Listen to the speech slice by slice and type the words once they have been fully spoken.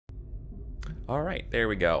All right, there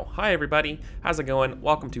we go. Hi, everybody. How's it going?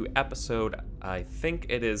 Welcome to episode, I think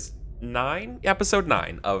it is 9? Episode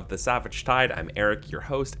 9 of The Savage Tide. I'm Eric, your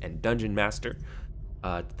host and dungeon master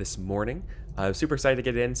this morning. Super excited to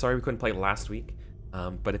get in. Sorry we couldn't play last week.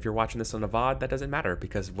 But if you're watching this on a VOD, that doesn't matter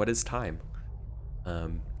because what is time?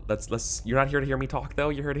 You're not here to hear me talk though.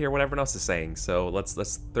 You're here to hear what everyone else is saying. So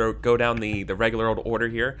let's go down the regular old order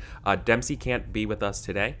here. Dempsey can't be with us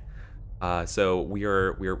today. So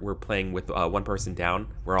we're playing with one person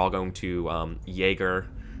down. We're all going to Jaeger.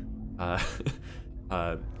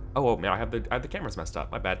 Oh man, I have the cameras messed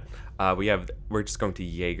up. My bad. We're just going to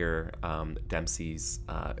Jaeger Dempsey's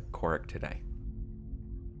Corric today.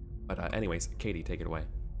 But anyways, Katie, take it away.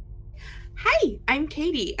 Hi, I'm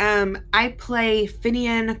Katie. I play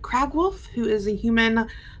Finian Cragwolf, who is a human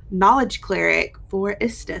knowledge cleric for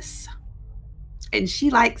Istis, and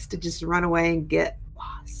she likes to just run away and get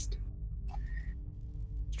lost.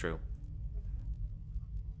 It's true.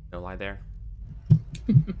 No lie there.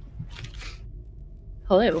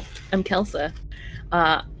 Hello, I'm Kelsa.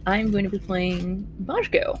 I'm going to be playing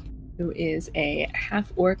Bajko, who is a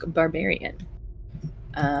half-orc barbarian.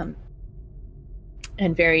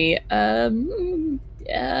 And very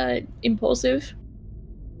impulsive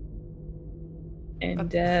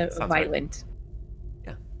and violent. Right.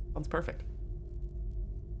 Yeah, sounds perfect.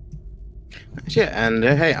 Yeah, and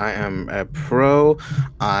hey, I am a pro.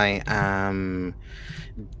 I am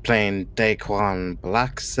playing Daquan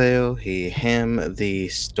Blacksail, him, the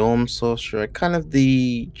Storm Sorcerer, kind of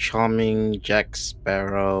the charming Jack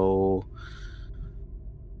Sparrow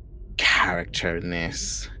character in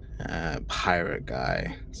this pirate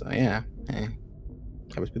guy. So yeah, hey,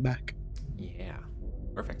 happy to be back. Yeah,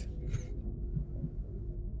 perfect.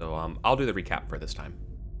 So I'll do the recap for this time.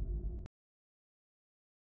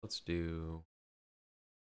 Let's do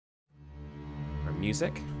our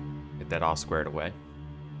music. Get that all squared away.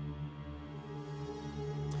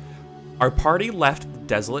 Our party left the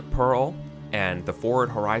desolate Pearl and the Forward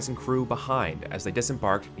Horizon crew behind as they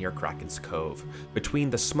disembarked near Kraken's Cove. Between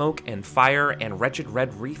the smoke and fire and wretched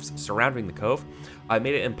red reefs surrounding the cove, it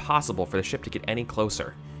made it impossible for the ship to get any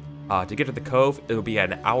closer. To get to the cove, it would be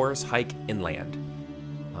an hour's hike inland.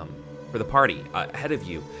 For the party, ahead of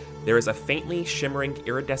you, there is a faintly shimmering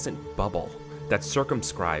iridescent bubble that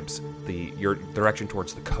circumscribes your direction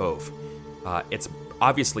towards the cove. It's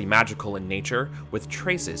obviously magical in nature, with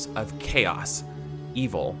traces of chaos,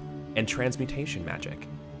 evil, and transmutation magic.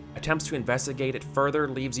 Attempts to investigate it further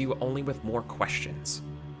leaves you only with more questions.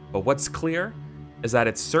 But what's clear is that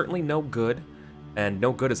it's certainly no good, and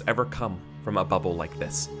no good has ever come from a bubble like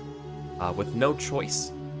this. With no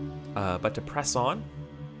choice but to press on,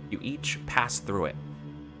 you each pass through it.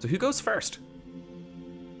 So who goes first?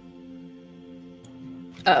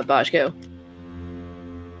 Bajko.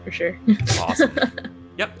 For sure. Awesome.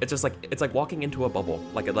 Yep, it's like walking into a bubble.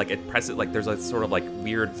 Like it presses, like there's a sort of like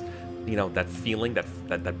weird, that feeling,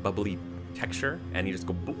 that bubbly texture, and you just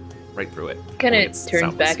go boop, right through it. Kind of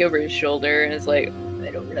turns back over his shoulder and is like,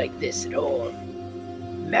 I don't like this at all.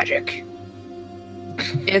 Magic.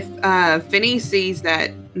 If Finny sees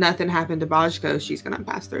that nothing happened to Bajko, she's gonna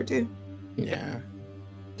pass through too. Yeah.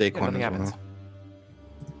 Daquan as well.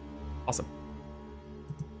 Awesome.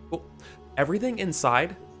 Cool. Everything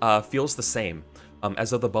inside feels the same, as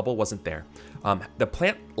though the bubble wasn't there. The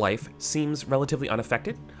plant life seems relatively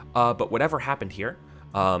unaffected, but whatever happened here,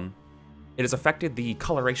 it has affected the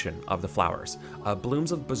coloration of the flowers.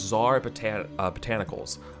 Blooms of bizarre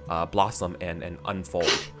botanicals blossom and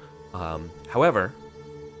unfold. However,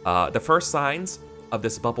 the first signs of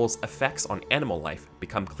this bubble's effects on animal life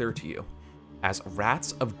become clear to you, as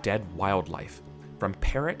rats of dead wildlife, from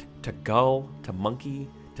parrot to gull to monkey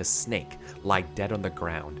to snake, lie dead on the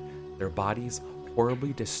ground, their bodies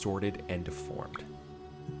horribly distorted and deformed.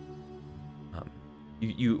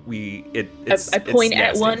 I point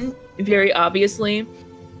at one very obviously.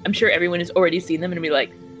 I'm sure everyone has already seen them and be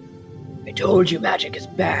like, I told you magic is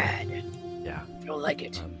bad. Yeah. I don't like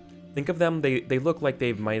it. Think of them, they look like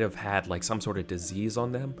they might have had like some sort of disease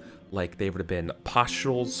on them. Like they would have been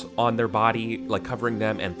pustules on their body, like covering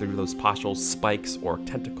them, and through those pustules, spikes or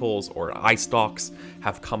tentacles or eye stalks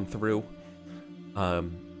have come through.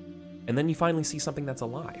 And then you finally see something that's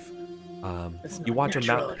alive. You watch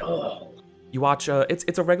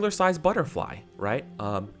it's a regular sized butterfly, right?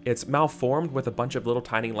 It's malformed with a bunch of little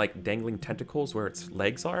tiny like dangling tentacles where its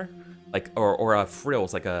legs are, like or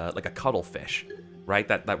frills like a cuttlefish, right?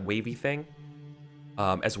 That wavy thing.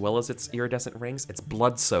 As well as its iridescent rings. It's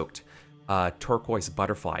blood-soaked turquoise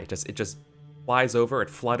butterfly. It just flies over. It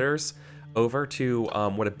flutters over to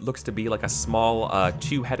what it looks to be like a small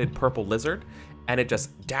two-headed purple lizard, and it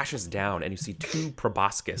just dashes down, and you see two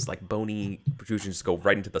proboscis, like bony protrusions, just go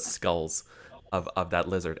right into the skulls of that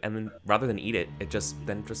lizard. And then rather than eat it, it just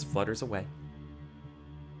flutters away.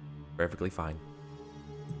 Perfectly fine.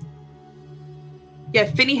 Yeah,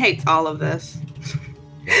 Finny hates all of this.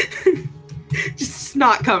 Just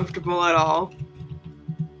not comfortable at all.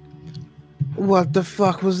 What the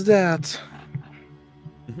fuck was that?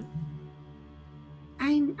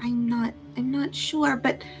 I'm not sure,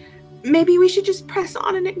 but maybe we should just press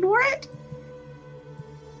on and ignore it.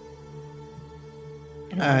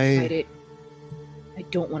 I don't want to fight it. I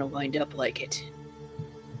don't want to wind up like it.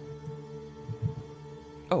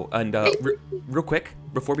 Oh, and real quick,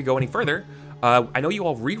 before we go any further, I know you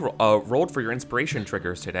all rolled for your inspiration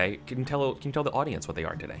triggers today. Can you tell the audience what they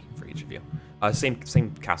are today for each of you?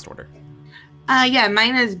 Same cast order. Yeah,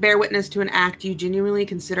 mine is bear witness to an act you genuinely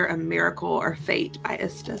consider a miracle or fate by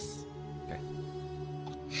Istis. Okay.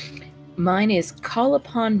 Mine is call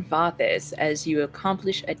upon Vathis as you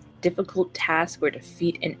accomplish a difficult task or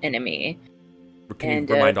defeat an enemy. Can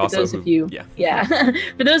you remind also for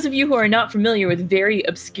those of you who are not familiar with very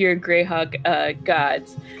obscure Greyhawk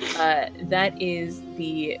gods, that is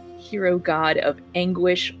the hero god of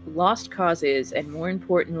anguish, lost causes, and more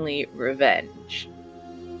importantly, revenge.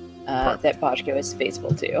 That Boschko is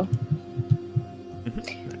faithful to.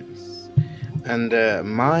 Nice. And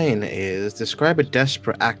mine is describe a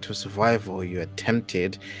desperate act of survival you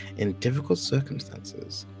attempted in difficult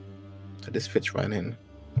circumstances. So this fits right in.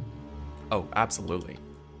 Oh, absolutely.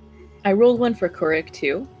 I rolled one for Kurik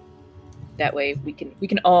too. That way we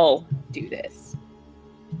can all do this.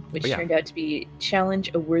 Which turned out to be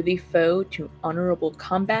challenge a worthy foe to honorable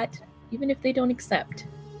combat, even if they don't accept.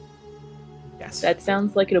 Yes. That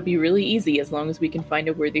sounds like it'll be really easy as long as we can find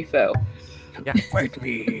a worthy foe. Yeah. Fight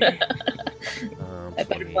me. That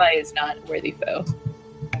butterfly is not a worthy foe.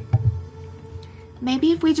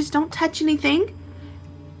 Maybe if we just don't touch anything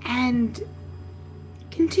and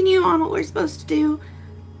continue on what we're supposed to do,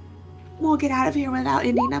 we'll get out of here without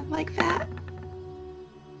ending up like that.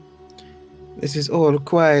 This is all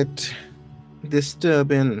quite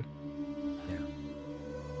disturbing.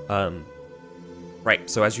 Yeah. Right.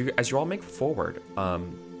 So as you all make forward,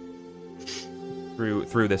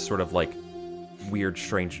 through this sort of like weird,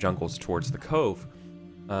 strange jungles towards the cove,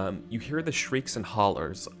 you hear the shrieks and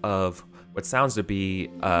hollers of what sounds to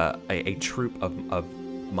be a troop of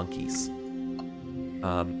monkeys.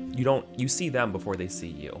 You see them before they see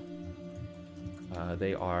you.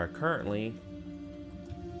 They are currently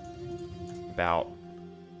about,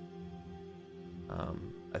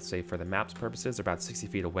 let's say for the map's purposes, they're about 60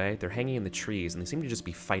 feet away. They're hanging in the trees, and they seem to just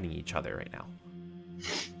be fighting each other right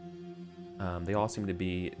now. They all seem to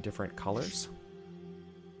be different colors.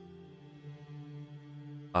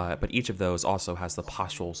 But each of those also has the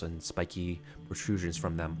pustules and spiky protrusions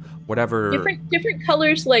from them. Whatever... Different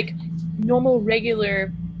colors, like normal,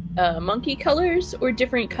 regular monkey colors, or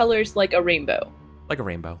different colors like a rainbow? Like a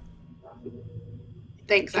rainbow.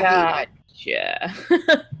 Thanks. Gotcha.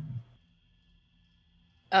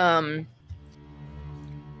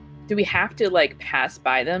 Do we have to like pass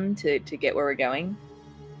by them to get where we're going?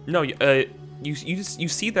 No, you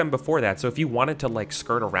see them before that. So if you wanted to like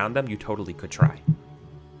skirt around them, you totally could try.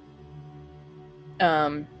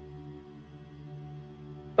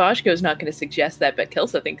 Boschko's not going to suggest that, but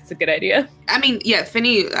Kelsa thinks it's a good idea. I mean, yeah,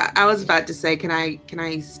 Finny, I was about to say, can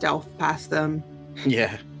I stealth past them?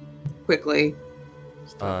 Yeah. Quickly.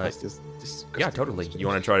 Yeah, totally. You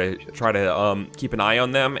want to try to keep an eye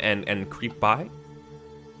on them and creep by?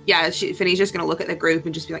 Yeah, Finny's just gonna look at the group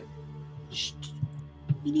and just be like, shh,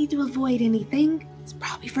 we need to avoid anything. It's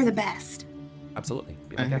probably for the best. Absolutely.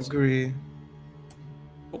 I agree.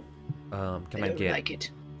 Cool. Can I I don't get? like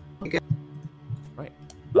it. Right.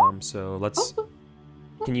 So let's.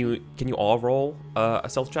 Can you all roll a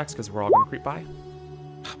stealth checks because we're all gonna creep by?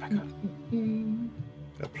 Oh my god.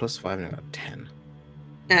 A +5 and a 10.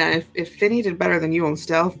 If Finny did better than you on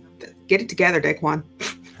stealth, get it together, Daquan.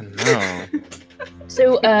 No.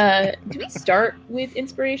 So, do we start with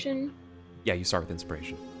inspiration? Yeah, you start with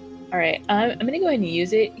inspiration. All right, I'm gonna go ahead and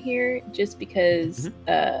use it here just because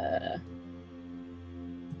I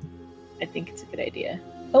think it's a good idea.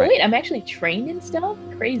 Oh right. Wait, I'm actually trained in stealth?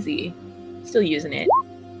 Crazy. Still using it.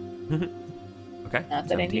 Okay. Not that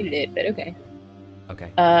 17. I needed it, but okay.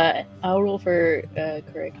 Okay. I'll roll for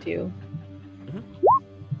correct too.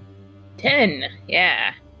 10.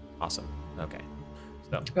 Yeah. Awesome. Okay.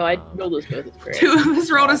 So. Oh, I rolled those both as correct. 2 of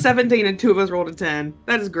us rolled a 17 and 2 of us rolled a 10.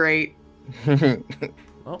 That is great.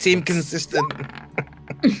 Well, Team consistent.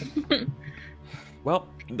 Well,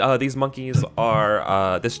 these monkeys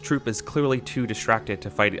are. This troop is clearly too distracted to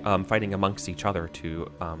fighting amongst each other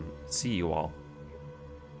to see you all.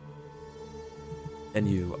 And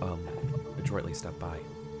you adroitly step by.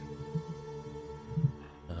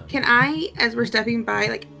 Can I, as we're stepping by,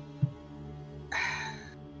 like,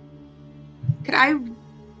 could I?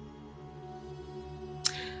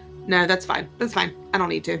 No, that's fine. That's fine. I don't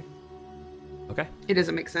need to. Okay. It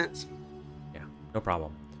doesn't make sense. Yeah, no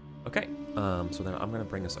problem. Okay. So then I'm going to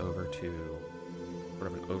bring us over to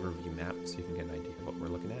sort of an overview map so you can get an idea of what we're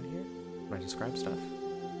looking at here when I describe stuff.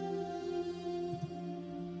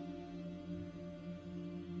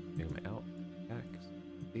 Zoom out, back,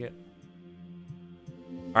 see it.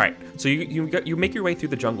 All right, so you make your way through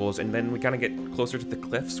the jungles, and then we kind of get closer to the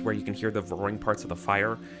cliffs where you can hear the roaring parts of the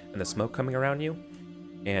fire and the smoke coming around you.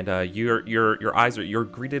 And you're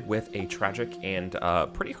greeted with a tragic and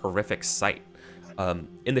pretty horrific sight.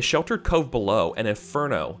 In the sheltered cove below, an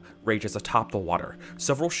inferno rages atop the water.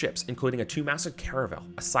 Several ships, including a two-masted caravel,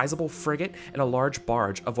 a sizable frigate, and a large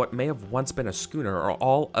barge of what may have once been a schooner, are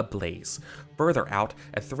all ablaze. Further out,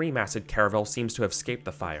 a three-masted caravel seems to have escaped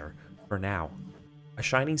the fire, for now. A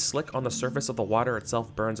shining slick on the surface of the water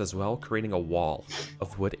itself burns as well, creating a wall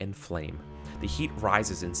of wood and flame. The heat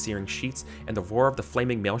rises in searing sheets, and the roar of the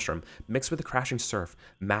flaming maelstrom, mixed with the crashing surf,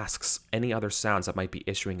 masks any other sounds that might be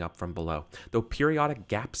issuing up from below. Though periodic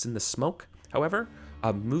gaps in the smoke, however,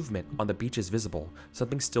 a movement on the beach is visible.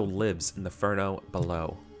 Something still lives in the inferno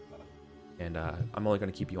below. And I'm only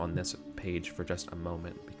going to keep you on this page for just a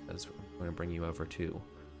moment, because I'm going to bring you over to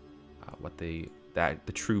what the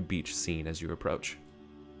true beach scene as you approach.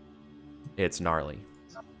 It's gnarly.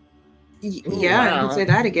 Yeah, I can say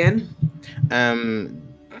that again.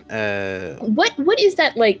 What is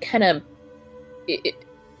that, like, kind of?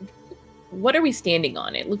 What are we standing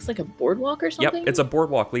on? It looks like a boardwalk or something. Yep, it's a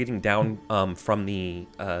boardwalk leading down from the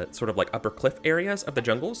sort of like upper cliff areas of the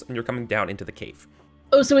jungles, and you're coming down into the cave.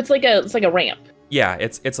 Oh, so it's like a ramp. Yeah,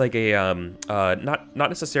 it's like a not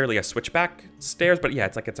necessarily a switchback stairs, but yeah,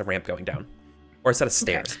 it's a ramp going down, or a set of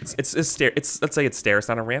stairs. Okay. It's let's say it's stairs,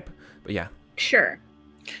 not a ramp, but yeah. Sure.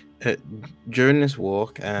 During this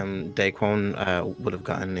walk, Daquan would have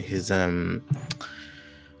gotten his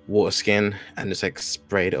water skin and just like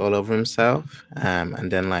sprayed it all over himself,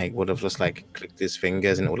 and then like would have just like clicked his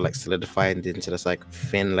fingers and it would like solidify into this like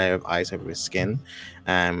thin layer of ice over his skin.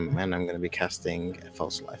 And I'm going to be casting a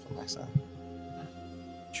false life on myself.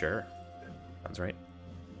 Sure, sounds right.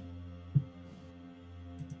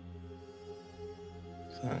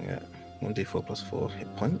 So I got 1d4 plus 4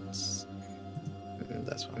 hit points. And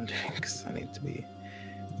that's what I'm doing because I need to be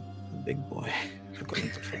a big boy for going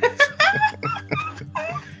to friends.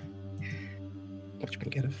 Watch me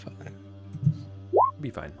get a 5. Be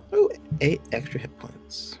fine. Oh, 8 extra hit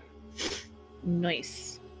points.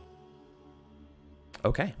 Nice.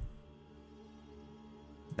 Okay.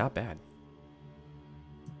 Not bad.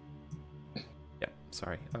 Yeah,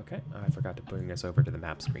 sorry. Okay, I forgot to bring this over to the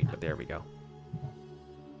map screen, but there we go.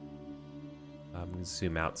 I'm going to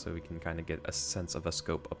zoom out so we can kind of get a sense of the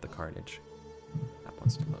scope of the carnage. That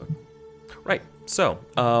wants to load. Right, so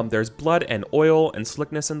there's blood and oil and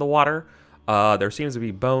slickness in the water. There seems to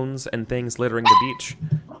be bones and things littering the beach,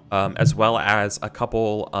 as well as a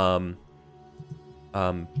couple,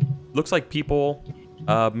 looks like people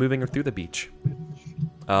moving through the beach.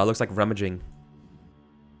 Looks like rummaging.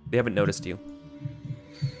 They haven't noticed you.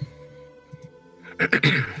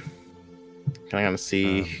 Can I kind of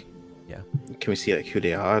see... Yeah. Can we see like who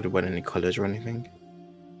they are? Do they wear any colors or anything?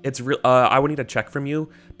 It's real. I would need a check from you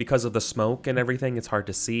because of the smoke and everything. It's hard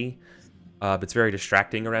to see. It's very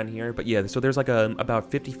distracting around here. But yeah, so there's like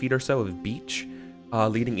about 50 feet or so of beach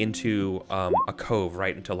leading into a cove,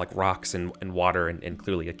 right, into like rocks and water and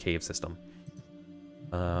clearly a cave system.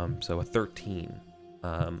 So a 13.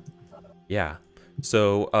 Yeah.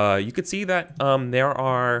 So you could see that there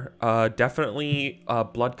are definitely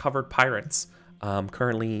blood-covered pirates.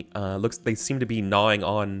 Currently, they seem to be gnawing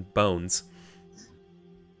on bones.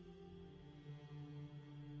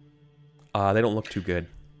 They don't look too good.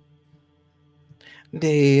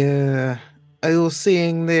 Are you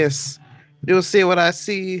seeing this? You'll see what I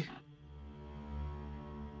see.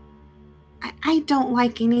 I don't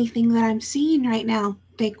like anything that I'm seeing right now,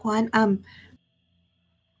 Daquan.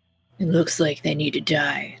 It looks like they need to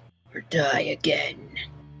die or die again.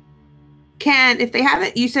 If they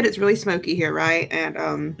haven't, you said it's really smoky here, right?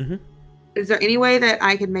 And is there any way that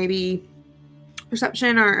I could maybe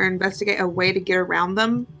perception or investigate a way to get around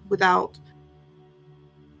them without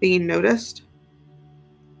being noticed?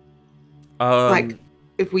 Like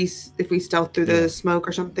if we stealth through the smoke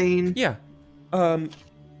or something? Yeah,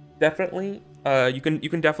 definitely. You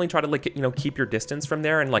can definitely try to like keep your distance from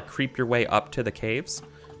there and like creep your way up to the caves.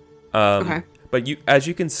 Okay. But as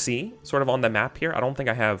you can see, sort of on the map here, I don't think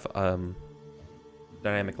I have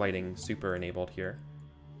dynamic lighting super enabled here.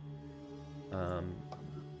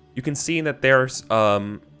 You can see that there's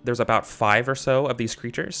about 5 or so of these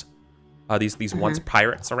creatures, these once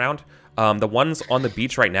pirates around. The ones on the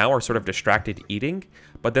beach right now are sort of distracted eating,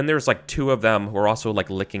 but then there's like 2 of them who are also like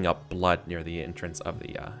licking up blood near the entrance of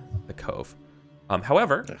the cove.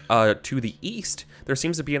 However, to the east, there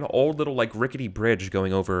seems to be an old little like rickety bridge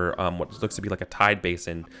going over what looks to be like a tide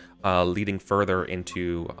basin, leading further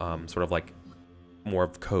into sort of like more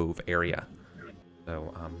of Cove area.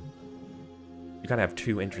 So you kind of have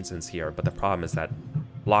 2 entrances here, but the problem is that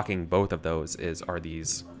blocking both of those are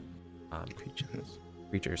these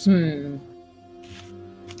creatures.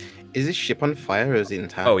 Is this ship on fire or is it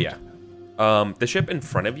intact? Oh yeah. The ship in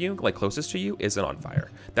front of you, like closest to you, isn't on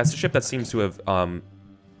fire. That's the ship that seems to have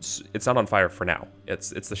it's not on fire for now. It's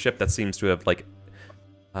the ship that seems to have like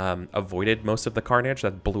avoided most of the carnage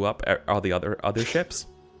that blew up all the other ships.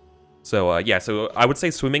 So yeah, so I would say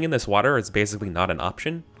swimming in this water is basically not an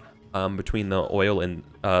option between the oil and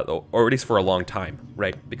or at least for a long time,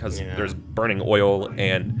 right? Because there's burning oil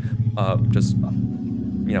and just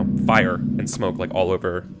fire and smoke like all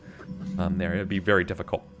over there. It'd be very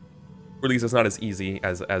difficult. Or at least it's not as easy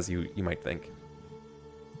as you might think.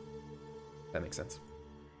 That makes sense.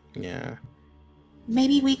 Yeah.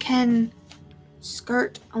 Maybe we can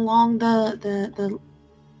skirt along the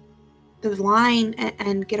line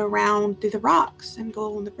and get around through the rocks and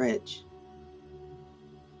go on the bridge.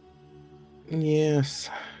 Yes.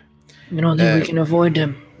 I don't think we can avoid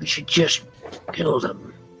them. We should just kill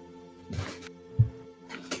them.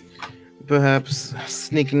 Perhaps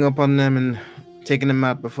sneaking up on them and taking them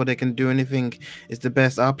out before they can do anything is the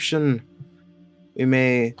best option. We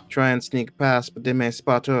may try and sneak past, but they may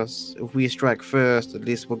spot us. If we strike first, at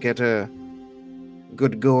least we'll get a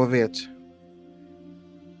good go of it.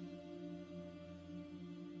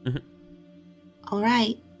 All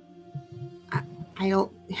right. I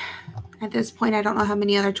don't... At this point, I don't know how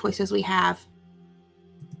many other choices we have.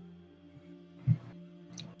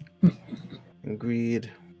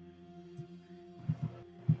 Agreed.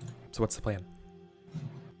 So what's the plan?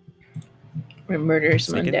 We're gonna murder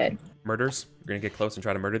some Sneak in? undead. Murders? You're gonna get close and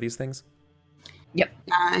try to murder these things? Yep.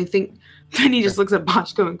 I think Penny just looks at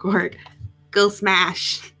Boschko and Cork. Go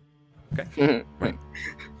smash. Okay. Right.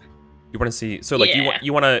 You want to see? So like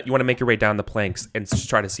you want to make your way down the planks and just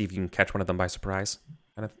try to see if you can catch one of them by surprise,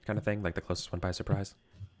 kind of thing, like the closest one by surprise.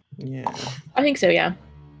 Yeah. I think so. Yeah.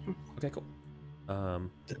 Okay, cool.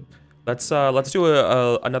 Let's do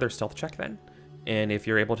another stealth check then, and if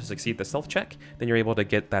you're able to succeed the stealth check, then you're able to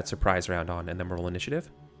get that surprise round on, and then we'll roll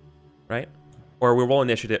initiative, right? Or we roll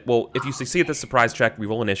initiative. Well, if you succeed the surprise check, we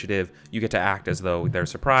roll initiative. You get to act as though they're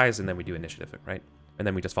surprised, and then we do initiative, right? And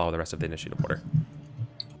then we just follow the rest of the initiative order.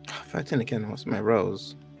 Fighting again, what's my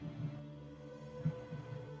rolls?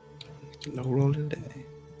 No rolling day.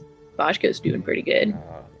 Boschko's doing pretty good.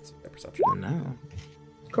 Let's see that perception. No.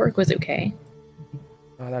 Cork was okay.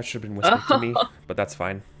 That should have been whispered to me, but that's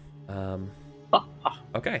fine.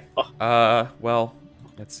 Okay. Well,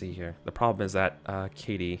 let's see here. The problem is that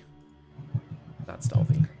Katie, not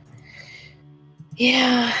stealthy.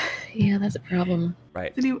 Yeah, that's a problem.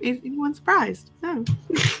 Right. Is anyone surprised? No.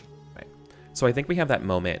 Right. So I think we have that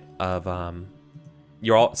moment of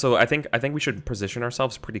you're all. So I think we should position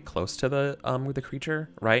ourselves pretty close to the creature,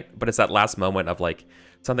 right? But it's that last moment of like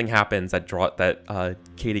something happens that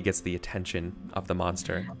Katie gets the attention of the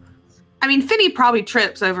monster. I mean, Finny probably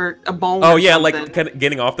trips over a bone. Oh or yeah, something. like kind of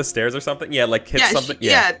getting off the stairs or something. Yeah, like hits something.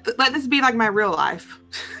 Let this be like my real life.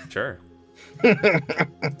 Sure. My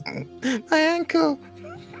ankle.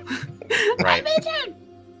 Right.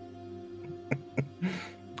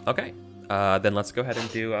 Okay. Then let's go ahead and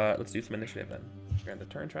do some initiative then. Grab the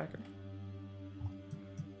turn tracker.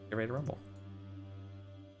 Get ready to rumble.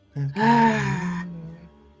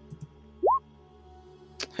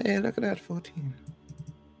 Hey, look at that, 14.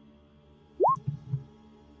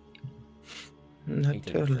 Not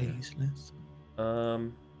 18. totally useless.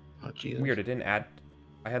 Oh, Jesus. weird. It didn't add.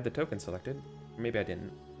 I had the token selected. Maybe I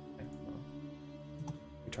didn't. Okay, well, let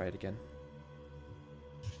me try it again.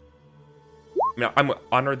 No, I'm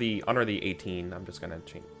honor the 18. I'm just gonna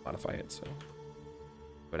modify it so.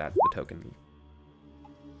 But add the token.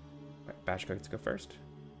 Right, Bashko gets to go first.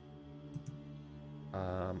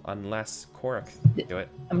 Unless Korak do it.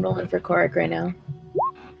 I'm rolling for Cork right now.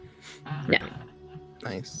 No.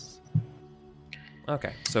 Nice.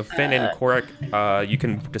 Okay, so Finn and Korak, you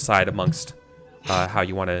can decide amongst how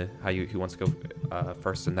you who wants to go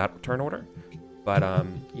first in that turn order. But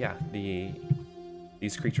yeah,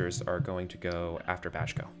 these creatures are going to go after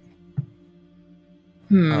Vashko.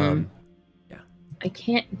 Hmm. Yeah. I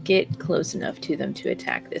can't get close enough to them to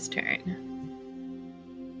attack this turn.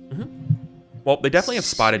 Well, they definitely have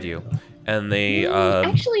spotted you, and they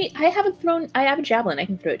Actually, I have a javelin. I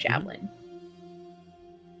can throw a javelin.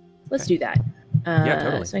 Let's Okay. do that. Yeah,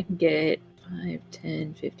 totally. So I can get 5,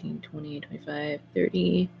 10, 15, 20, 25,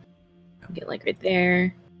 30. I can get like right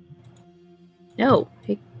there. No,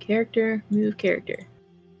 pick character, move character.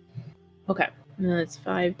 Okay. No, that's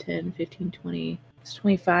 5, 10, 15, 20. It's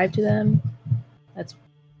 25 to them. That's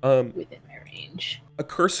within my range. a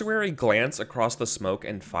cursory glance across the smoke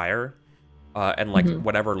and fire, and like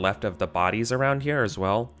whatever left of the bodies around here as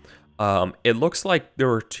well. It looks like there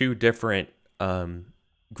were two different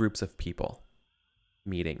groups of people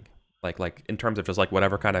meeting, like in terms of just like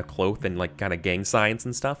whatever kind of cloth and like kind of gang signs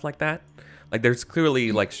and stuff like that. Like there's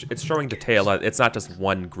clearly like it's showing detail. It's not just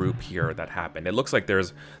one group here that happened. It looks like there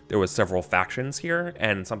was several factions here,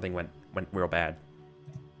 and something went real bad.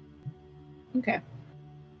 Okay.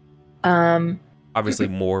 Obviously,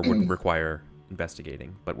 more would require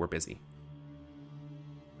investigating, but we're busy.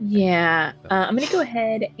 Yeah. I'm gonna go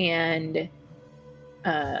ahead and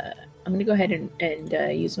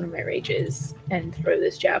use one of my rages and throw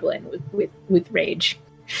this javelin with rage.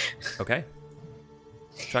 Okay.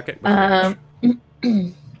 Chuck it. With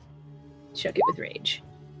rage. Chuck it with rage.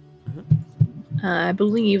 I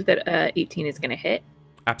believe that 18 is gonna hit.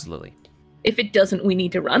 Absolutely. If it doesn't, we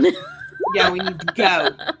need to run. Yeah, we need to go.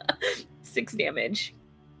 6 damage.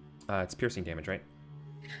 It's piercing damage,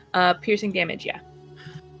 right? Piercing damage, yeah.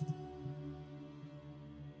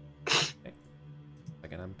 Okay.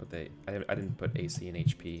 Second, I didn't put AC and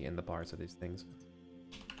HP in the bars of these things.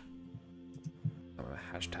 I'm gonna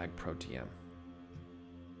hashtag ProTM.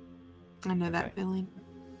 I know that Okay. feeling.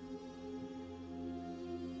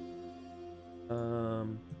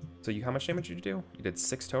 So how much damage did you do? You did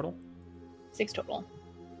 6 total? 6 total.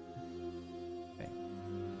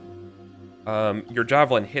 Your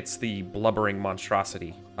javelin hits the blubbering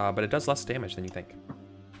monstrosity, but it does less damage than you think.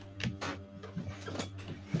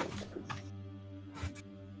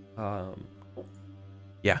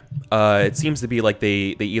 Yeah. It seems to be like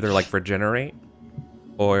they either like regenerate,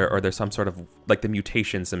 or there's some sort of like the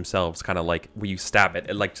mutations themselves, kind of like where you stab it,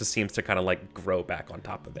 it like just seems to kind of like grow back on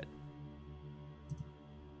top of it.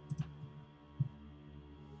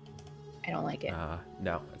 I don't like it.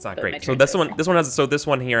 No, it's not But great. my So turn's this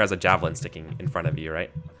one here has a javelin sticking in front of you,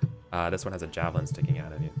 right? This one has a javelin sticking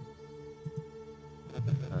out of you.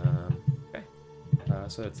 Okay.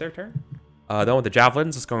 So it's their turn. The one with the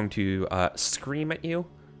javelins is going to scream at you.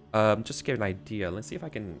 Just to give an idea, let's see if I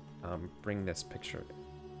can bring this picture.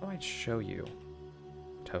 How do I show you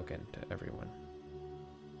a token to everyone?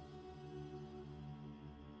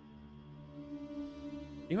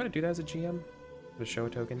 You want to do that as a GM? To show a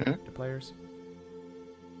token to players?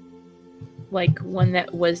 Like one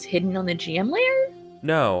that was hidden on the GM layer?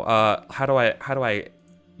 No. How do I?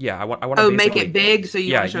 Yeah, I want to. Oh, make it big so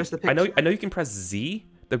you want to show us the picture. I know you can press Z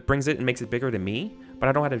that brings it and makes it bigger to me, but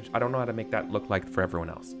I don't know how to make that look like for everyone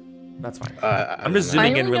else. That's fine. I'm just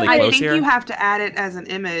zooming in really I close think here. you have to add it as an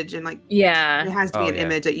image, and like Yeah. it has to be an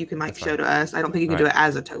image that you can like show to us. I don't think you can do it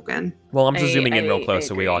as a token. Well, I'm just zooming in real I close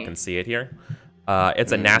so we all agree. can see it here.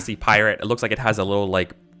 It's a nasty pirate. It looks like it has a little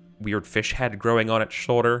like weird fish head growing on its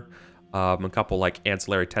shoulder. A couple like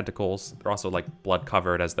ancillary tentacles. They're also like blood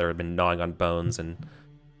covered as they've been gnawing on bones and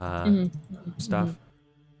stuff.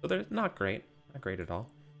 So they're not great at all.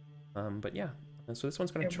 But yeah. And so this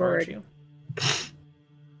one's gonna They're charge bored. you.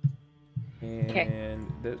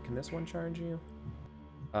 And can this one charge you?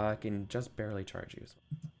 I can just barely charge you.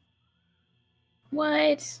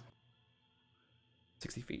 What?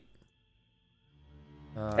 60 feet.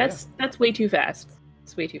 That's way too fast.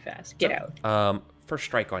 It's way too fast. Get out. First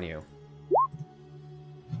strike on you.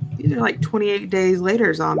 These are like 28 days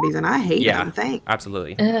later zombies, and I hate them. Thanks.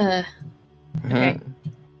 Absolutely. Okay.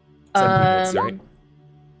 17 hits, right?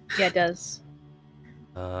 Yeah, it does.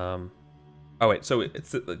 Oh wait, so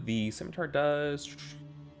it's the scimitar does.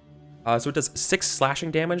 So it does 6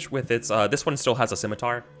 slashing damage with its. This one still has a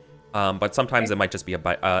scimitar, but sometimes it might just be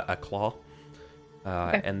a claw.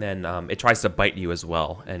 And then it tries to bite you as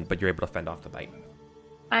well, but you're able to fend off the bite.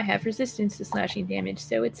 I have resistance to slashing damage,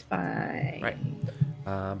 so it's fine. Right.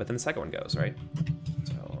 But then the second one goes, right?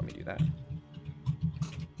 So let me do that.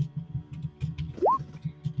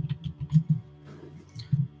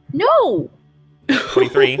 No.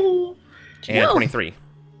 23 and No. 23.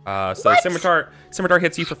 So What? scimitar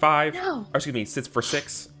hits you for 5. No. Or excuse me, sits for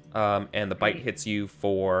 6. and the bite hits you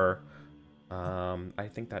for, I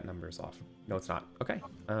think that number is off. No, it's not. Okay.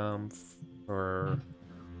 For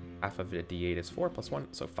half of a d8 is 4 plus 1,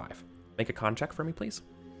 so 5. Make a con check for me, please.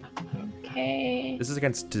 Okay. This is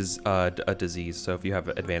against a disease, so if you have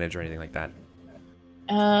advantage or anything like that.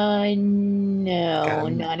 No,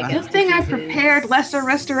 not Good against thing I diseases. prepared lesser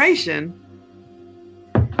restoration.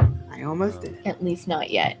 I almost did. At least not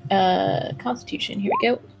yet. Constitution. Here we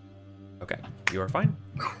go. Okay, you are fine.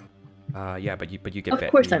 Yeah, but you get Of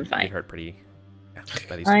bit. course You I'm fine. get hurt pretty. Yeah,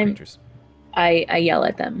 by these I'm- creatures. I yell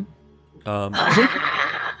at them.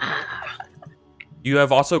 You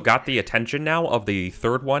have also got the attention now of the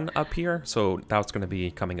third one up here, so that's going to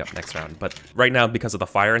be coming up next round. But right now, because of the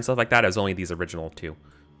fire and stuff like that, it's only these original 2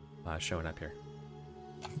 showing up here.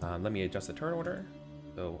 Let me adjust the turn order.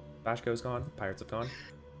 So Bashko's gone, Pirates have gone.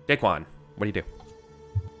 Daquan, what do you do?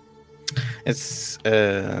 It's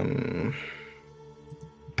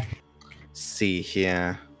see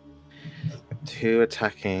here. 2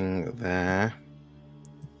 attacking there.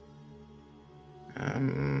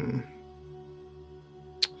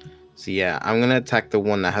 So yeah, I'm gonna attack the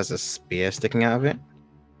one that has a spear sticking out of it.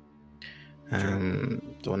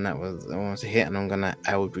 The one that was a hit, and I'm gonna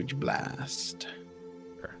Eldritch Blast.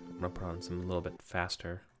 Sure. I'm going to put on some a little bit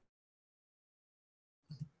faster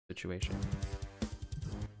situation.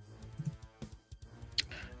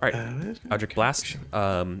 All right, Eldritch Blast.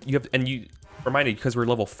 You have, and you reminded because we're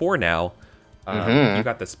level 4 now. You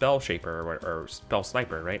got the Spell Shaper or Spell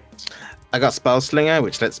Sniper, right? I got Spell Slinger,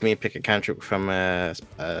 which lets me pick a cantrip from a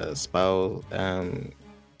spell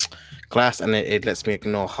class, and it lets me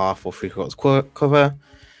ignore half or 3/4 cover,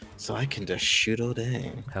 so I can just shoot all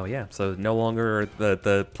day. Hell yeah! So no longer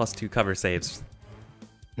the +2 cover saves.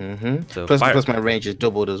 So Plus my range is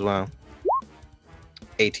doubled as well.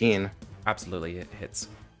 18. Absolutely, it hits.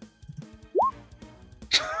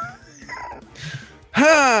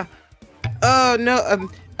 Ha! Oh no,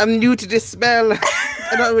 I'm new to this spell.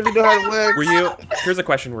 I don't really know how it works. Were you? Here's a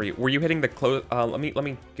question: Were you hitting the close? Let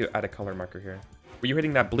me add a color marker here. Were you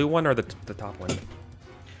hitting that blue one or the top one?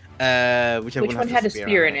 Which one had a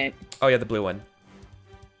spear in it? Oh yeah, the blue one.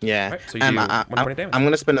 Yeah. Right, so you do 120 damage. I'm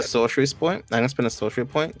gonna spend a sorcery point. I'm gonna spend a sorcery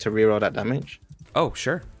point to reroll that damage. Oh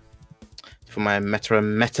sure. For my meta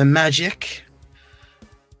magic.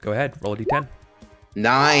 Go ahead, roll a d10.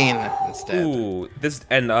 9 instead. Ooh, this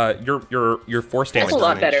and your force damage. That's a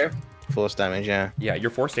lot better. Force damage, yeah. Yeah, your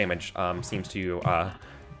force damage seems to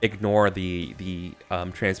ignore the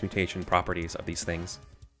transmutation properties of these things.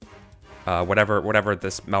 Whatever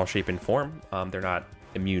this malshapen form, they're not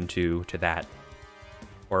immune to that,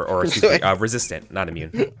 or excuse me, resistant, not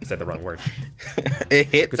immune. I said the wrong word. It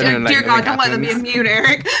hits. Dear God, don't let them be immune,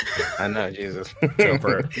 Eric. I know, Jesus. So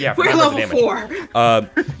for We're level 4.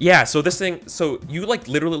 Yeah, so this thing, so you like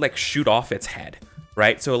literally like shoot off its head,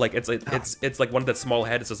 right? So like it's like one of the small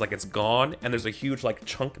heads, it's just like it's gone, and there's a huge like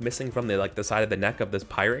chunk missing from the side of the neck of this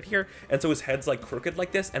pirate here, and so his head's like crooked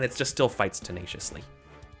like this, and it just still fights tenaciously.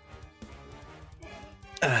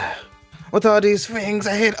 What are these things?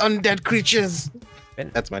 I hate undead creatures.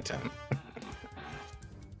 That's my turn.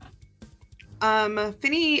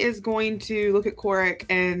 Finny is going to look at Korik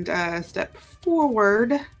and step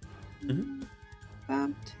forward.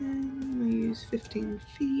 About 10, I use 15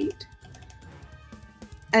 feet.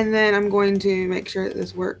 And then I'm going to make sure that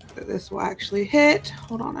this will actually hit.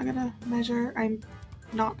 Hold on, I gotta measure. I'm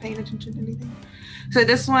not paying attention to anything. So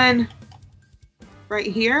this one right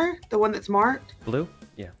here, the one that's marked. Blue?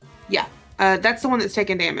 Yeah. Yeah. That's the one that's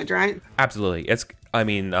taking damage, right? Absolutely. I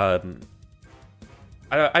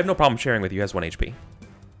have no problem sharing with you. It has 1 HP.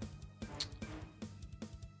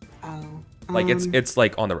 Oh. Like it's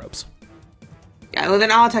like on the ropes. Yeah, well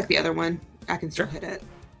then I'll attack the other one. I can still hit it.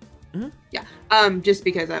 Yeah. Just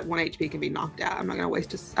because that 1 HP can be knocked out. I'm not gonna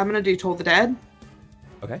waste I'm gonna do Toll the Dead.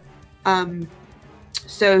 Okay.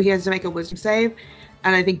 So he has to make a wisdom save.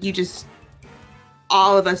 And I think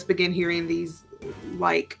all of us begin hearing these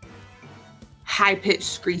like high-pitched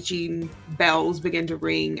screeching bells begin to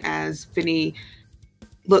ring as Finny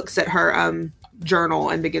looks at her journal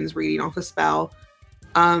and begins reading off a spell.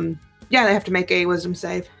 Yeah, they have to make a wisdom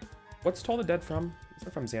save. What's Toll the Dead from? Is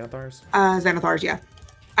that from Xanathar's? Xanathar's, yeah.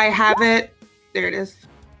 I have it. There it is.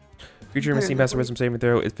 Creature missing pass a wisdom saving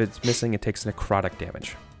throw. If it's missing, it takes necrotic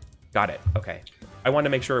damage. Got it. Okay. I wanted to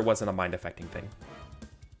make sure it wasn't a mind-affecting thing.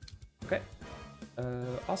 Okay.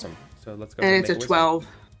 Awesome. So let's go. And it's a 12.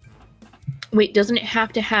 Wait, doesn't it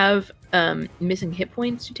have to have missing hit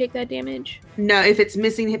points to take that damage? No, if it's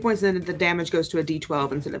missing hit points, then the damage goes to a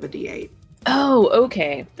D12 instead of a D8. Oh,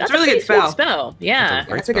 okay. That's a really good spell. spell. Yeah.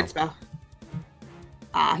 That's a good spell.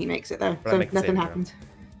 Ah, he makes it though. So nothing happens.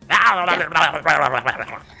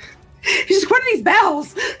 He's just one of these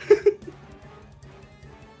bells.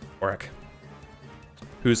 Quark.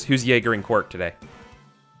 Who's Jaegering Quark today?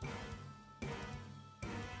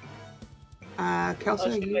 Kelsey,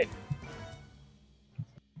 are you?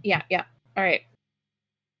 Yeah. All right.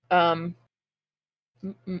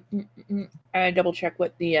 I double check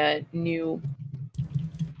what the new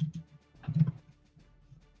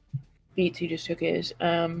beats he just took is.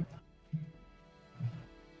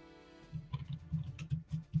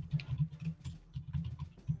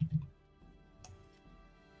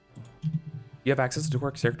 You have access to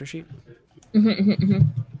Quark's character sheet?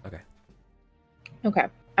 Okay. Okay.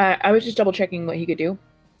 I was just double checking what he could do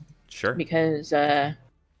Sure. because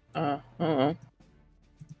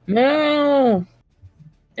no,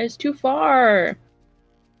 it's too far.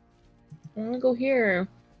 I want to go here.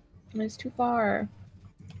 It's too far.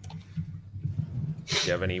 Do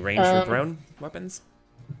you have any ranged or thrown weapons?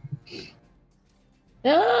 He's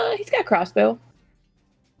got a crossbow.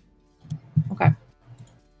 Okay.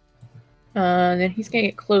 Then he's gonna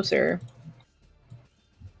get closer.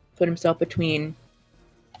 Put himself between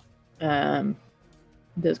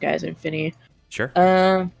those guys and Finny. Sure.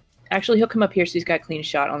 Actually, he'll come up here so he's got a clean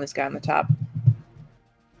shot on this guy on the top.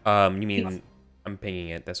 You mean I'm pinging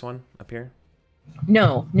it? This one up here?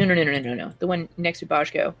 No. The one next to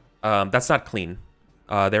Boschko. That's not clean.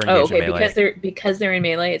 They're engaged Oh, okay. in melee. Because they're in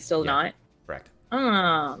melee, it's still not. Correct.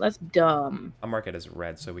 Ah, that's dumb. I'll mark it as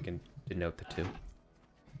red so we can denote the two.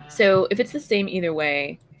 So if it's the same either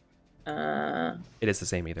way, It is the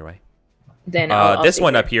same either way. then I'll this take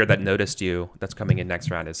one it. up here that noticed you, that's coming in next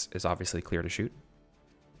round, is obviously clear to shoot.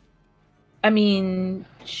 I mean,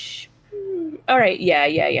 all right,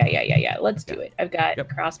 yeah. Let's do it. I've got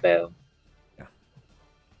crossbow. Yeah.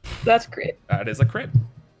 That's crit. That is a crit.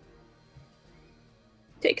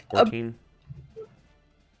 Take 14.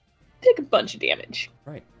 a bunch of damage.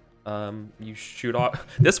 Right. You shoot off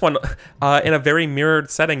this one in a very mirrored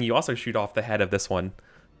setting. You also shoot off the head of this one,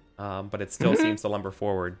 but it still seems to lumber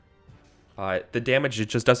forward. The damage, it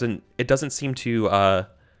just doesn't. It doesn't seem to.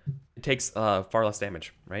 It takes far less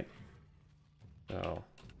damage, right? So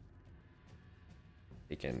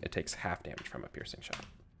it takes half damage from a piercing shot.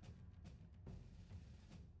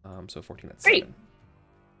 So 14. That's 7.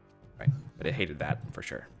 Right, but it hated that for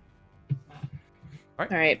sure. All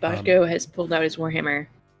right, Boschko has pulled out his warhammer.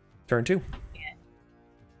 Turn 2.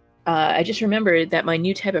 I just remembered that my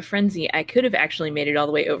new type of frenzy, I could have actually made it all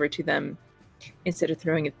the way over to them instead of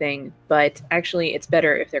throwing a thing, but actually it's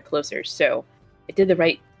better if they're closer. So I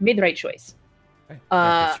made the right choice. Okay.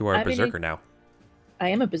 Yeah, 'cause you are a berserker now. I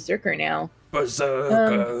am a berserker now.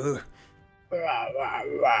 Berserker.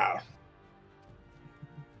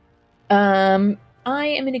 I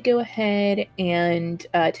am going to go ahead and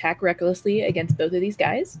attack recklessly against both of these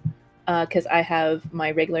guys because I have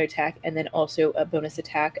my regular attack and then also a bonus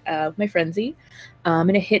attack of my frenzy. I'm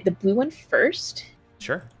going to hit the blue one first.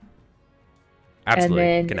 Sure. Absolutely. And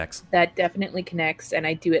then connects. That definitely connects, and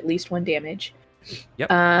I do at least 1 damage.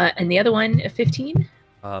 Yep. And the other one, 15.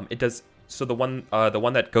 It does. So the one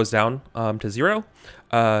that goes down to 0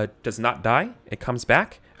 does not die. It comes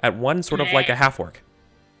back at 1, sort of like a half orc.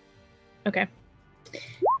 Okay.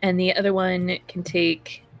 And the other one can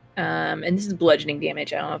take, and this is bludgeoning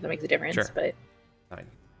damage. I don't know if that makes a difference, Sure. but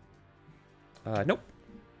 9. Nope.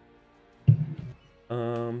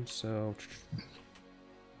 So.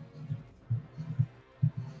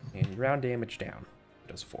 And round damage down.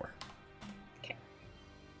 It does 4. Okay.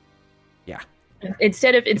 Yeah.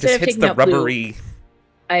 Instead of It just hits taking the out rubbery.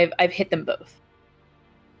 blue, I've hit them both.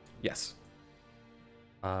 Yes.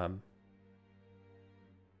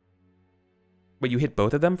 Wait, you hit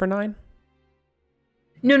both of them for 9?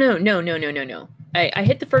 No. I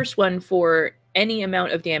hit the first one for any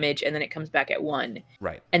amount of damage, and then it comes back at 1.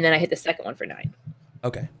 Right. And then I hit the second one for 9.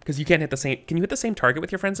 Okay. Because you can't hit the same. Can you hit the same target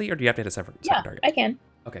with your frenzy, or do you have to hit a separate target? I can.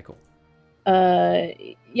 Okay, cool.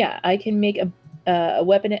 Yeah, I can make a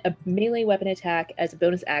melee weapon attack as a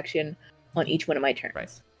bonus action on each one of my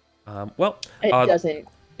turns. Right. Well, It doesn't.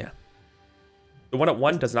 Yeah. The one at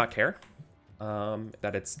 1 does not care.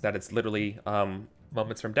 That it's literally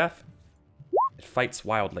moments from death. It fights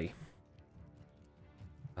wildly.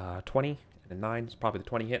 20 and a 9 is probably the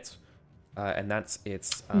 20 hits, and that's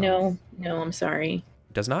its. No, I'm sorry.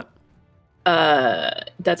 Does not.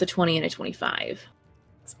 That's a 20 and a 25.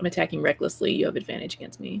 So I'm attacking recklessly. You have advantage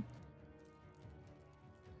against me.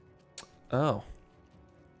 Oh.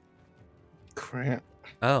 Crap.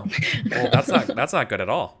 Oh. Well, that's not good at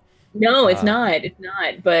all. No, it's not. It's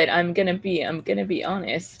not. But I'm gonna be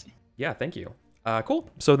honest. Yeah, thank you. Cool.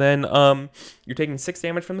 So then, you're taking 6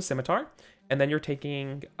 damage from the scimitar, and then you're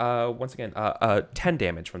taking once again 10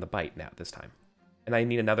 damage from the bite now this time. And I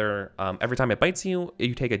need another. Every time it bites you,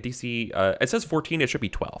 you take a DC. It says 14. It should be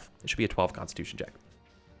 12. It should be a 12 Constitution check.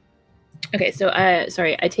 Okay, so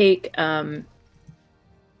sorry, I take from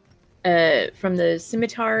the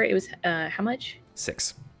scimitar. It was how much?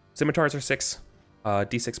 6. Scimitars are 6.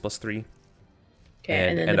 D6 plus 3.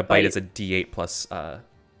 Okay, and a bite is a D8 plus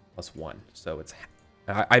 1. So it's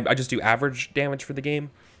I just do average damage for the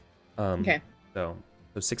game. Okay. So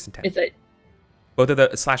 6 and 10. Is it? Both of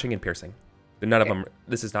the slashing and piercing. None of them.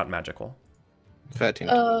 This is not magical. 13.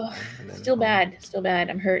 Still bad. Still bad.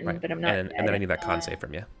 I'm hurting, Right. but I'm not. And then I need that con save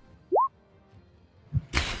from you.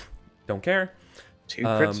 Don't care. 2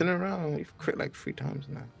 crits in a row. You've crit like 3 times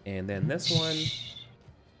now. And then this one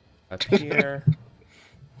up here.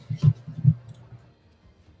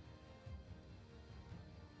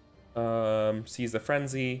 Sees the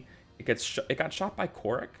frenzy. It got shot by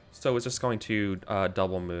Korik, so it's just going to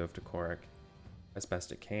double move to Korik as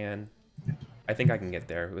best it can. I think I can get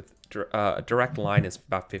there with a direct line is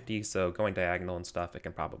about 50, so going diagonal and stuff, it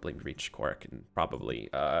can probably reach Korik and probably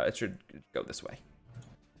it should go this way.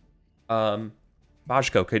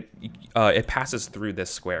 Bajko could it passes through this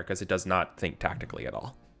square because it does not think tactically at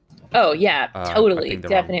all. Oh yeah, totally, wrong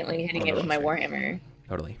definitely hitting it with my warhammer.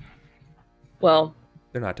 Totally. Well,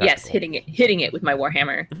 they're not tactical. yes, hitting it with my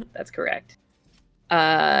warhammer. That's correct.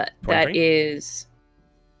 23? That is,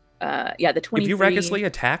 yeah, the 23. If you recklessly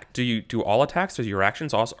attack, do all attacks or your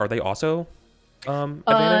actions also are they also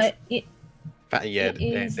advantage? Yeah,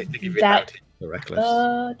 they give you that the reckless.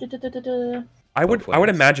 I would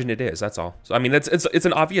imagine it is. That's all. So I mean, it's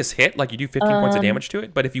an obvious hit. Like you do 15 points of damage to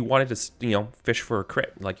it, but if you wanted to, fish for a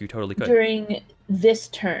crit, like you totally could. During this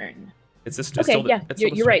turn. It's this. Okay, still, yeah, it's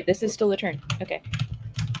you're right. This is still a turn. Okay.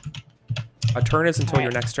 A turn is until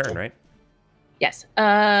your next turn, right? Yes.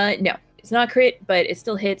 No, it's not crit, but it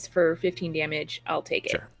still hits for 15 damage. I'll take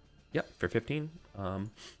it. Sure. Yep, for 15.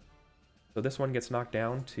 So this one gets knocked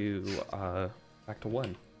down to back to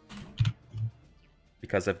 1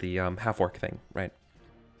 because of the half orc thing, right?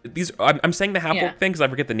 I'm saying the half orc thing because I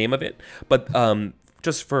forget the name of it, but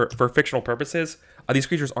just for fictional purposes, these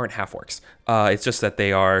creatures aren't half orcs. It's just that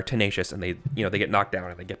they are tenacious and they get knocked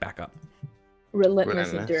down and they get back up.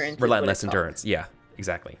 Relentless endurance. Relentless endurance. Yeah,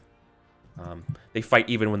 exactly. They fight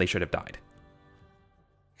even when they should have died,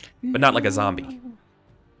 but not like a zombie.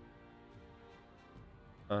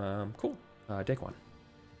 Cool. Daquan.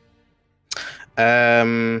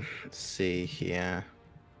 Let's see here.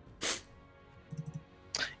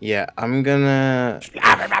 Yeah, I'm gonna.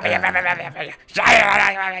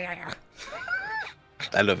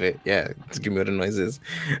 I love it. Yeah, just give me all the noises.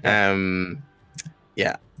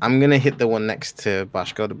 Yeah, I'm gonna hit the one next to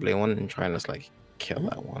Bashko, the blue one, and try and just like kill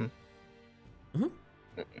that one.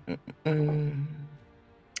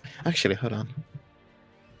 Actually, hold on.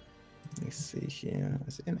 Let me see here.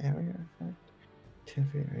 Is it an area effect?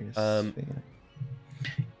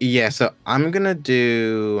 Yeah, so I'm gonna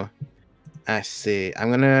do. I see. I'm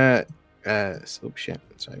gonna. Oh shit!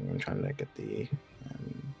 Sorry, I'm trying to get the.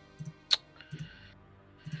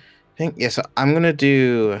 Thing. Yeah, so I'm gonna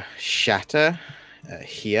do shatter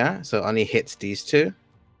here. So only hits these two.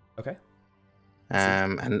 Okay.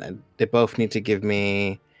 And they both need to give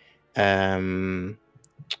me. Let's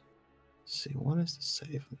see, what is the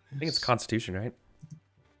save on this? I think it's Constitution, right?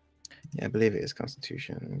 Yeah, I believe it is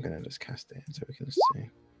Constitution. I'm gonna just cast it so we can see.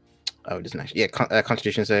 Oh, it doesn't actually. Yeah,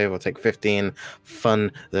 Constitution save. We'll take 15.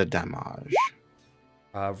 Fun the damage.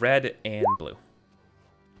 Red and blue.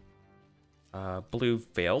 Blue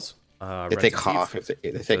fails. They take half if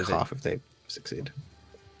they succeed.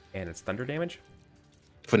 And it's thunder damage.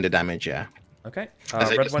 Thunder damage, yeah. Okay. As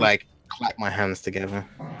I red just one, like clap my hands together.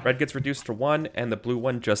 Red gets reduced to 1, and the blue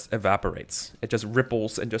one just evaporates. It just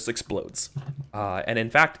ripples and just explodes. And in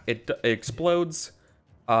fact, it explodes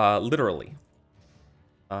literally.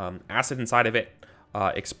 Acid inside of it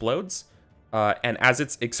explodes, and as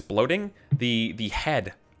it's exploding, the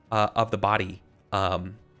head of the body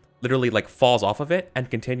literally like falls off of it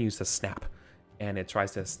and continues to snap, and it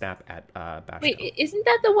tries to snap at Bashko. Wait, isn't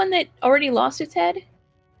that the one that already lost its head?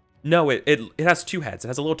 No, it has 2 heads. It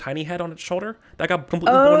has a little tiny head on its shoulder that got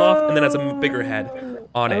completely blown off, and then has a bigger head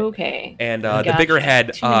on it. Okay. And the bigger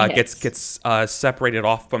head gets separated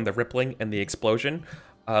off from the rippling and the explosion.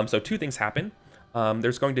 So 2 things happen.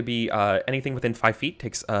 There's going to be anything within 5 feet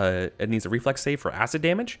takes it needs a reflex save for acid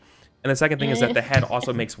damage, and the second thing is that the head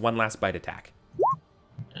also makes 1 last bite attack.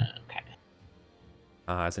 Okay.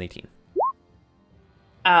 As an 18.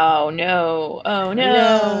 Oh no! Oh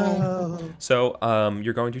no! So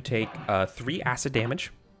you're going to take 3 acid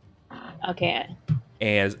damage. Okay.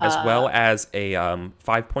 as well as a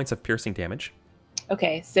 5 points of piercing damage.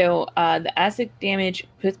 Okay, so the acid damage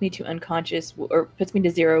puts me to unconscious, or puts me to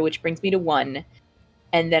 0, which brings me to 1.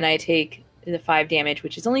 And then I take the 5 damage,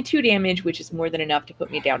 which is only 2 damage, which is more than enough to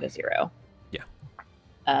put me down to 0. Yeah.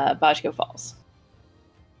 Bajko falls.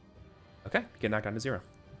 Okay, get knocked down to 0.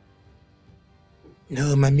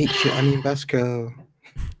 No, my meat shit, I mean Basco.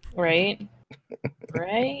 Right?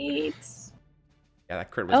 Right? Yeah,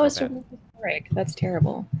 that crit was so bad. correct. That's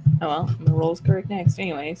terrible. Oh well, I'm gonna roll correct next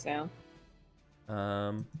anyway, so.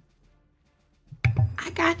 I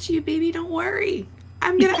got you, baby. Don't worry.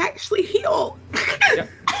 I'm gonna actually heal. Yeah,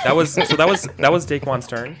 that was Daquan's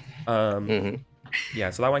turn. Yeah,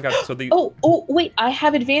 so that one got Oh wait, I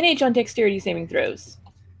have advantage on dexterity saving throws.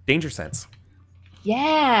 danger sense.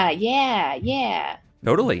 Yeah.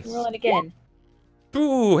 Totally. Roll it again.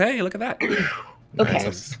 Ooh, hey, look at that. Okay.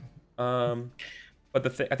 Nice.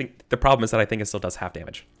 But I think the problem is that I think it still does half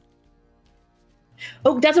damage.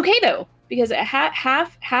 Oh, that's okay though, because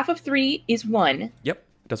half of 3 is 1. Yep,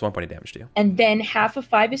 it does 1 point of damage to you. And then half of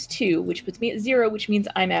 5 is 2, which puts me at 0, which means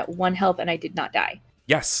I'm at 1 health and I did not die.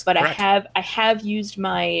 Yes, But correct. I have used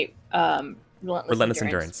my relentless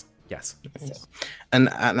endurance. Yes. Nice. And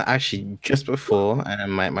actually, just before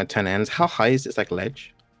my turn ends, how high is this like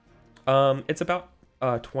ledge? It's about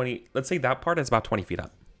 20. Let's say that part is about 20 feet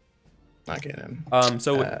up. Okay then.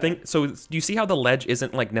 So do you see how the ledge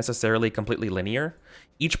isn't like necessarily completely linear?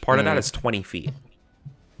 Each part of that is 20 feet.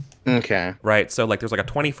 Okay. Right. So like there's like a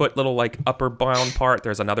 20-foot little like upper bound part.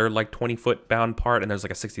 There's another like 20-foot bound part, and there's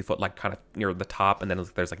like a 60-foot like kind of near the top, and then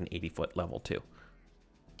there's like an 80-foot level too.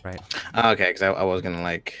 Right. Okay, because I was gonna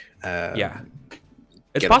like. Yeah.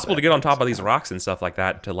 It's possible to get on top of these rocks and stuff like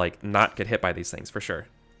that to like not get hit by these things for sure.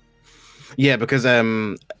 Yeah, because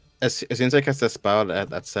as soon as I cast a spell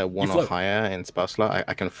that's 1 or float. higher in spell slot,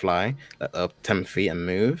 I can fly up 10 feet and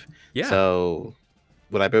move. Yeah. So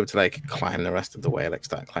would I be able to like climb the rest of the way, like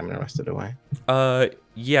start climbing the rest of the way?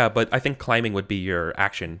 Yeah, but I think climbing would be your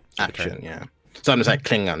action. for the turn. Action, yeah. So I'm just like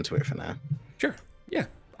clinging onto it for now. Sure. Yeah,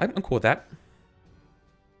 I'm cool with that.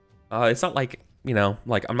 It's not like, you know,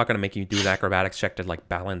 like I'm not gonna make you do an acrobatics check to like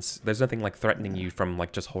balance. There's nothing like threatening you from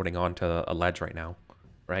like just holding on to a ledge right now,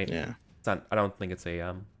 right? Yeah. It's not. I don't think it's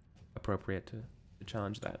appropriate to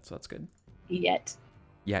challenge that, so that's good. Yet.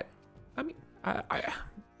 I mean,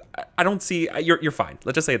 I don't see. You're fine.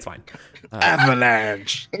 Let's just say it's fine.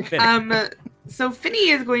 Avalanche. Finny. So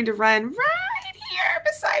Finny is going to run right here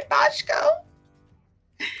beside Bajko.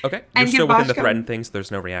 Okay, you're and still give within the Bajko- threatened thing, so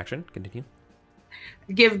there's no reaction. Continue.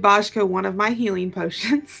 Give Bajko one of my healing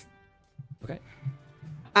potions. Okay.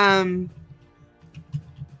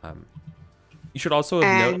 You should also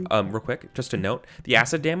note, real quick, just to note, the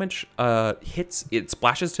acid damage it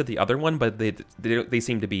splashes to the other one, but they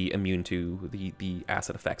seem to be immune to the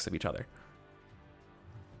acid effects of each other.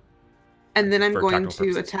 And then I'm For going tactical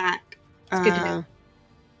to purposes. attack It's good to know.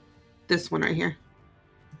 this one right here.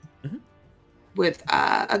 Mhm. With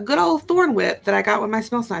a good old thorn whip that I got with my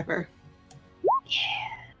spell sniper.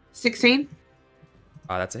 Yeah. 16.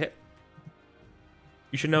 That's a hit.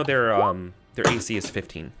 You should know their AC is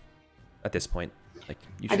 15 at this point. Like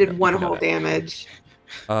you I should did know- one you know whole that. damage.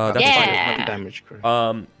 That's Yeah. Not damage, correct.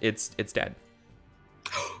 fine. It's dead.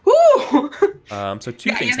 Woo! So two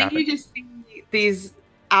Yeah, things and then happen. you just see these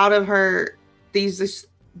out of her.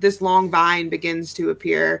 This long vine begins to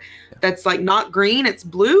appear. Yeah. That's like not green; it's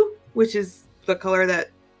blue, which is the color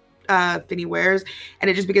that Finny wears, and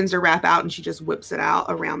it just begins to wrap out, and she just whips it out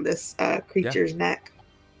around this creature's neck.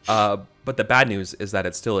 But the bad news is that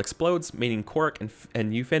it still explodes, meaning Cork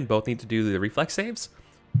and Yufin both need to do the reflex saves.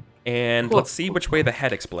 And Cool. let's see which way the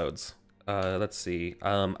head explodes. Let's see.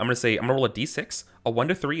 I'm gonna roll a d6. A 1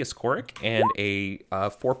 to 3 is Cork, and a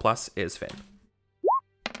 4+ is Finn.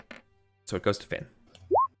 So it goes to Finn.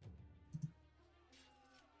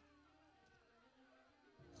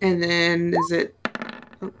 And then is it?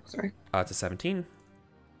 Oh, sorry. It's a 17.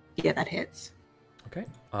 Yeah, that hits. Okay.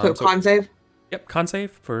 So con save. Yep, con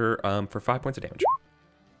save for 5 points of damage.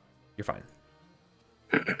 You're fine.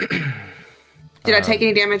 Did I take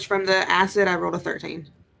any damage from the acid? I rolled a 13.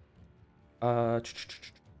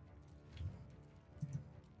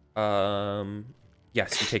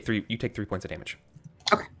 Yes, you take 3 points of damage.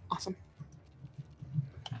 Okay, awesome.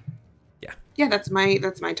 Yeah. Yeah, that's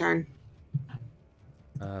my turn.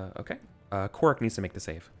 Okay. Cork needs to make the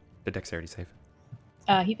save, the dexterity save.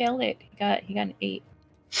 He failed it. He got an 8.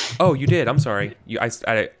 Oh, you did. I'm sorry.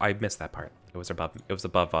 I missed that part. It was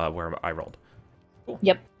above where I rolled. Cool.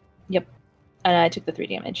 Yep. And I took the 3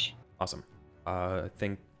 damage. Awesome. I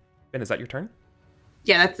think Ben, is that your turn?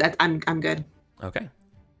 Yeah, that's I'm good. Okay.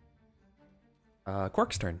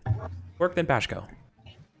 Cork's turn. Cork, then Bashko.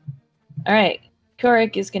 All right.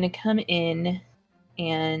 Korik is going to come in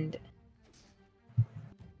and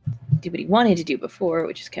do what he wanted to do before,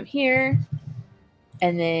 which is come here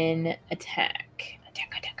and then attack.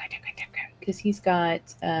 Because he's got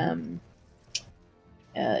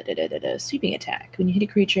sweeping attack. When you hit a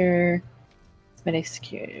creature, it's been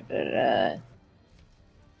executed.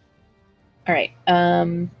 All right.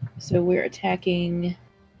 So we're attacking.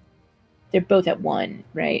 They're both at 1,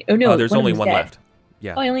 right? Oh no, there's only one left.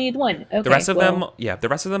 Yeah. Oh, I only need 1. Okay. The rest of them, the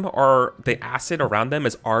rest of them are, the acid around them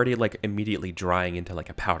is already like immediately drying into like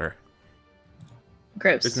a powder.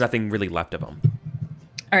 Gross. There's nothing really left of them.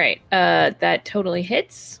 All right. That totally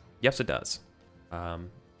hits. Yes, it does.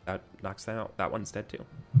 That knocks that out. That one's dead too.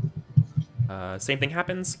 Same thing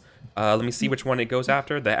happens. Let me see which one it goes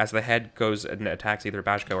after. As the head goes and attacks either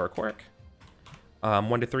Bashko or Korik.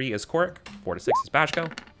 1 to 3 is Korik. 4 to 6 is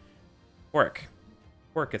Bashko. Korik.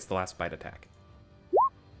 Korik gets the last bite attack.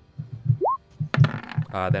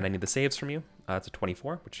 Then I need the saves from you. It's a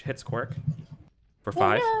 24, which hits Korik for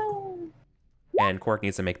 5. Oh, no. And Korik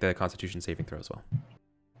needs to make the Constitution saving throw as well.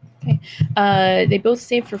 Okay. They both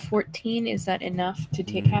save for 14. Is that enough to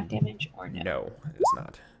take half damage or no? No, it's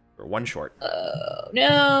not. We're 1 short. Oh,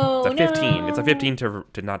 no. It's a 15. No. It's a 15 to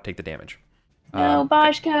not take the damage. No,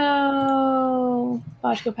 Bashko.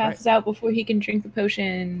 Bashko passes out before he can drink the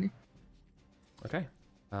potion. Okay.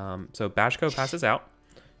 So Bashko passes out,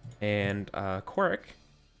 and Korik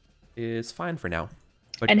is fine for now.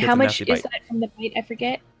 But And gets how a much nasty is bite. that from the bite? I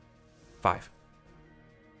forget. 5.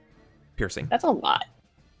 Piercing. That's a lot.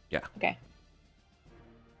 Yeah. Okay.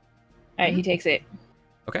 All right, he takes it.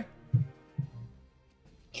 Okay.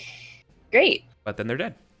 Great. But then they're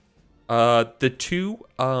dead. The 2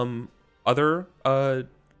 other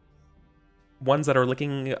ones that are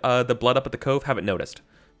licking the blood up at the cove haven't noticed.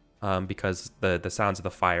 Because the sounds of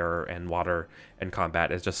the fire and water and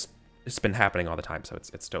combat it's been happening all the time, so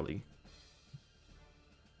it's totally.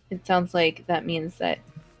 It sounds like that means that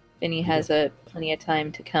Vinny has plenty of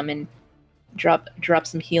time to come and drop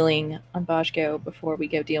some healing on Bashko before we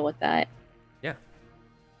go deal with that. Yeah.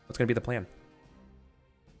 What's gonna be the plan?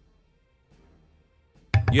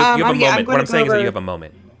 You have a moment. What I'm saying is that you have a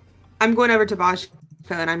moment. I'm going over to Bashko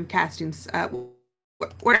and I'm casting.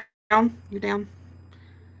 We're down. You're down.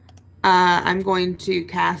 I'm going to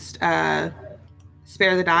cast Spare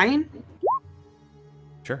the Dying.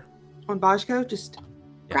 Sure. On Bashko. Just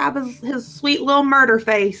grab his sweet little murder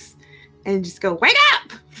face and just go, wake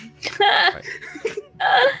up!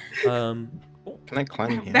 Cool. Can I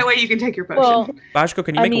climb here? That way you can take your potion. Well, Bashko,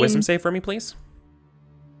 can you make a wisdom save for me, please?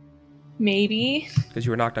 Maybe. Because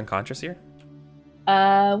you were knocked unconscious here.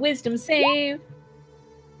 Wisdom save.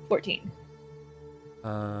 14.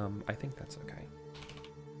 I think that's okay.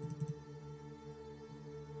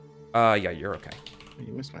 Yeah, you're okay.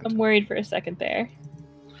 You missed my I'm worried for a second there.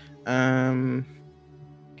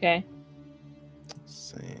 Okay.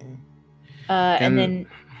 Let's see. And then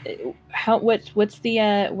what's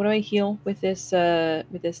the what do I heal with this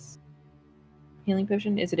healing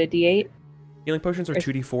potion? Is it a D8? Healing potions are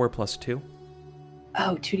 2d4 plus 2.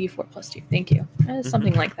 Oh, 2d4 plus 2. Thank you.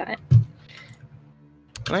 Something like that.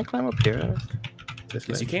 Can I climb up here?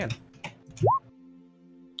 Yes, you can.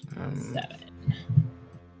 7.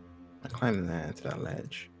 I climb there to that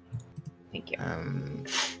ledge. Thank you. And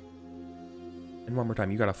one more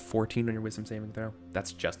time, you got a 14 on your wisdom saving throw?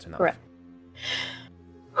 That's just enough. Correct.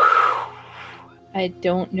 I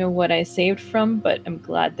don't know what I saved from, but I'm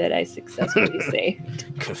glad that I successfully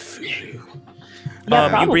saved. Cthulhu. Yeah,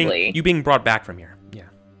 probably. You being brought back from here. Yeah.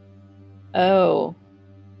 Oh.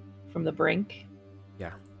 From the brink?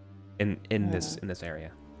 Yeah. In this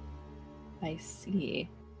area. I see.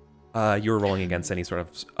 You were rolling against any sort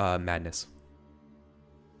of madness.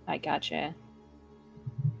 I gotcha.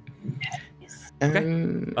 Okay.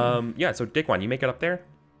 Yeah, so Dickwan, you make it up there.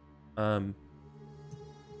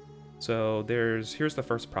 So here's the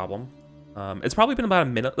first problem. It's probably been about a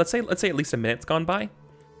minute. Let's say at least a minute's gone by,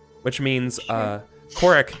 which means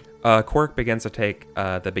Korik begins to take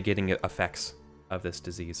the beginning effects of this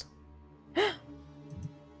disease.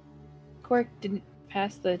 Korik didn't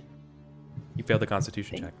pass the. You failed the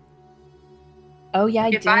Constitution check. Oh yeah,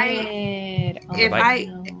 If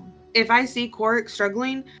I see Korik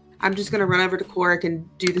struggling, I'm just gonna run over to Korik and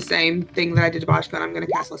do the same thing that I did to Bashko, and I'm gonna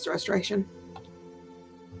cast Lesser Restoration.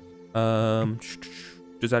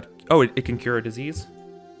 Does that? Oh, it can cure a disease.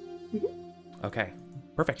 Mm-hmm. Okay,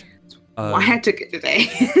 perfect. Why I took it today.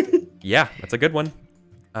 Yeah, that's a good one.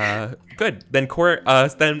 Good. Then Korik.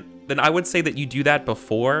 Then then I would say that you do that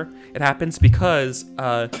before it happens, because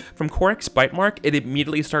from Korik's bite mark, it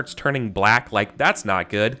immediately starts turning black. Like, that's not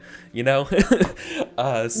good, you know? Yeah.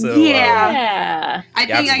 I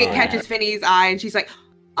think like, it catches Finny's eye, and she's like,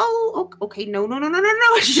 oh, okay, no.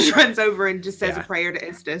 She just runs over and just says a prayer to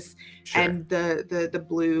Istis. Sure. And the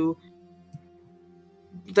blue,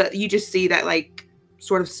 you just see that like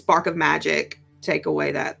sort of spark of magic take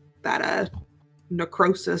away that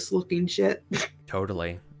necrosis looking shit.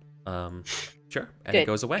 Totally. Sure. And Good, it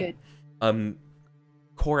goes away.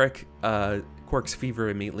 Korik's fever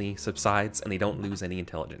immediately subsides, and they don't lose any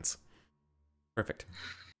intelligence. Perfect.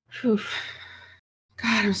 Oof.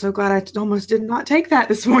 God, I'm so glad I almost did not take that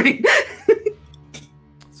this morning.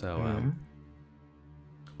 So,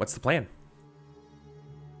 what's the plan?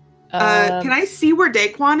 Can I see where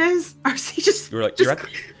Daquan is? Or is he just You're just at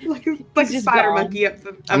like a just spider gone. monkey up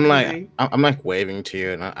the I'm thing? like waving to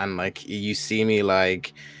you, and like you see me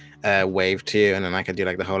like wave to you, and then I can do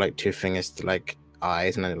like the whole like 2 fingers to like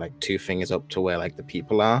eyes, and then like 2 fingers up to where like the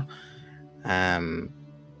people are, and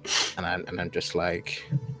I'm just like,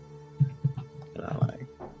 you know, like,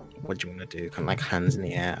 what do you want to do? Kind of like hands in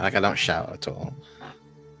the air, like I don't shout at all,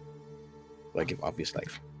 like give obvious like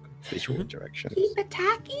visual directions. Keep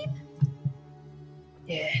attacking?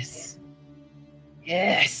 Yes.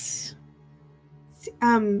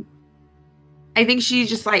 I think she's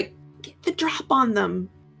just like, get the drop on them.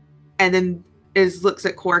 And then looks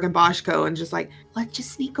at Korg and Boschko and just like, let's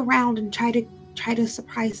just sneak around and try to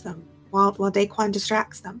surprise them while Daquan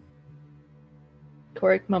distracts them.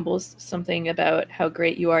 Korik mumbles something about how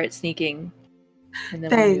great you are at sneaking. And then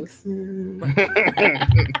Thanks.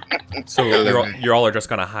 So you all are just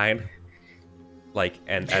gonna hide, like,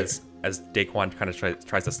 and as Daquan kind of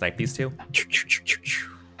tries to snipe these two.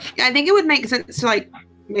 I think it would make sense to like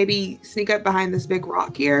maybe sneak up behind this big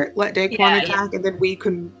rock here, let Daquan attack, and then we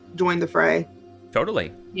can join the fray.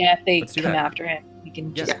 Totally. Yeah, if they Let's do come that. after him, we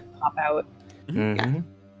can just pop out. Mm-hmm.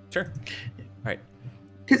 Sure. All right.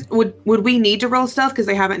 Because would we need to roll stealth because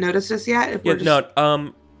they haven't noticed us yet? If Yeah. we're just...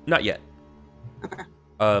 No. Not yet. Okay.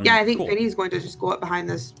 Yeah, I think Vinny's going to just go up behind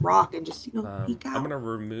this rock and just peek out. I'm gonna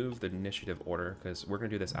remove the initiative order because we're gonna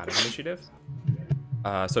do this out of initiative.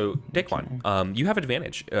 So Daquan, you have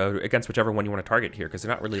advantage against whichever one you want to target here because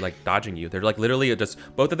they're not really like dodging you. They're like literally just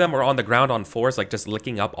both of them are on the ground on floors, like just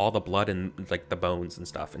licking up all the blood and like the bones and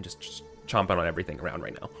stuff, and just chomping on everything around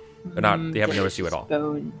right now. They're not. They haven't noticed you at all.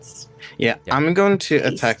 Bones. Yeah, I'm going to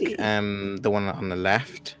attack the one on the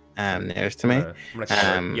left, nearest to me.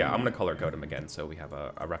 I'm gonna color code them again so we have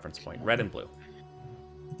a reference point. Red and blue.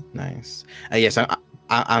 Nice. Yes,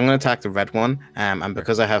 I'm going to attack the red one, and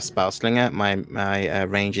because I have Spell Slinger, my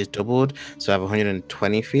range is doubled, so I have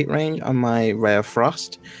 120 feet range on my Ray of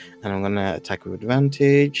Frost, and I'm going to attack with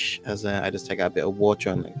advantage as I just take out a bit of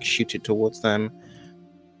water and like, shoot it towards them.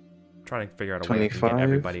 I'm trying to figure out a way to get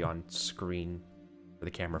everybody on screen for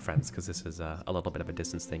the camera friends, because this is a little bit of a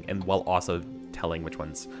distance thing, and while also telling which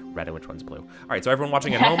one's red and which one's blue. All right, so everyone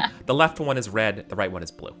watching at home, the left one is red, the right one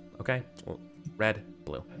is blue. Okay, well, red,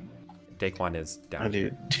 blue. Daquan is down. I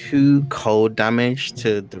do 2 cold damage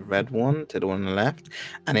to the red one, to the one on the left,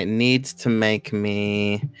 and it needs to make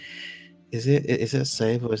me. Is it a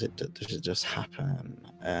save or does it just happen?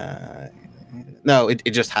 No,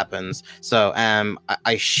 it just happens. So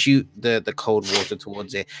I shoot the cold water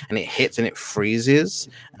towards it, and it hits and it freezes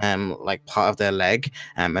like part of their leg,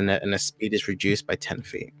 and the speed is reduced by 10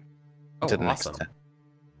 feet. Oh, to the awesome. next turn.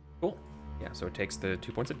 Cool. Yeah, so it takes the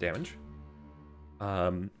 2 points of damage.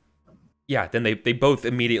 Yeah, then they both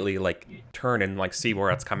immediately like turn and like see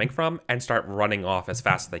where it's coming from and start running off as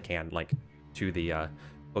fast as they can, like to the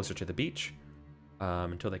closer to the beach,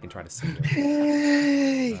 until they can try to see you.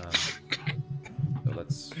 Hey! So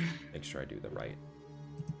let's make sure I do the right.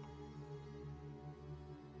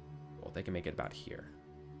 Well, they can make it about here.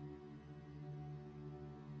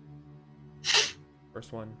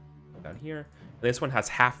 First one down here. And this one has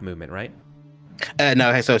half movement, right?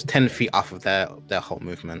 No, so it's 10 feet off of their whole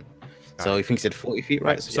movement. So he thinks it's 40 feet,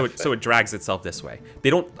 right? So it drags itself this way.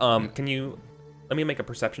 They don't. Can you? Let me make a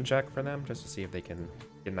perception check for them just to see if they can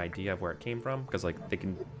get an idea of where it came from, because like they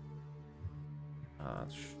can.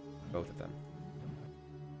 Both of them.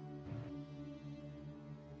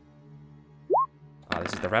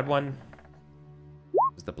 This is the red one.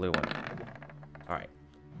 This is the blue one. All right.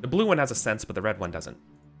 The blue one has a sense, but the red one doesn't.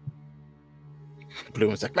 Blue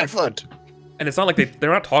one's like my foot. And it's not like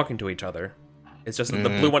they're not talking to each other. It's just the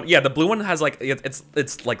blue one. Yeah, the blue one has like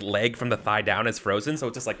it's like leg from the thigh down is frozen, so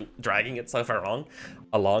it's just like dragging itself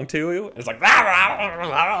along to you. It's like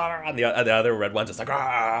and the other red one's just like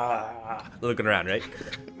looking around, right?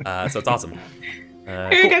 So it's awesome.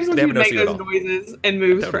 Eric, I just want They you to haven't noticed make you at those all. noises and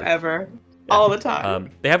moves Totally. forever, Yeah. all the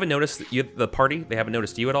time. They haven't noticed you, the party. They haven't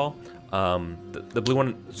noticed you at all. The blue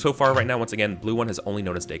one, so far right now, once again, blue one has only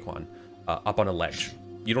noticed Daquan up on a ledge.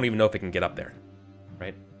 You don't even know if it can get up there,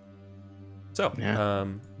 right? So, Yeah.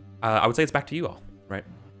 I would say it's back to you all, right?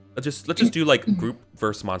 Let's just do like group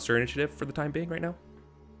versus monster initiative for the time being right now,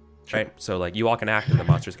 right? So like you all can act and the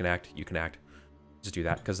monsters can act. You can act. Just do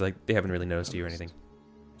that because like they haven't really noticed you or anything.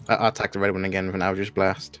 I'll attack the red one again with an Eldritch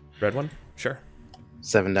Blast. Red one, sure.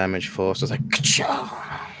 7 damage force. So it's like, ka-chow!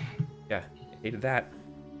 Yeah, hated that.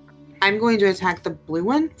 I'm going to attack the blue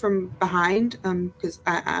one from behind, because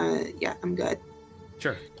yeah, I'm good.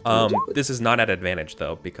 Sure. This is not at advantage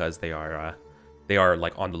though because they are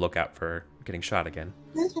like on the lookout for getting shot again.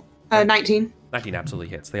 19. 19 absolutely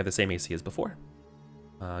hits. They have the same AC as before.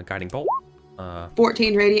 Guiding bolt.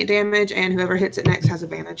 14 radiant damage, and whoever hits it next has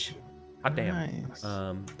advantage. Hot damn. Nice.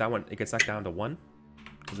 That one, it gets knocked down to 1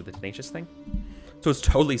 because of the tenacious thing. So it's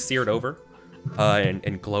totally seared over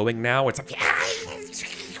and glowing now. It's like,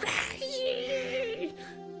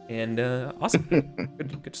 and awesome.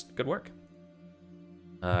 Good work.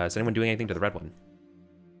 Is anyone doing anything to the red one?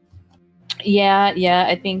 Yeah.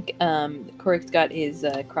 I think Korik's got his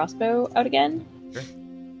crossbow out again. Sure.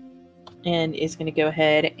 And is going to go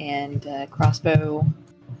ahead and crossbow.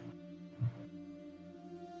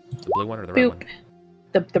 The blue one or the red one?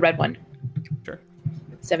 The red one. Sure.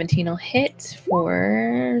 17 will hit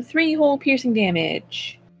for 3 whole piercing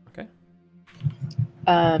damage. Okay.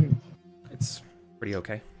 It's pretty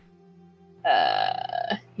okay.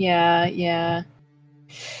 Yeah.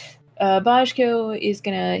 Bajko is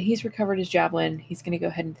he's recovered his javelin. He's gonna go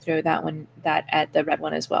ahead and throw that at the red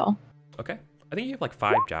one as well. Okay. I think you have like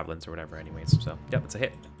 5 javelins or whatever anyways, so yep, it's a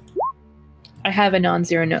hit. I have a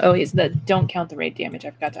non-zero no. Oh, it's the don't count the raid damage.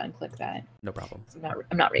 I forgot to unclick that. No problem. So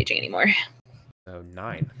I'm not raging anymore. So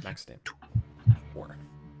 9 max damage. 4.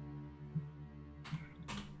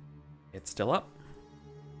 It's still up.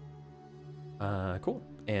 Cool.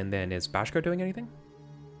 And then is Bashko doing anything?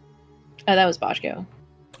 That was Bajko.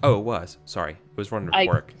 Oh, it was. Sorry, it was running to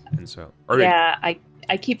work, and so. Yeah,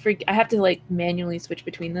 I keep I have to like manually switch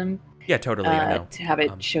between them. Yeah, totally. I know. To have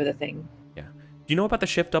it show the thing. Yeah. Do you know about the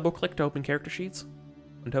shift double click to open character sheets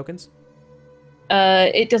and tokens?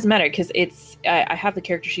 It doesn't matter because I have the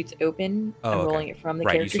character sheets open. Oh, I'm okay. rolling it from the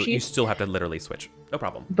Right, character you sheets. still have to literally switch. No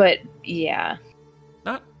problem. But yeah.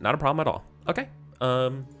 Not a problem at all. Okay.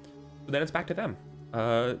 Then it's back to them.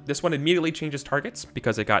 This one immediately changes targets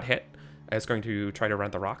because it got hit. It's going to try to run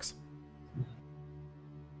the rocks.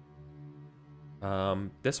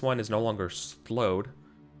 This one is no longer slowed,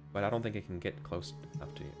 but I don't think it can get close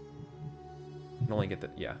enough to you. You can only get the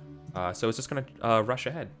so it's just going to rush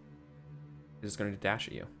ahead. It's just going to dash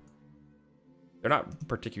at you. They're not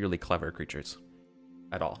particularly clever creatures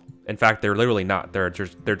at all. In fact, they're literally not. They're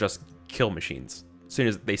just kill machines. As soon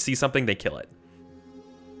as they see something, they kill it.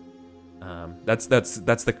 That's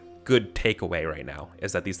the good takeaway right now,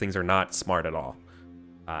 is that these things are not smart at all.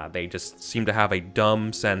 They just seem to have a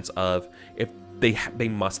dumb sense of if they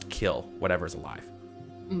must kill whatever's alive.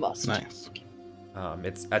 Must. Nice.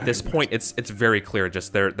 It's at this point it's very clear.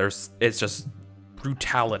 Just it's just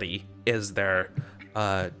brutality is their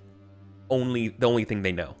the only thing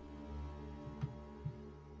they know.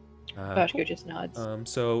 Bajko just nods.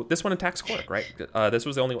 So this one attacks Korik, right? This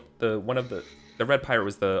was the red pirate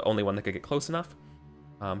was the only one that could get close enough.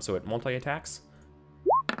 So it multi-attacks.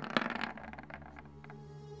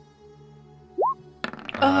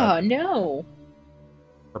 Oh no!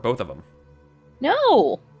 For both of them.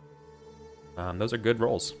 No! Those are good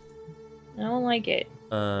rolls. I don't like it.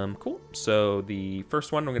 Cool. So the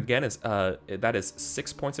first one again is that is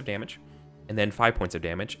 6 points of damage, and then 5 points of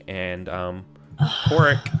damage, and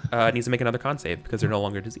Korik needs to make another con save because they're no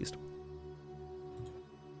longer diseased.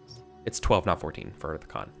 It's 12, not 14 for the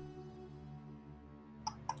con.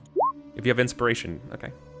 If you have inspiration,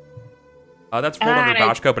 okay. That's rolled under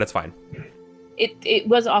Bajko, but it's fine. It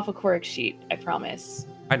was off a Korik's sheet, I promise.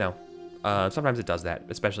 I know. Sometimes it does that,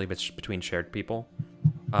 especially if it's between shared people.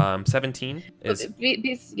 17 is...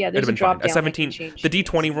 there's a drop down. A 17. The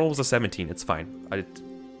D20 roll was a 17. It's fine.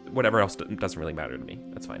 Whatever else doesn't really matter to me.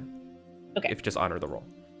 That's fine. Okay. If you just honor the roll.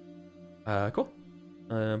 Cool.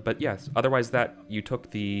 But yes, otherwise that, you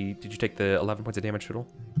took the... Did you take the 11 points of damage total?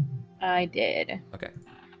 I did. Okay.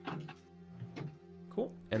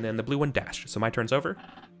 Cool. And then the blue one dashed. So my turn's over.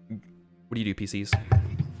 What do you do, PCs?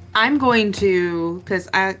 I'm going to, because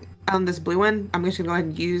on this blue one, I'm just going to go ahead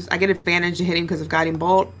and use, I get advantage to hit him because of Guiding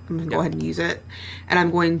Bolt. I'm going to go ahead and use it. And I'm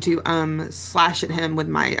going to sslash at him with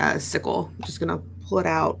my sickle. I'm just going to pull it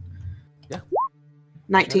out. Yeah.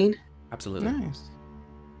 19. Sure. Absolutely. Nice.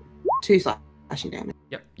 2 slashing damage.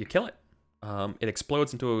 Yep, you kill it. It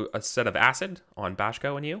explodes into a set of acid on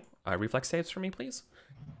Bashko and you. Reflex saves for me, please.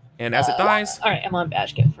 And as it dies... All right, I'm on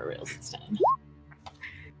Bashko for reals this time.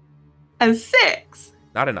 A 6.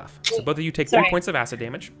 Not enough. So both of you take Sorry. 3 points of acid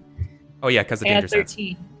damage. Oh yeah, because the I danger had sense.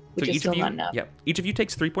 13, which So is each still of you, not enough. each of you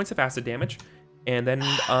takes 3 points of acid damage, and then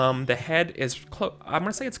the head is I'm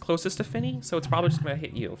gonna say it's closest to Finny, so it's probably just gonna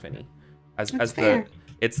hit you, Finny. As fair.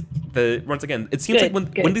 Once again, it seems Good,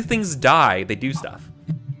 like when these things die, they do stuff.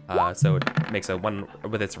 So it makes a 1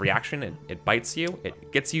 with its reaction. It bites you.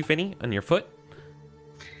 It gets you, Finny, on your foot.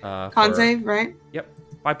 Con save, right? Yep,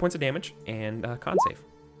 5 points of damage and con save.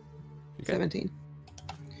 You good? 17.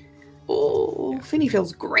 Oh, Finny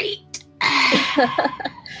feels great.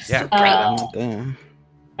 Yeah.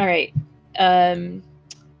 All right.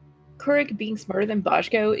 Kurik, being smarter than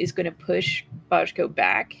Bashko, is going to push Bashko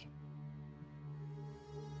back.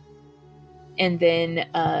 And then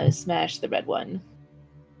smash the red one.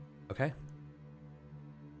 Okay.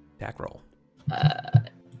 Attack roll.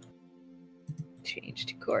 Change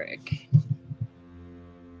to Kurik.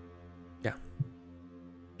 Yeah.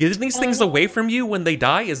 Getting these things away from you when they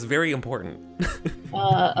die is very important.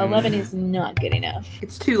 11 is not good enough.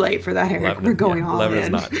 It's too late for that, Eric. 11, We're going yeah, all 11 in. is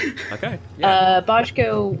not. Okay. Yeah.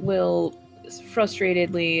 Bashko will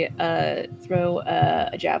frustratedly throw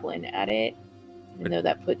a javelin at it, even though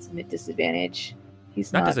that puts him at disadvantage.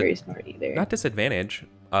 He's not very smart either. Not disadvantage,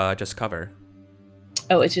 just cover.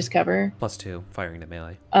 Oh, it's just cover? +2, firing to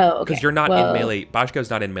melee. Oh, okay. Because you're not in melee. Bashko's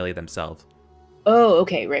not in melee themselves. Oh,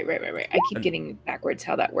 okay. Right. I keep getting backwards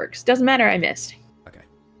how that works. Doesn't matter. I missed. Okay.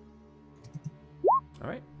 All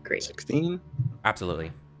right. Great. 16.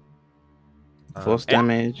 Absolutely. Force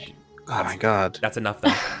damage. Oh my god. That's enough,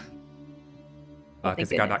 though. Oh,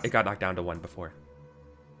 Because it got knocked down to 1 before.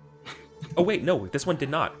 Oh, wait. No, this one did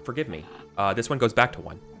not. Forgive me. This one goes back to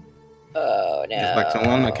 1. Oh, no. It's back to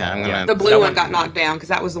 1? Okay, I'm gonna... The blue one got knocked down because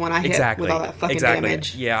that was the one I hit Exactly. with all that fucking Exactly.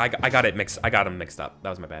 damage. Yeah, I got it mixed. I got them mixed up. That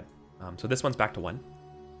was my bad. So this one's back to 1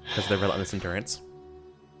 because of the relentless endurance.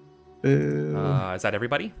 Is that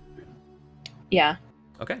everybody? Yeah.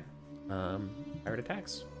 Okay. Pirate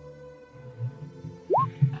attacks.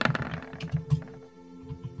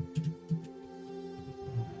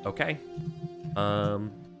 Okay.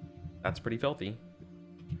 That's pretty filthy.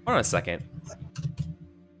 Hold on a second.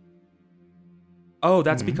 Oh,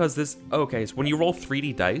 that's because this... Okay, so when you roll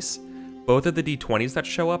 3D dice, both of the d20s that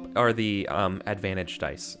show up are the advantage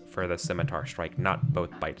dice for the scimitar strike, not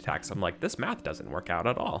both bite attacks. I'm like, this math doesn't work out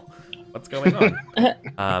at all. What's going on?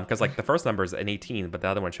 Because like the first number is an 18, but the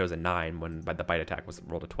other one shows a 9 when the bite attack was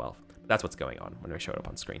rolled a 12. That's what's going on when we showed up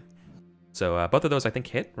on screen. So both of those I think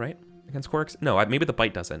hit, right? Against Korik's? No, maybe the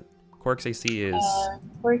bite doesn't. Korik's AC is...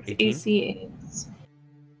 Korik's 18? AC is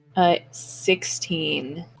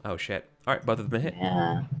 16. Oh shit. All right, both of them hit.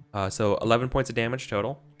 Yeah. So 11 points of damage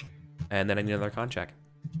total. And then I need another con check.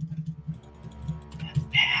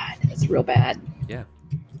 Bad. That's real bad. Yeah.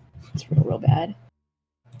 It's real bad.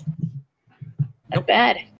 Not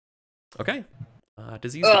bad. Okay.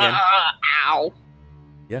 Disease again. Ow.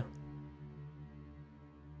 Yeah.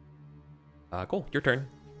 Cool. Your turn.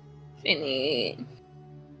 Finny.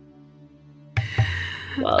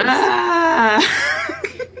 Well,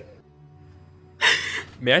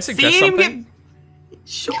 May I suggest something?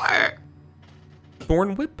 Sure.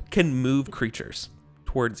 Thorn Whip can move creatures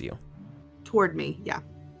towards you. Toward me, yeah.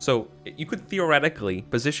 So you could theoretically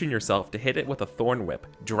position yourself to hit it with a Thorn Whip,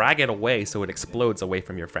 drag it away so it explodes away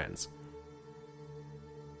from your friends.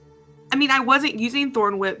 I mean, I wasn't using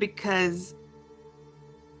Thorn Whip because...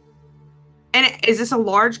 And is this a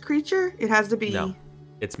large creature? It has to be... No,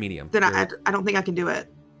 it's medium. Then I don't think I can do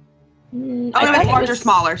it. I no, thought it's it large or was-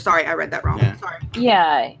 smaller. Sorry, I read that wrong. Yeah. Sorry.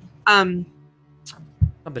 Yeah. Something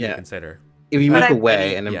Yeah. to consider. If you But move I-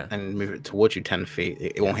 away Yeah. and move it towards you 10 feet,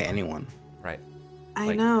 it won't hit anyone. Right. I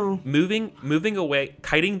Like, know. Moving away,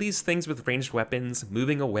 kiting these things with ranged weapons,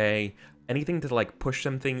 moving away, anything to like push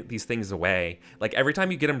these things away. Like every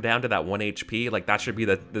time you get them down to that 1 HP, like that should be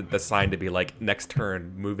the sign to be like, next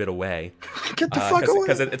turn, move it away. Get the fuck away!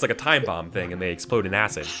 Because it's like a time bomb thing and they explode in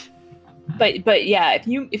acid. But yeah, if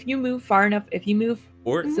you move far enough, if you move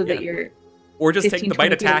Or so that you're or just take 15, the bite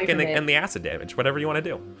 20 feet away attack from it. and the acid damage, whatever you want to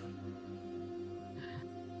do.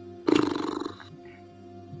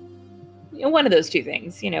 one of those two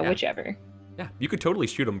things, Yeah. whichever. Yeah, you could totally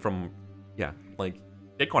shoot them from, like,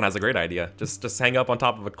 Daquan has a great idea. Just hang up on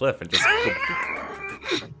top of a cliff and just...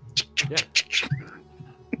 yeah.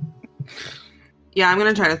 Yeah, I'm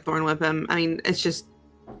going to try to Thorn Whip him. I mean, it's just...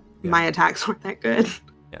 My attacks aren't that good.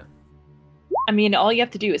 I mean, all you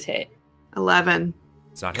have to do is hit. 11.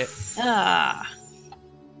 It's not hit. Ah.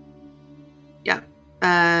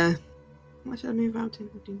 What should I move out to?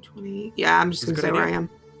 15, 20. Yeah, I'm just It's a gonna good stay where I idea. am.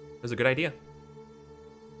 It was a good idea.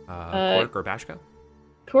 Kork or Bashko?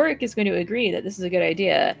 Korik is going to agree that this is a good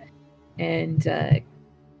idea, and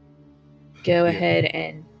go ahead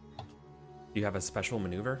and. Do you have a special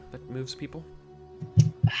maneuver that moves people?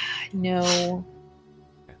 No.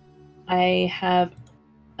 Okay. I have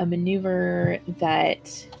a maneuver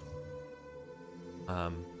that.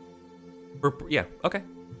 Yeah. Okay.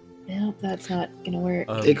 Nope, that's not gonna work.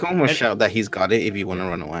 You can almost shout that he's got it if you want to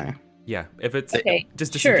run away. Yeah. If it's Okay,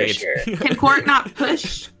 just sure, disengage. sure. Can Court not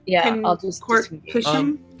push? Yeah, Can I'll just Court disengage. push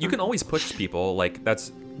him? You can always push people. Like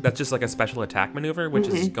that's just like a special attack maneuver, which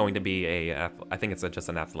is going to be a. I think it's just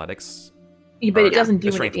an athletics. Yeah, but it or doesn't do a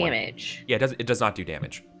any strength one. damage. Yeah, it does not do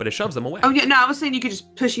damage, but it shoves them away. Oh yeah, no, I was saying you could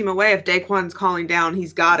just push him away if Daquan's calling down.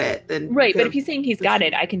 He's got it. Then Right, but go. if he's saying he's got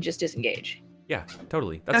it, I can just disengage. Yeah,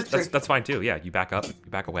 totally. That's true. That's fine too. Yeah, you back up,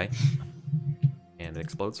 you back away, and it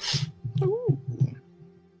explodes. Boop.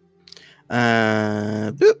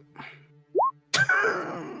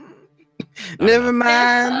 Never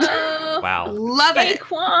mind. Oh, Wow. Love it.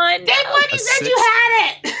 Daquan! Daquan, you said you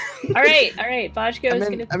had it. All right. Bashko is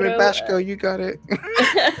gonna I throw. mean, Bashko, you got it.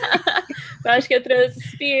 Bashko throws a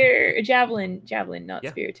spear, a javelin, not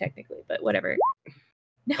Yeah. spear technically, but whatever.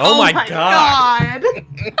 Oh my god.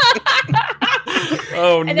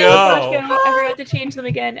 Oh And then no. Bashko, I forgot to change them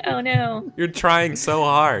again. Oh no. You're trying so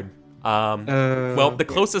hard. Well, the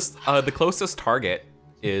closest target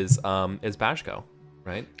is Bashko,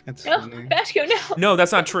 right? That's No, funny. Bashko, no. No,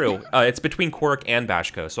 that's not true. It's between Korok and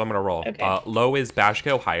Bashko, so I'm gonna roll. Okay. Low is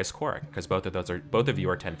Bashko, high is Korok, because both of you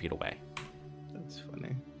are 10 feet away. That's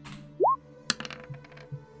funny.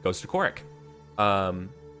 Goes to Korok.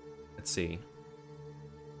 Let's see.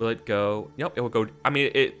 Will it go? Yep, it will go. I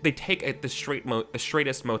mean, they take the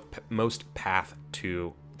straightest most path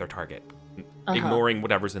to their target, ignoring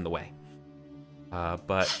whatever's in the way.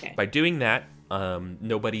 But by doing that,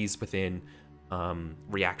 nobody's within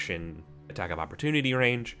reaction attack of opportunity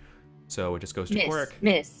range, so it just goes to Korok.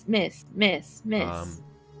 Miss.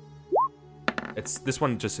 It's this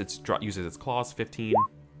one uses its claws, 15,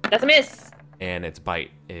 That's a miss. and its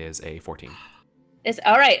bite is a 14. It's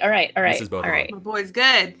all right. This is both All of right. My boy's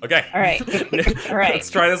good. Okay. All right. All right.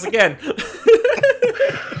 Let's try this again.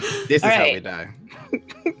 This is All how right. we die.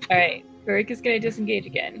 All right. Korik is gonna disengage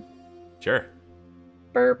again. Sure.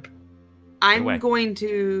 Burp. I'm away. going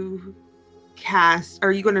to cast.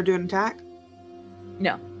 Are you going to do an attack?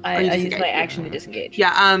 No, Oh, I you use disengage. my action to disengage.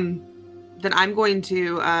 Yeah. Then I'm going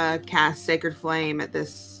to cast Sacred Flame at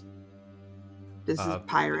this. This is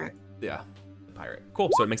pirate. Yeah. Pirate. Cool.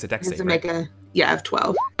 So it makes a dex Has save, to right? make a of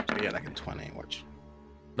 12. Yeah, like a 20. Watch.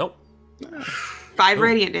 Nope. 5 Nope.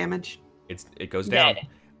 radiant damage. It goes down. Dead.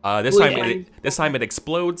 This time it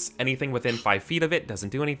explodes. Anything within 5 feet of it doesn't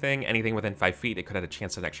do anything. Anything within 5 feet, it could have a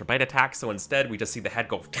chance of an extra bite attack. So instead, we just see the head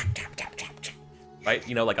go tap, tap, tap, tap, tap, right?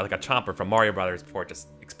 You know, like a chomper from Mario Brothers before it just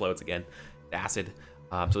explodes again. The acid.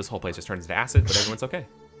 So this whole place just turns into acid, but everyone's okay.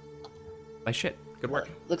 Nice shit. Good work.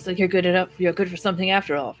 Looks like you're good for something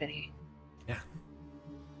after all, Finny.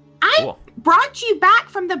 I Cool. brought you back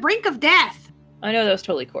from the brink of death. I know that was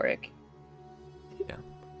totally Korik.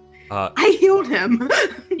 I healed him.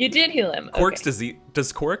 You did heal him. Kork's Okay. disease.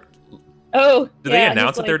 Does Kork? Oh, Do yeah, they he's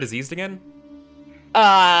announce that they're like- diseased again?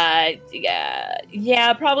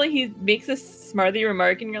 Yeah, probably he makes a smarthy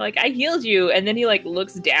remark and you're like, I healed you. And then he like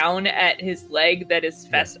looks down at his leg that is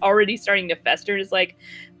already starting to fester and is like,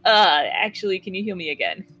 actually, can you heal me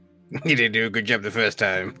again? You didn't do a good job the first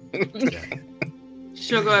time.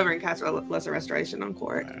 She'll go over and cast Lesser Restoration on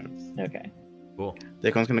Court. Okay. Cool.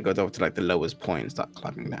 Dacon's gonna go over to like the lowest point and start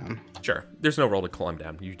climbing down. Sure. There's no roll to climb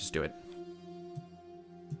down. You just do it.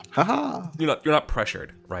 Haha. You're not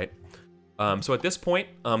pressured, right? So at this point,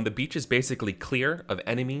 the beach is basically clear of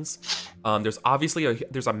enemies. There's obviously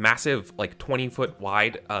a massive, like 20-foot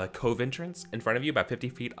wide cove entrance in front of you, about 50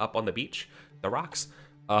 feet up on the beach, the rocks.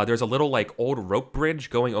 There's a little like old rope bridge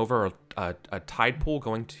going over a tide pool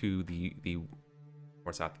going to the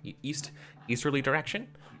easterly direction.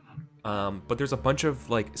 But there's a bunch of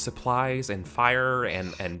like supplies and fire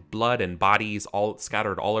and blood and bodies all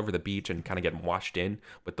scattered all over the beach and kind of getting washed in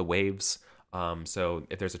with the waves. So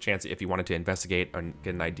if there's a chance, if you wanted to investigate and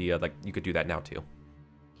get an idea, like you could do that now too.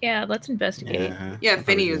 Yeah, let's investigate. Yeah, I'll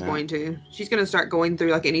Finny probably is do going to. She's going to start going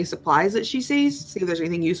through like any supplies that she sees, see if there's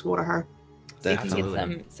anything useful to her. See if we can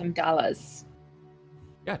Absolutely. get some dollars.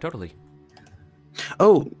 Yeah, totally. that.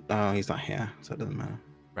 Oh, he's not here, so it doesn't matter.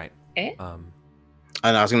 Right. Eh?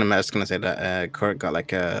 And I was gonna say that Kurt got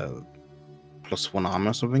like a +1 armor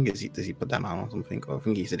or something. Does he put that on or something? Or I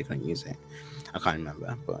think he said he couldn't use it. I can't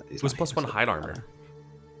remember, but It was +1 hide armor.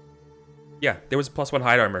 Yeah, there was a +1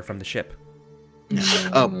 hide armor from the ship.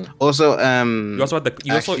 Oh, also, You also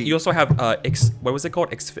had you also have what was it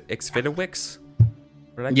called? Exfidawix?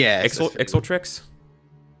 Yeah, Exultrix?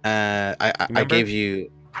 I gave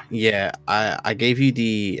you, yeah, I gave you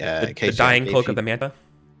the dying cloak of the manta.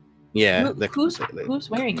 Yeah, who's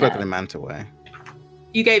wearing cloak that? of the manta way.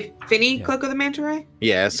 You gave Finny Cloak of the Manta Ray?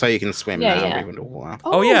 Yeah, so you can swim Yeah, now, yeah. even underwater.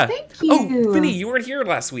 Oh yeah. Thank you. Oh, Finny, you weren't here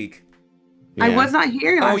last week. I was not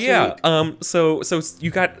here last week. So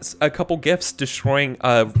you got a couple gifts destroying,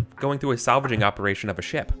 going through a salvaging operation of a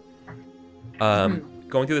ship.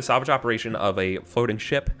 Going through the salvage operation of a floating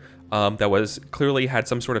ship, that was clearly had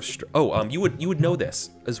some sort of. You would know this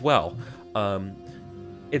as well.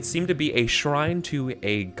 It seemed to be a shrine to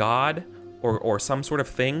a god or some sort of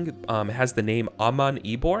thing. It has the name Amun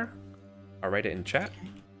Ibor. I'll write it in chat.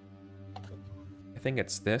 I think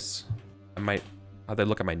it's this. I'll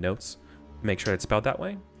look at my notes. Make sure it's spelled that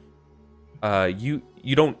way. You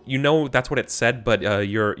know that's what it said, but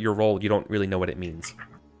your role, you don't really know what it means.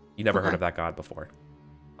 You never heard of that god before.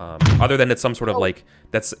 Other than it's some sort of like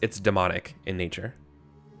it's demonic in nature.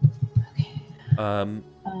 Okay.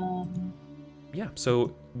 Yeah,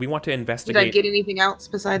 so we want to investigate. Did I get anything else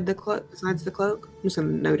besides the cloak? I'm just gonna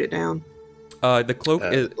note it down. The cloak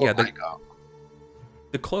is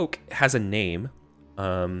the cloak has a name.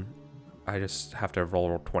 I just have to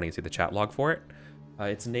roll 20 and see the chat log for it.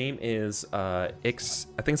 Its name is I think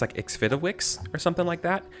it's like Ixfidawix or something like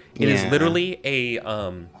that. It is literally a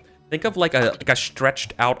think of like a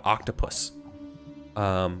stretched out octopus.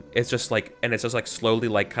 It's just like slowly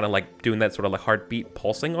like kind of like doing that sort of like heartbeat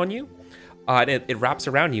pulsing on you. And it wraps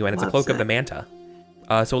around you, and it's a cloak of the manta.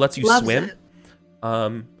 So it lets you swim.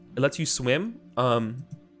 It lets you swim. And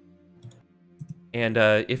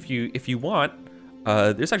if you want,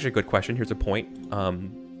 there's actually a good question. Here's a point.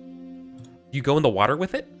 You go in the water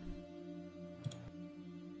with it?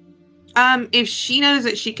 If she knows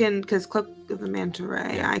that she can, because Cloak of the Manta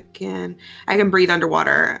Ray, I can breathe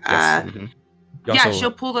underwater. Yes.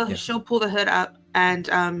 She'll pull the hood up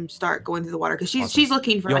and start going through the water because she's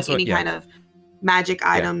looking for any kind of magic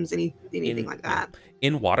items, anything like that.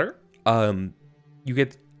 In water, you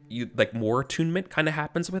like more attunement kind of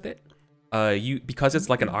happens with it. Because it's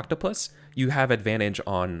like an octopus, you have advantage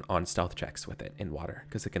on stealth checks with it in water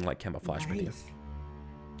because it can like camouflage with you.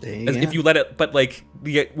 If you let it, but like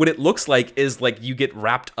what it looks like is like you get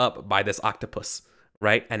wrapped up by this octopus,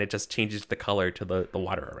 right? And it just changes the color to the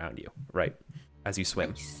water around you, right? As you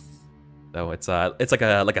swim. So it's like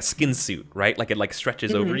a skin suit, right? Like it like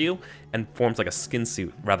stretches over you and forms like a skin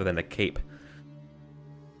suit rather than a cape.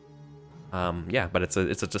 But it's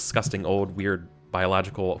a disgusting old weird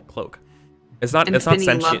biological cloak. It's not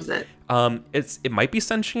sentient. Loves it. It might be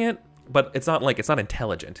sentient, but it's not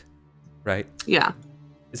intelligent, right? Yeah.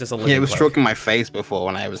 It's just a living it was cloak. stroking my face before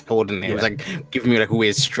when I was holding it. It was like giving me like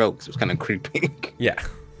weird strokes. It was kind of creepy. Yeah.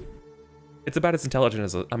 It's about as intelligent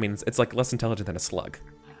as it's like less intelligent than a slug.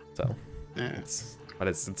 So, it's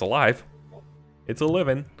alive. It's a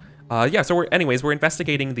living. So we're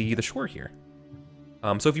investigating the shore here.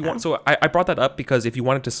 So if you want, I brought that up because if you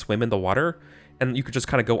wanted to swim in the water, and you could just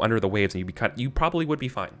kind of go under the waves, and you probably would be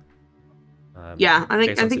fine. I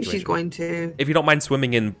think she's going to. If you don't mind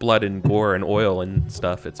swimming in blood and gore and oil and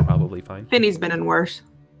stuff, it's probably fine. Finny's been in worse.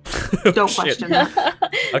 Don't question that.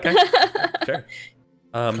 Okay, sure.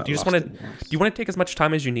 Do you want to take as much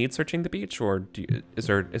time as you need searching the beach, or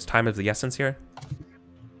is time of the essence here?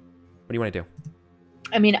 What do you want to do?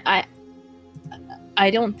 I mean, I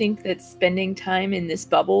don't think that spending time in this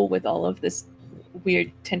bubble with all of this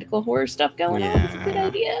weird tentacle horror stuff going on is a good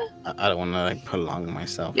idea. I don't want to like prolong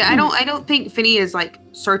myself. Yeah, I don't think Finny is like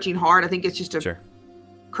searching hard. I think it's just a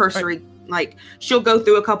cursory. Right. Like she'll go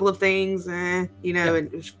through a couple of things, and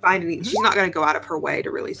find any. She's not going to go out of her way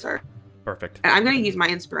to really search. Perfect. And I'm going to use my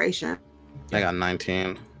inspiration. I got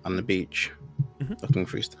 19 on the beach, looking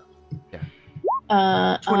for stuff. Yeah.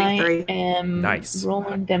 23. I am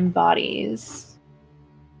rolling them bodies.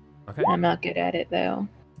 Okay. I'm not good at it though.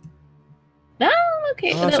 No,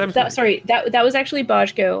 okay. Sorry, that was actually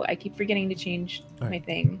Bajko. I keep forgetting to change my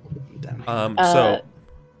thing.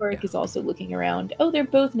 Quirk is also looking around. Oh, they're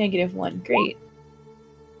both -1. Great.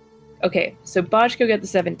 Okay, so Bajko got the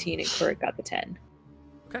 17 and Quirk got the 10.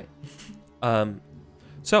 Okay.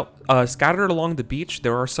 Scattered along the beach,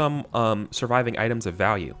 there are some surviving items of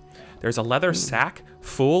value. There's a leather sack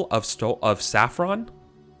full of saffron.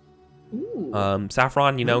 Ooh.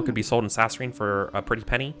 Saffron, could be sold in Sassarine for a pretty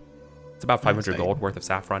penny. It's about 500 gold worth of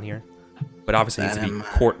saffron here. But obviously it needs to be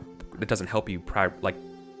it doesn't help you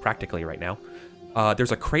practically right now.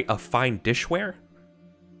 There's a crate of fine dishware.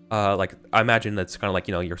 like I imagine that's kind of like,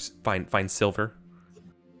 you know, your find silver.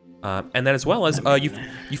 And then as well as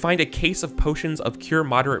you find a case of potions of cure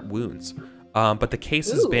moderate wounds. But the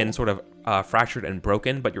case has been sort of fractured and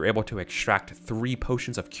broken, but you're able to extract 3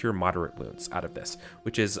 potions of cure moderate wounds out of this,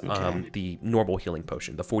 which is the normal healing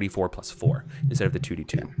potion, the 44 plus 4 instead of the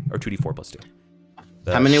 2d2 or 2d4 plus 2.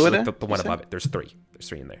 How many were there? The one above it. There's 3. There's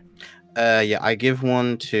 3 in there. Yeah, I give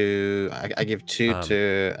one to. I give 2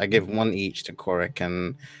 to. I give 1 each to Korik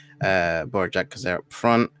and Borjak because they're up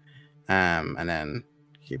front, and then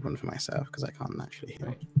keep 1 for myself because I can't actually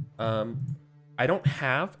heal. Right. I don't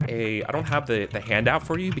have the handout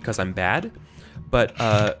for you because I'm bad, but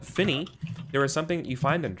Finny, there is something you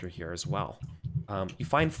find under here as well. You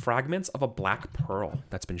find fragments of a black pearl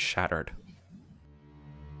that's been shattered.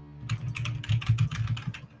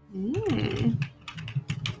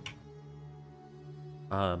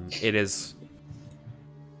 It is.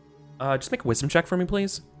 Just make a wisdom check for me,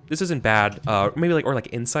 please. This isn't bad. Maybe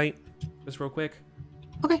like insight, just real quick.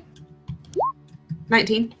 Okay.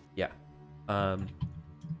 19. Yeah.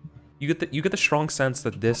 You get the strong sense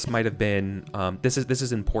that this might have been this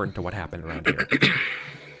is important to what happened around here.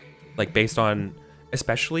 Like based on,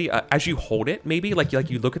 especially as you hold it, maybe like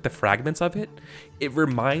you look at the fragments of it, it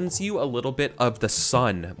reminds you a little bit of the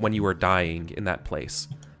sun when you were dying in that place.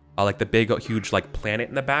 Like the big huge like planet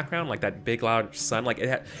in the background, like that big loud sun. Like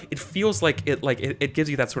it feels like it gives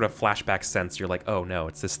you that sort of flashback sense. You're like, oh no,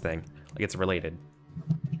 it's this thing. Like it's related.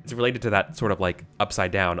 It's related to that sort of like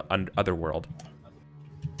upside down otherworld.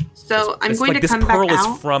 So I'm going like to come back out. This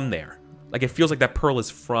pearl is from there. Like it feels like that pearl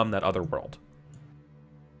is from that other world.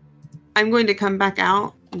 I'm going to come back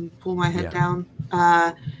out and pull my head down.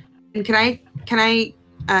 And can I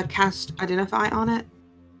cast Identify on it?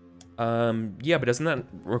 Yeah, but doesn't that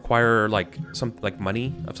require like some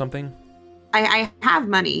money of something? I have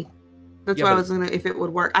money. That's why I was gonna, if it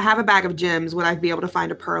would work. I have a bag of gems. Would I be able to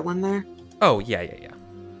find a pearl in there? Oh yeah.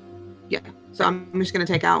 Yeah. So I'm just gonna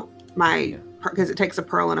take out my, because it takes a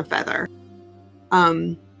pearl and a feather.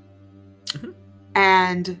 And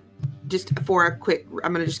just for a quick,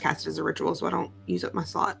 I'm gonna just cast it as a ritual so I don't use up my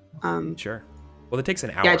slot. Sure. Well, it takes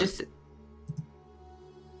an hour. Yeah, just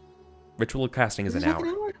ritual casting is an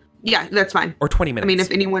hour. Yeah, that's fine. Or 20 minutes. I mean,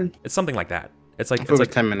 if anyone, it's something like that. It's like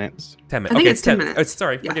 10 minutes. 10 minutes. I think it's 10 minutes. Oh,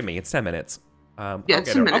 sorry, forgive me. It's 10 minutes. Yeah,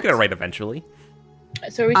 it's 10 minutes. I'll get it right eventually.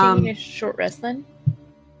 So are we taking a short rest then?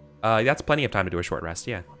 That's plenty of time to do a short rest.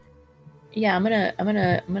 Yeah. Yeah, I'm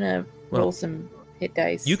gonna roll some hit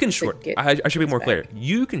dice. You can short. I should be more clear.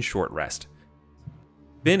 You can short rest.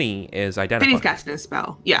 Finny is identifying. Finny's casting a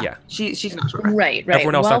spell. Yeah. She's not short rest. Right.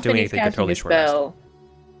 Everyone else While not doing Finny's anything. Can totally short rest.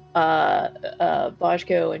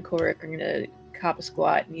 Boschko and Korik are gonna cop a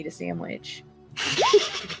squat and eat a sandwich.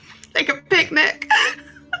 Like a picnic.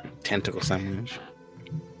 Tentacle sandwich.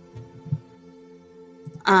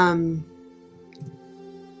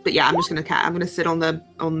 But yeah, I'm just gonna sit on the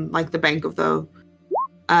bank of the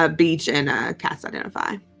beach and cast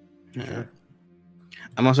Identify. Yeah.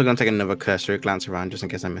 I'm also gonna take another cursory glance around just in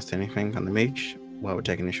case I missed anything on the beach while we're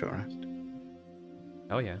taking a short rest.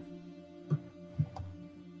 Oh yeah.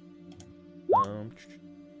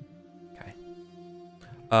 Okay.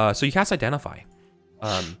 So you cast Identify.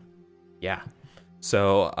 Yeah.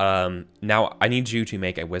 So now I need you to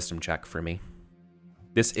make a wisdom check for me.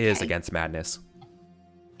 This is against madness.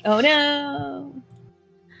 Oh no.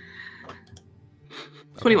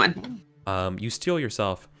 21. You steel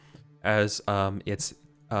yourself as it's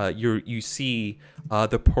you see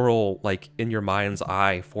the pearl like in your mind's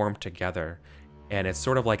eye form together. And it's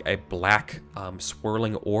sort of like a black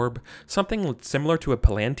swirling orb, something similar to a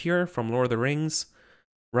Palantir from Lord of the Rings,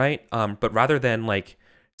 right? But rather than like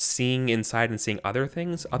seeing inside and seeing other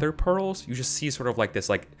things, other pearls, you just see sort of like this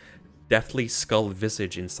like deathly skull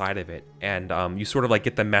visage inside of it, and you sort of like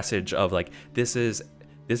get the message of like this is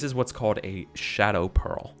what's called a shadow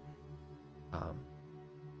pearl.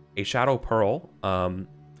 A shadow pearl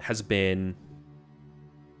has been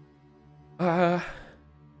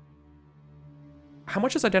how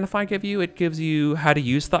much does Identify give you? It gives you how to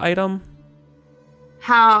use the item.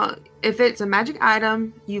 If it's a magic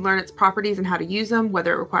item, you learn its properties and how to use them,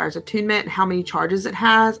 whether it requires attunement, how many charges it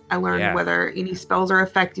has. I learned whether any spells are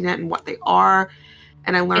affecting it and what they are.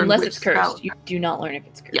 And I learned unless it's cursed. You do not learn if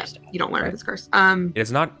it's cursed. Yeah, you don't learn if it's cursed.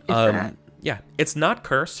 It's not it's not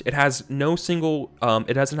cursed. It has no single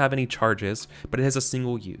it doesn't have any charges, but it has a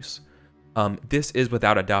single use. This is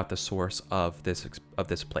without a doubt the source of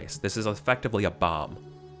this place. This is effectively a bomb,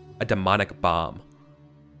 a demonic bomb.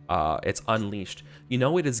 It's unleashed. You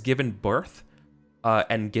know, it is given birth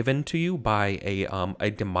and given to you by a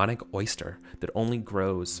demonic oyster that only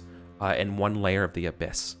grows in one layer of the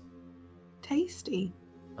abyss. tasty.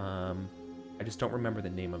 I just don't remember the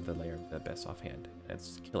name of the layer of the abyss offhand.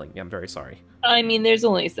 It's killing me. I'm very sorry. I mean, there's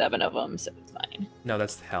only 7 of them, so it's fine. No,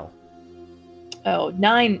 that's hell. Oh,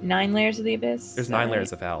 nine layers of the abyss? There's 9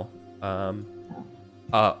 layers of hell.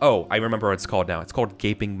 Oh, I remember what it's called now. It's called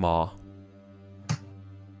Gaping Maw.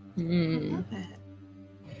 I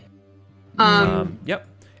love it. Yep.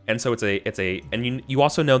 And so it's a, and you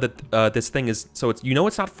also know that this thing is, so it's,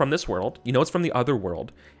 it's not from this world. It's from the other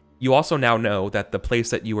world. You also now know that the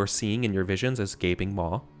place that you are seeing in your visions is Gaping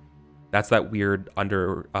Maw. That's that weird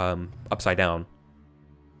upside down.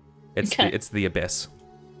 It's the abyss.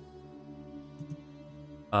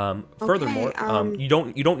 Furthermore, you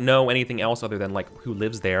don't know anything else other than like who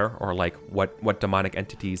lives there or like what demonic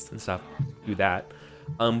entities and stuff do that.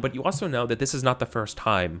 But you also know that this is not the first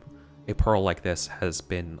time a pearl like this has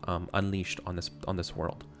been unleashed on this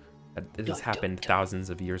world. It has happened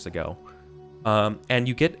thousands of years ago. And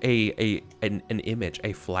you get an image,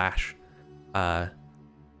 a flash. You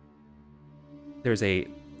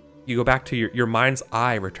go back to your mind's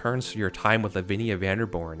eye returns to your time with Lavinia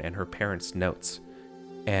Vanderborn and her parents' notes,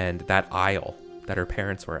 and that aisle that her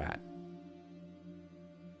parents were at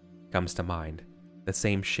comes to mind. The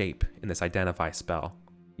same shape in this identify spell.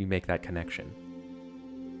 You make that connection.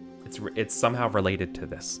 It's somehow related to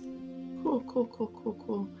this. Cool.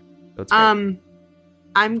 So it's great.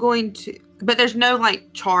 I'm going to, but there's no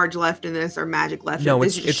like charge left in this or magic left. No, in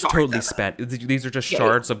it's just totally shards of spent. These are just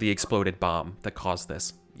shards of the exploded bomb that caused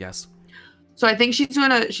this. Yes. So I think she's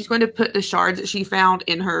going to put the shards that she found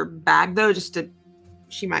in her bag though, just to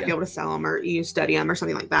she might be able to sell them or study them or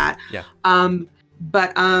something like that. Yeah.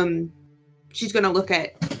 But she's going to look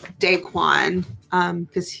at Daquan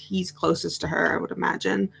because he's closest to her, I would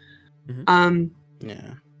imagine. Mm-hmm.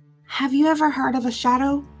 Yeah. Have you ever heard of a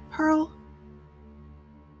shadow pearl?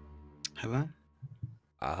 Have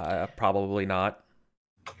I? Probably not.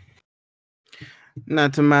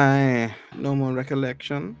 Not to my normal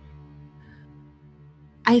recollection.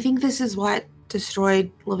 I think this is what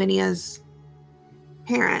destroyed Lavinia's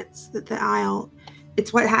parents. That the Isle.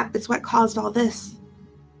 It's what happened. It's what caused all this.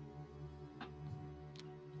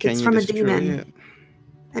 Can it's you from a destroy demon. it?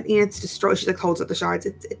 I mean, it's destroyed. She like holds up the shards.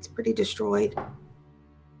 It's pretty destroyed.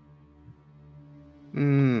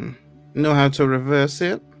 Know how to reverse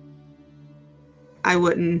it? I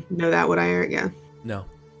wouldn't know that, would I? Yeah. No.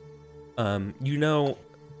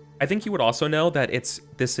 I think you would also know that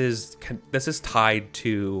this is tied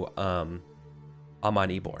to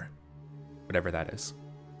Aman-Ibor, whatever that is.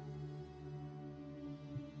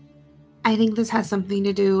 I think this has something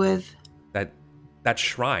to do with that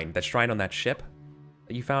shrine on that ship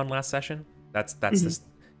that you found last session. That's this.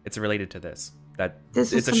 It's related to this.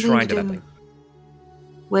 It's a shrine to that thing.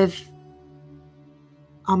 With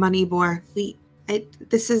Aman-Ibor,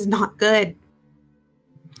 this is not good.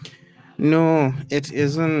 No, it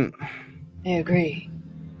isn't. I agree.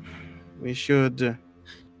 We should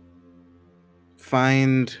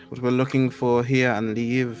find what we're looking for here and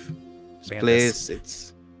leave this place.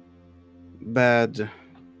 It's bad.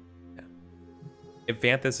 If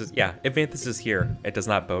Vanthus is here, it does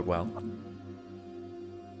not bode well.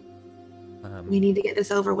 We need to get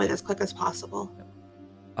this over with as quick as possible.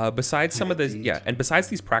 Besides some of the and besides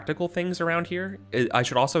these practical things around here, I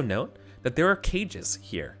should also note that there are cages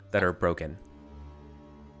here that are broken.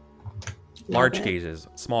 Large cages,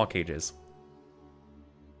 small cages.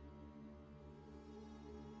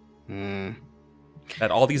 That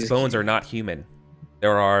all these bones are not human.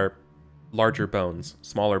 There are larger bones,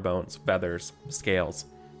 smaller bones, feathers, scales.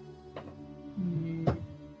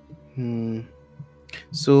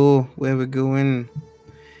 So, where we going?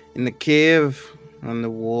 In the cave? On the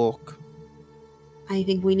walk? I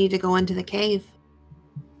think we need to go into the cave.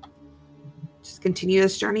 Just continue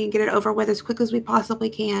this journey and get it over with as quick as we possibly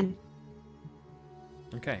can.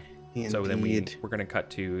 Okay. Indeed. So then we're going to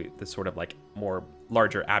cut to this sort of like more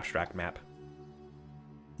larger abstract map.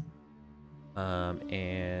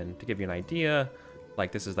 And to give you an idea,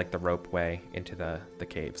 like this is like the rope way into the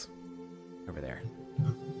caves over there.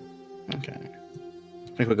 Okay.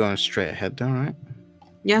 I think we're going straight ahead though, right?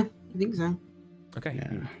 Yeah, I think so. Okay,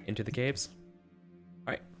 into the caves.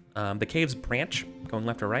 All right, the caves branch, going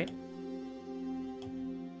left or right.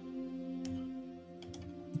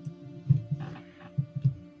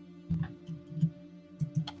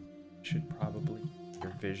 Should probably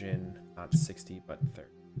your vision not 60 but 30.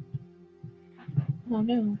 Oh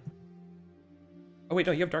no. Oh wait,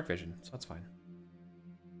 no, you have dark vision, so that's fine.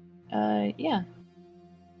 Yeah.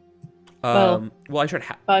 Well, I should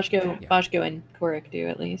have Boshko and Korik do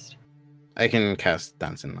at least. I can cast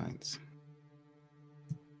Dancing Lights.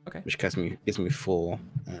 Okay. Which gives me 4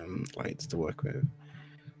 lights to work with.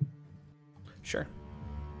 Sure.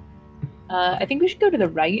 I think we should go to the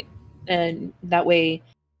right, and that way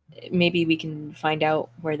maybe we can find out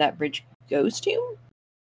where that bridge goes to.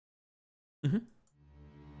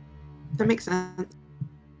 That makes sense.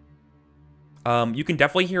 You can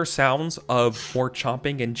definitely hear sounds of more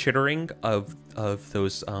chomping and chittering of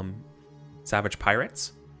those savage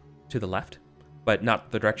pirates to the left, but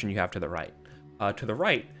not the direction you have to the right. To the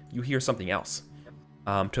right, you hear something else.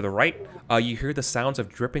 To the right, you hear the sounds of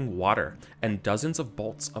dripping water and dozens of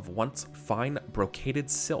bolts of once fine brocaded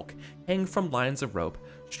silk hang from lines of rope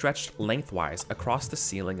stretched lengthwise across the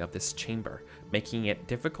ceiling of this chamber, making it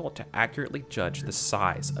difficult to accurately judge the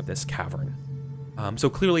size of this cavern. So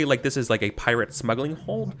clearly, like, this is like a pirate smuggling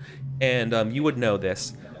hold, and you would know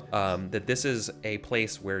this, that this is a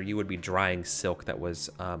place where you would be drying silk that was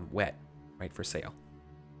wet, right, for sale.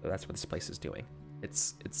 So that's what this place is doing.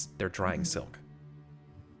 They're drying silk.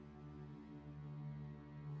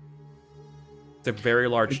 It's a very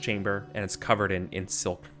large chamber, and it's covered in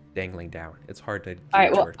silk dangling down. It's hard to. All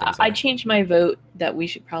right. Well, where things I are. changed my vote that we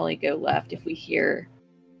should probably go left if we hear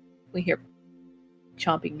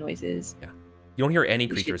chomping noises. Yeah. You don't hear any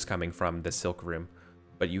creatures coming from the silk room,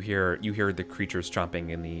 but you hear the creatures chomping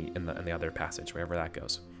in the other passage, wherever that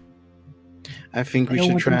goes. I think I we don't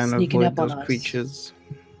should want try them and sneaking avoid up on those us. creatures.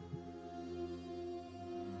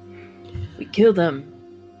 We kill them.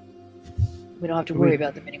 We don't have to worry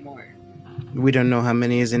about them anymore. We don't know how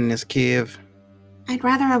many is in this cave. I'd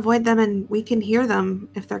rather avoid them and we can hear them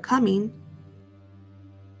if they're coming.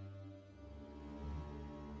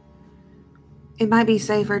 It might be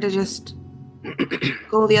safer to just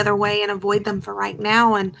go the other way and avoid them for right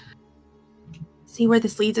now and see where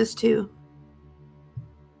this leads us to.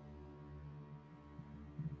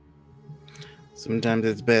 Sometimes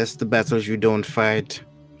it's best the battles you don't fight.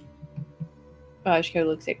 Bajko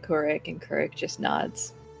looks at Kurik, and Kurik just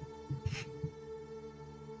nods.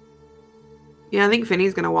 Yeah, I think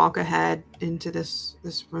Finny's gonna walk ahead into this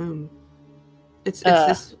room. It's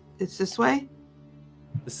this way.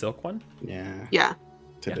 The silk one? Yeah. Yeah,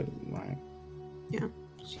 To Yeah. the right.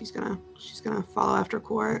 she's gonna follow after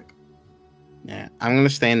Quark. Yeah. I'm gonna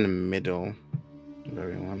stay in the middle of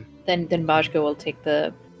everyone. Then Bajko will take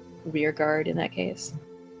the rear guard in that case.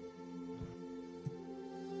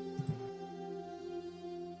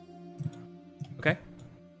 Okay.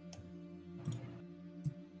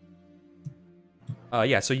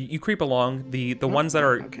 Yeah, so you creep along. The ones that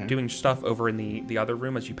are okay. doing stuff over in the other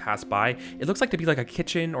room as you pass by, it looks like to be like a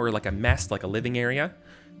kitchen or like a mess, like a living area,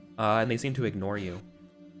 and they seem to ignore you.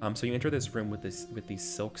 So you enter this room with these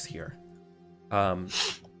silks here. The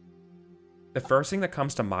first thing that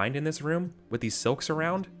comes to mind in this room with these silks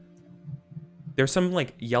around, there's some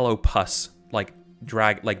like yellow pus, like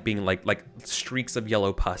being like streaks of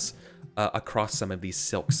yellow pus across some of these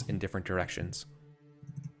silks in different directions.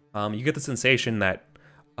 You get the sensation that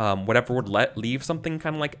whatever would leave something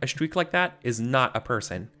kind of like a streak like that is not a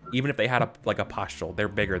person. Even if they had a pustule, they're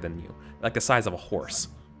bigger than you, like the size of a horse.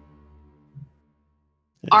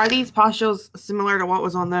 Are these pustules similar to what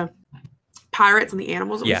was on the pirates and the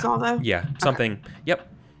animals that we saw, though? Yeah, something. Yep.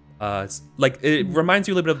 It reminds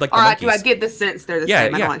you a little bit of like the Or monkeys. do I get the sense they're the yeah,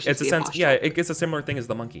 same? I don't yeah. actually It's a see sense. pustule. Yeah, it gets a similar thing as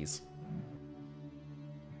the monkeys.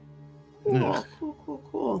 Cool,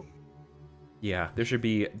 cool. Yeah, there should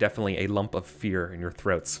be definitely a lump of fear in your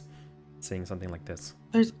throats seeing something like this.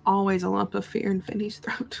 There's always a lump of fear in Finny's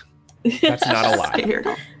throat. That's not a lie. Scared.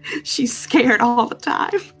 She's scared all the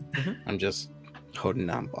time. I'm just holding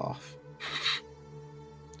on off.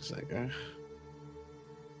 It's like,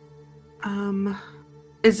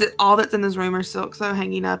 Is it all that's in this room are silks though,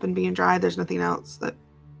 hanging up and being dried? There's nothing else that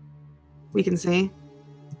we can see.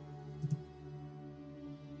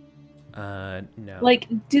 No. Like,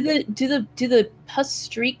 do the pus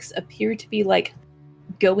streaks appear to be like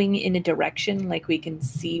going in a direction, like we can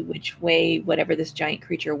see which way whatever this giant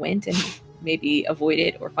creature went and maybe avoid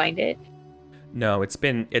it or find it? No, it's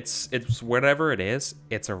whatever it is,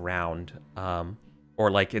 it's around,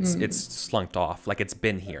 or like it's slunked off, like it's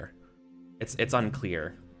been here. It's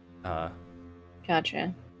unclear.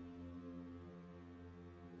 Gotcha.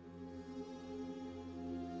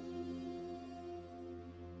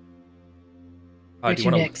 Do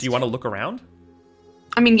you want to look around?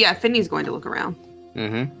 I mean, yeah, Finny's going to look around.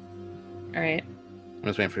 mm-hmm. All right. I'm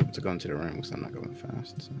just waiting for people to go into the room because I'm not going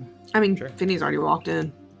fast. So. I mean, Sure. Finny's already walked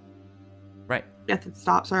in. Right. Nothing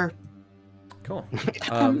stops her. Cool.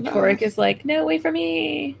 Korik is like, no, wait for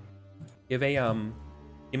me. Give me I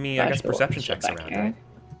guess Bajko will perception shut checks back around here. it.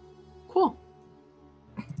 Cool.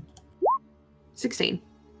 16.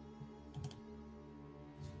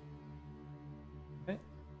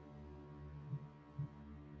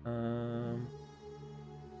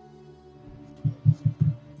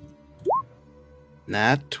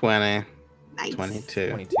 Nat 20. Nice. 22.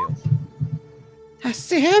 22. I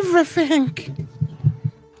see everything.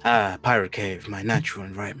 Ah, Pirate Cave, my natural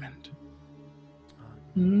environment.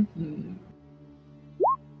 Mm-hmm.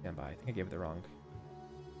 Stand by. I think I gave it the wrong.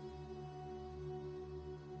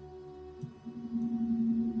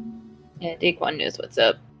 Yeah, Daquan knows what's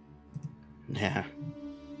up. Yeah.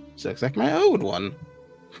 So looks like my old one.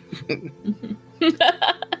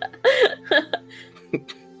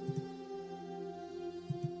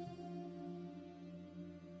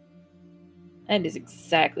 That is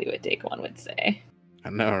exactly what Daquan would say. I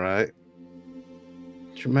know, right?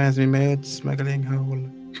 Which reminds me, mate, smuggling hole.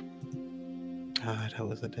 Ah, that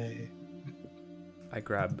was a day. I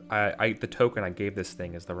grabbed the token I gave this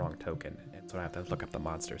thing is the wrong token, and so I have to look up the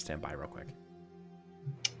monster. Stand by real quick.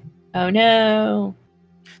 Oh no.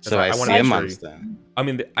 So I wanna see a make sure monster. I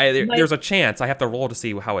mean, there's a chance I have to roll to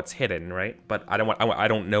see how it's hidden, right? But I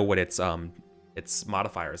don't know what its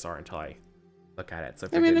modifiers are until I look at it. So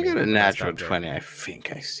I mean, I forgive got a me. natural Stop 20. I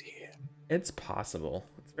think I see it. It's possible.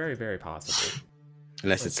 It's very, very possible.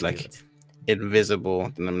 Unless Let's it's see like if it's- invisible,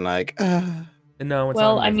 then I'm like, ah. No, it's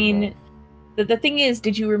Well, not I mean, invisible. the thing is,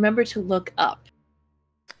 did you remember to look up?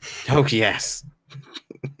 Oh, yes.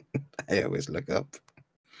 I always look up.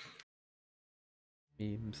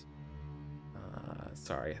 Memes.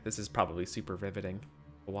 Sorry, this is probably super riveting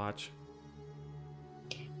to watch.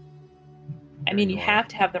 I mean, There you you are. have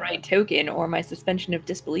to have the right token, or my suspension of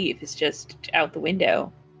disbelief is just out the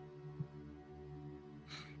window.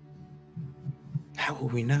 How will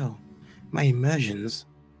we know? My immersions.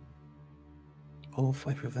 All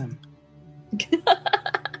 5 of them.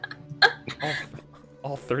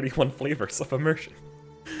 All 31 flavors of immersion.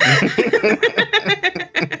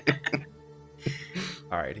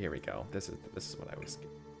 All right, here we go. This is what I was.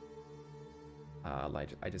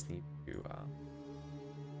 I just need to.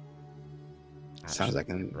 Sounds like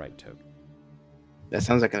an right token. That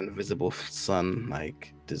sounds like an invisible sun,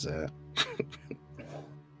 like dessert.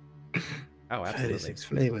 Oh, absolutely. 36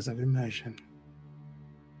 flavors of immersion.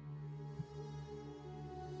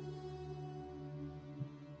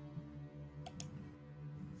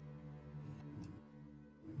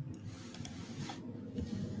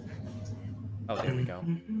 Oh, there we go.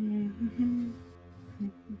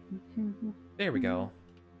 There we go.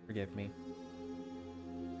 Forgive me.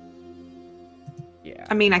 Yeah.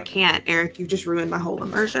 I mean, I can't, Eric. You just ruined my whole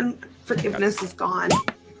immersion. Forgiveness is gone.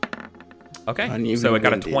 Okay, Uneven so it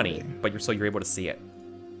got a wind 20, either. but you're able to see it.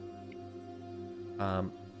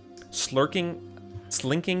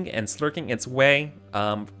 Slinking and slurking its way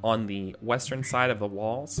on the western side of the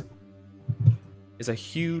walls is a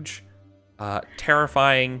huge,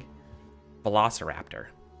 terrifying velociraptor.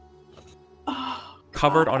 Oh,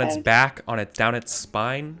 Covered on its God. back, down its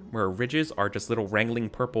spine, where ridges are just little wrangling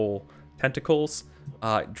purple tentacles.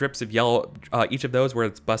 Drips of yellow. Each of those where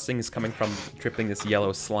it's busting is coming from dripping this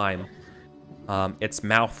yellow slime. Its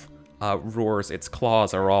mouth roars. Its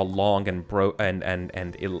claws are all long and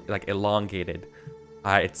like elongated.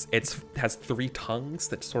 It's has 3 tongues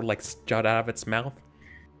that sort of like jut out of its mouth.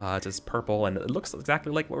 It's just purple, and it looks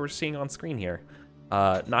exactly like what we're seeing on screen here.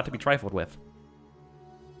 Not to be trifled with.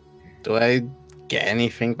 Do I get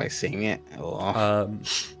anything by seeing it? Or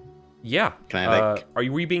Yeah. Can I, like- were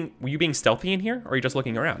you being stealthy in here, or are you just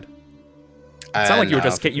looking around? It I sounded like you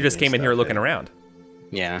know, just came in here looking around.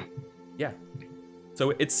 Yeah. Yeah. So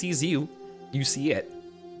it sees you. You see it.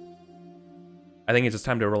 I think it's just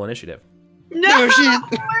time to roll initiative. No, shit.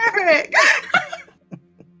 Eric!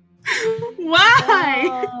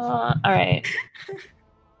 Why? All right.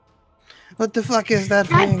 What the fuck is that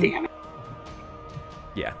God thing? damn it.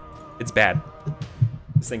 Yeah. It's bad.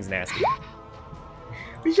 This thing's nasty.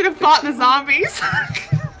 We should have fought the zombies.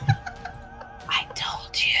 I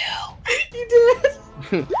told you. You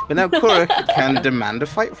did. But now Korak can demand a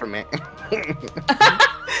fight from it.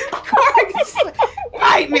 Cork,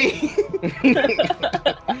 fight me.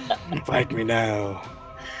 Fight me now.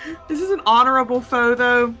 This is an honorable foe,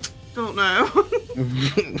 though. Don't know.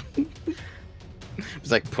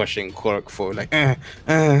 It's like pushing Korak forward, like, Oh,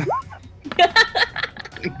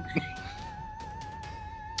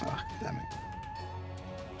 damn it.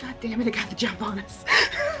 God damn it! It got the jump on us.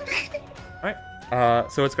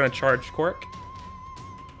 Alright. So it's gonna charge Cork.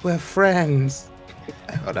 We're friends.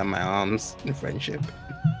 I hold out my arms in friendship.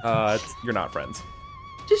 You're not friends.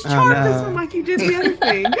 Just Oh, charm no. this one like you did the other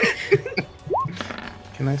thing.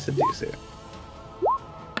 Can I seduce it?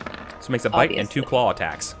 So it makes a bite and Obviously. 2 claw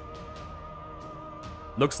attacks.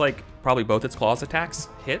 Looks like probably both its claws attacks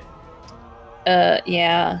hit.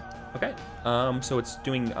 Yeah. Okay. So it's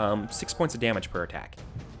doing 6 points of damage per attack.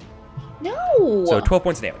 No. So 12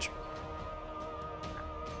 points of damage.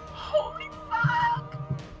 Holy fuck!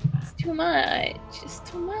 It's too much. It's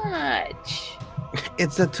too much.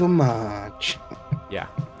 It's a too much. Yeah,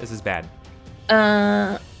 this is bad.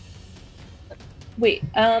 Wait.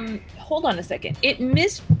 Hold on a second. It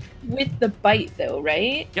missed with the bite, though,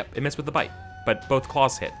 right? Yep, it missed with the bite, but both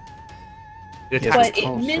claws hit. It Yeah, attacks, But it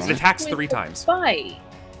close, missed it attacks with 3 the times. Bite,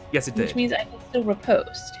 Yes, it which did. means I can still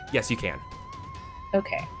riposte. Yes, you can.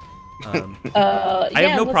 Okay. I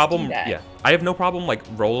have no let's problem. do that. Yeah, I have no problem like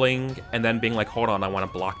rolling and then being like, hold on, I want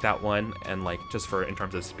to block that one, and like just for in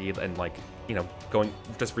terms of speed and like going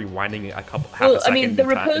just rewinding a couple half a Well, I second. mean, the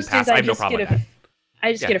and riposte pass. is I I have no just problem get with that.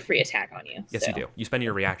 I just Yeah. get a free attack on you. Yes, so. you do. You spend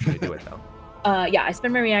your reaction to do it though. Yeah, I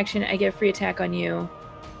spend my reaction. I get a free attack on you.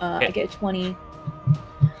 I Hit. get a 20.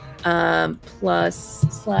 Plus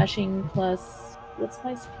slashing plus what's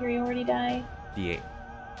my superiority die? D8.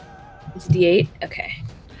 It's a D8. Okay.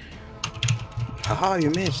 Haha, you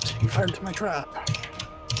missed. You fell into my trap.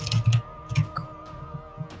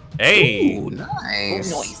 Hey. Ooh,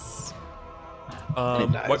 nice. Nice.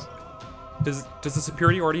 Nice. What does the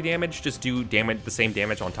superiority damage just do damage the same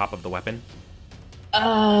damage on top of the weapon?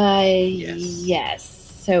 Yes.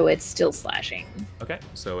 So it's still slashing. Okay,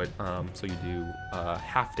 so so you do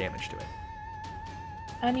half damage to it.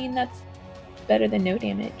 I mean, that's better than no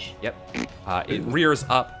damage. Yep. It rears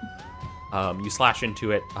up. You slash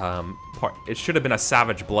into it. It should have been a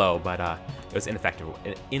savage blow, but it was ineffective.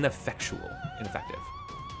 Ineffective.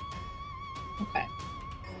 Okay.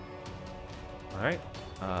 All right.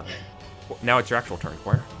 Now it's your actual turn,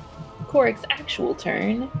 Quire. Korik's actual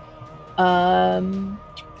turn.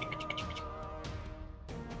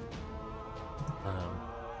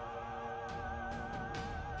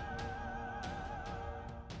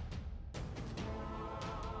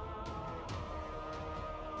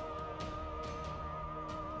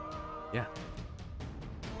 Yeah.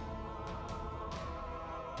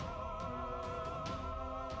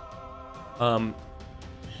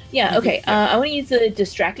 Yeah, okay. Yeah. I want to use a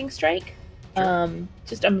distracting strike. Sure.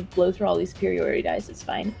 Just I'm gonna blow through all these superiority dice. It's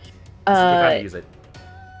fine. It's a good time to use it.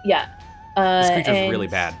 Yeah. This creature's and, really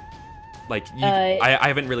bad. Like I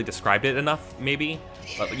haven't really described it enough, maybe.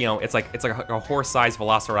 But it's like a horse-sized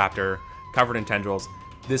velociraptor covered in tendrils.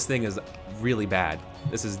 This thing is really bad.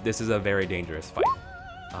 This is a very dangerous fight.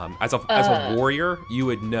 As a warrior, you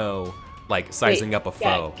would know like sizing up a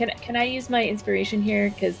foe. Can I use my inspiration here?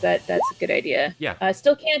 Because that's a good idea. Yeah.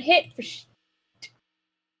 Still can't hit for.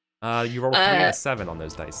 You rolled 3 and a 7 on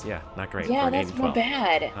those dice. Yeah, not great. Yeah, Or an 8 that's and more 12.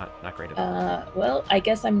 bad. Not great at all. Well, I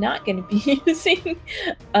guess I'm not going to be using.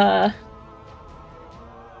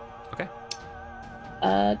 Okay.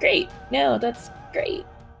 Great. No, that's great.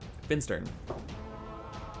 Finn's turn.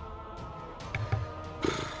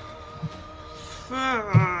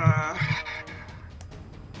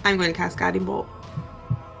 I'm going to cast Guiding Bolt.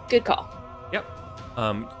 Good call. Yep.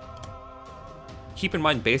 Keep in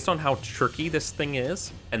mind, based on how tricky this thing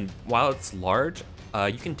is, and while it's large,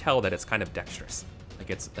 you can tell that it's kind of dexterous.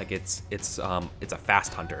 It's a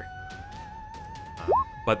fast hunter.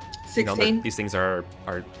 But 16. these things are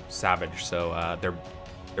savage, so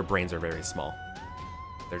their brains are very small.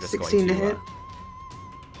 They're just 16 going to to hit.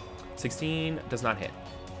 16 does not hit.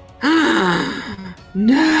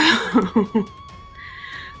 No.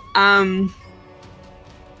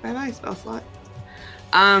 Bye-bye, spell slot.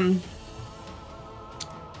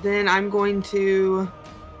 Then I'm going to.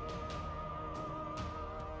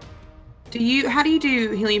 How do you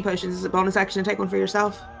do healing potions? Is it bonus action to take one for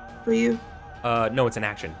yourself? For you? No, it's an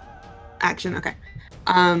action. Action, okay.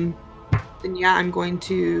 Then yeah, I'm going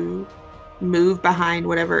to move behind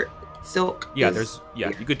whatever silk. Yeah, is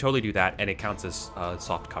here. you could totally do that, and it counts as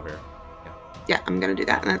soft cover. Yeah, I'm gonna do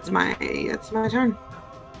that, and that's my turn.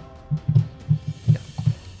 Yeah.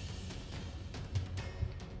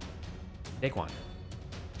 Daquan.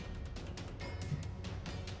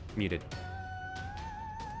 Muted.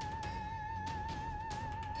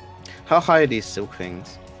 How high are these silk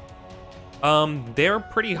things? They're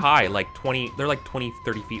pretty high, like 20, they're like 20,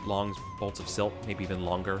 30 feet long bolts of silk, maybe even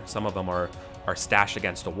longer. Some of them are stashed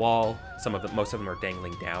against a wall. Most of them are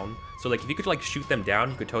dangling down. So like if you could like shoot them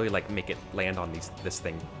down, you could totally like make it land on this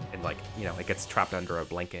thing and like, it gets trapped under a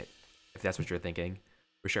blanket, if that's what you're thinking,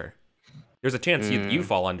 for sure. There's a chance you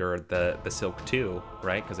fall under the silk too,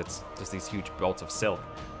 right? Because it's just these huge bolts of silk.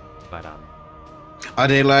 But Are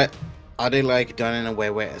they like done in a way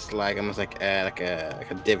where it's like almost like a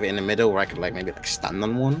divot in the middle where I could like maybe like stand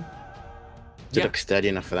on one to Yeah. look sturdy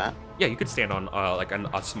enough for that? yeah, you could stand on like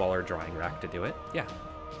a smaller drying rack to do it. Yeah.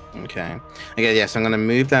 Okay. Okay, yeah, so I'm going to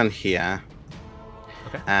move down here.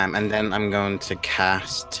 Okay. And then I'm going to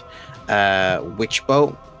cast Witch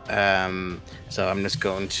Bolt. So I'm just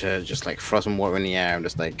going to just like throw some water in the air and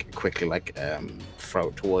just like quickly like throw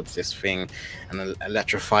it towards this thing and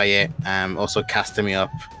electrify it. Also casting me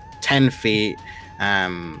up 10 feet.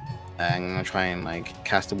 I'm gonna try and like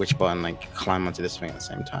cast a Witch Bolt and like climb onto this thing at the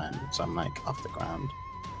same time. So I'm like off the ground,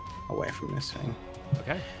 away from this thing.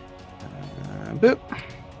 Okay. Boop.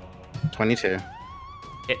 22.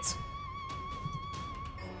 Hits.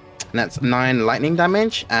 And that's 9 lightning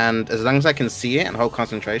damage, and as long as I can see it and hold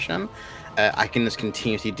concentration, I can just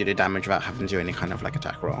continuously do the damage without having to do any kind of like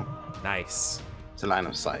attack roll. Nice. It's a line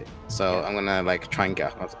of sight. So I'm gonna like try and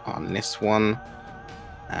get up on this one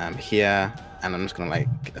here, and I'm just gonna like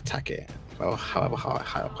attack it. Well, however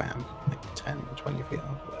high up I am, like 10, 20 feet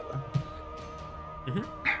up, whatever.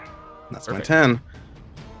 That's Perfect. my turn.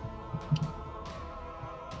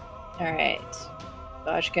 All right,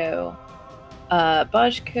 Bajko.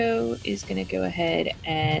 Bajko is going to go ahead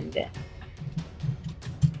and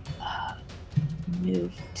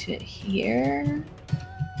move to here.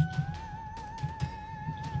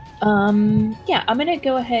 Yeah, I'm going to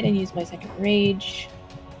go ahead and use my second rage,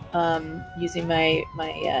 using my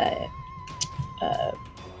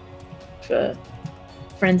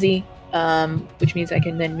frenzy, which means I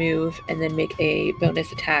can then move and then make a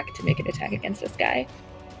bonus attack to make an attack against this guy.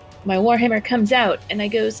 My Warhammer comes out, and I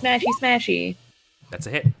go smashy smashy. That's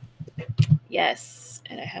a hit. Yes,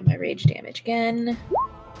 and I have my rage damage again.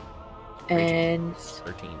 And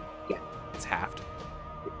 13. Yeah. It's halved.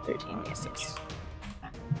 13 damage. 6.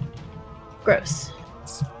 Gross.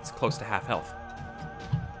 It's close to half health.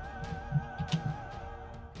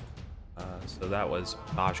 So that was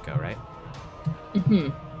Bajko, right?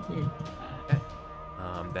 Mm-hmm. Okay.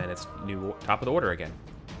 Then it's new top of the order again.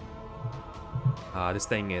 This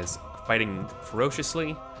thing is fighting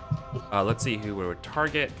ferociously. Let's see who we would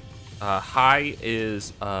target. High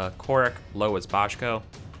is Korik, low is Bajko.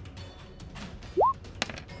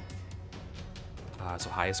 So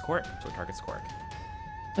high is Korik, so it targets Korik.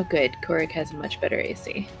 Oh, good. Korik has a much better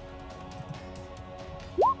AC.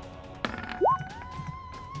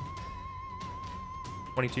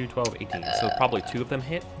 $22, $12, $18. So probably 2 of them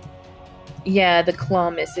hit. Yeah, the claw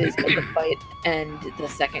misses, but the bite and the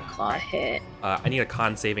second claw hit. I need a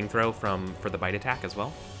con saving throw for the bite attack as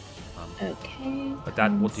well. Okay. But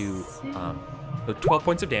that will do so 12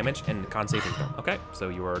 points of damage and con saving throw. Okay, so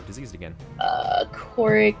you are diseased again.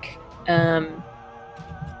 Korik.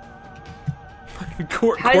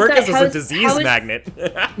 Korik is a disease magnet.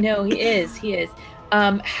 No, he is. He is.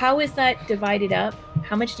 How is that divided up?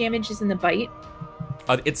 How much damage is in the bite?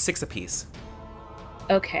 It's 6 apiece.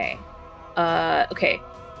 Okay. Okay.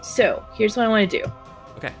 So here's what I want to do.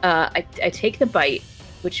 Okay. I take the bite,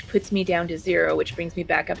 which puts me down to 0, which brings me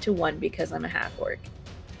back up to 1 because I'm a half orc.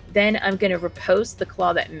 Then I'm gonna riposte the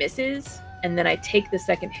claw that misses, and then I take the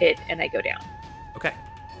second hit and I go down. Okay.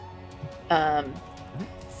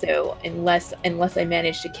 So unless I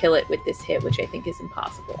manage to kill it with this hit, which I think is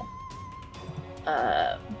impossible.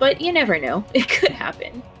 But you never know. It could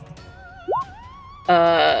happen.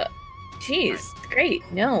 Jeez, great.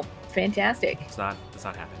 No, fantastic. It's not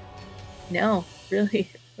happening. No, really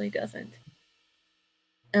doesn't.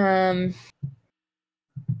 Okay,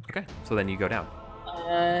 so then you go down.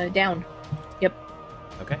 Down. Yep.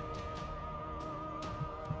 Okay.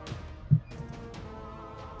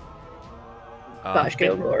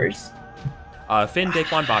 Bajko roars. Finn,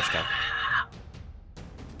 Daquan, Bajko.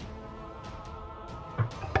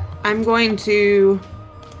 I'm going to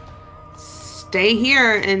stay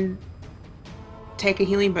here and take a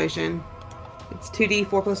healing potion. It's 2d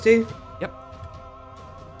 4 plus 2. Yep.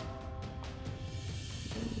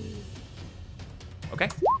 Okay.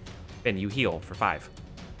 Finn, you heal for 5.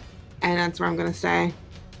 And that's where I'm going to stay.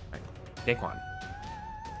 Right. Daquan,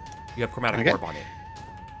 you have chromatic orb on it.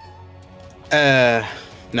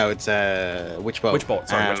 No, it's Witch Bolt. Witch Bolt,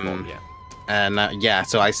 sorry, Witch Bolt, yeah. Yeah,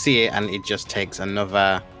 so I see it, and it just takes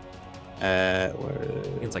another.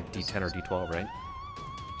 It's like D10 or D12, right?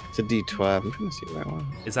 It's a D12. I'm trying to see where I was.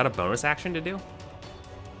 Is that a bonus action to do?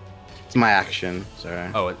 It's my action.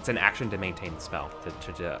 Sorry. Oh, it's an action to maintain the spell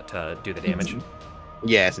to do the damage.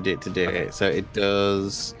 Yeah, to do Okay. it. So it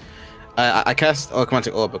does. I cast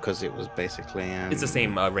Chromatic Orb because it was basically. It's the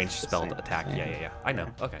same ranged spell same attack. thing. Yeah. I know.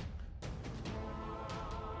 Okay.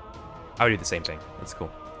 I would do the same thing. That's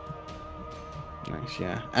cool. Nice,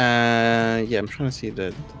 yeah. Yeah, I'm trying to see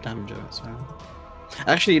the damage of it. So.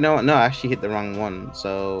 Actually, you know what? No, I actually hit the wrong one.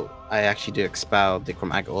 So I actually do expel the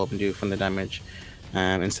Chromatic Orb and do thunder damage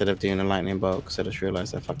instead of doing a lightning bolt. Because I just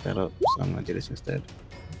realized I fucked that up. So I'm gonna do this instead.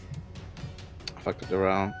 fucked up the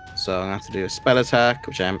roll. So I'm gonna have to do a spell attack,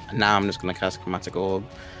 which I'm just gonna cast Chromatic Orb,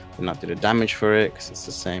 but not do the damage for it because it's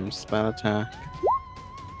the same spell attack.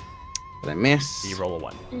 But I miss. You roll a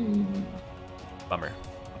 1. Bummer.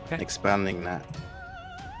 Okay. Expanding that.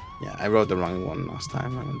 Yeah, I rolled the wrong one last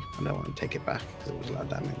time, and I don't want to take it back because it was a lot of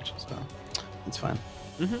damage. So it's fine.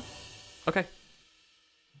 Okay.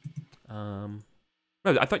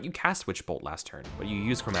 No, I thought you cast Witch Bolt last turn, but you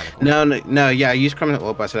used Chromatic Orb. No, yeah, I used Chromatic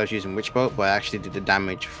Orb, but I said I was using Witch Bolt, but I actually did the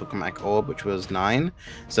damage for Chromatic Orb, which was 9.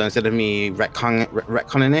 So instead of me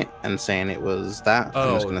retconning it and saying it was that,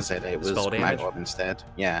 I'm just going to say that it was Chromatic Orb instead.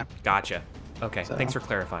 Yeah. Gotcha. Okay, So- thanks for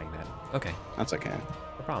clarifying that. Okay, That's okay.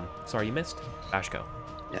 no problem. Sorry you missed. Bashko.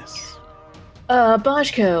 Yes.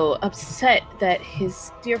 Boschko, upset that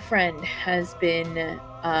his dear friend has been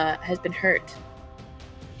hurt,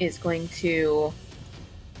 is going to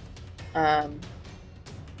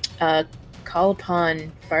call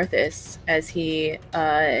upon Farthus as he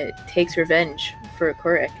takes revenge for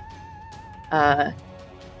Korik.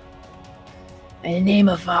 In the name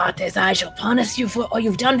of Farthus, I shall punish you for all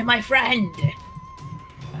you've done to my friend.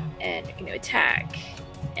 And you're going to attack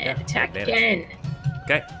and attack again.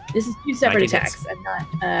 Okay. This is 2 separate 19 attacks. I'm not.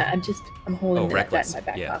 I'm holding that in reckless. my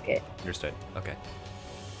back pocket. Understood. Okay.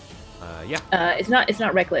 Yeah. It's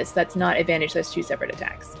not reckless. That's not advantage. That's 2 separate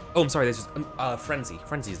attacks. Oh, I'm sorry. This is frenzy.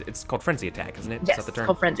 Frenzy. It's called frenzy attack, isn't it? Yes, Is that the term? it's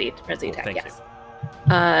called frenzy Cool, attack. thank Yes.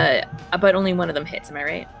 But only one of them hits. Am I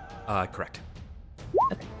right? Correct.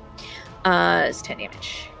 It's 10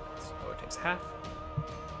 damage. So it takes half.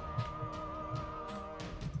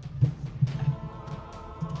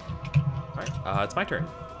 All right. It's my turn.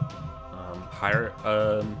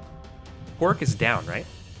 Pork is down, right?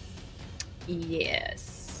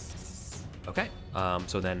 Yes. Okay.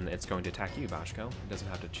 So then it's going to attack you, Bashko. It doesn't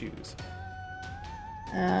have to choose.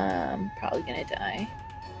 Probably gonna die.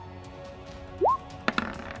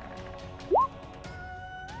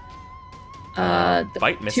 The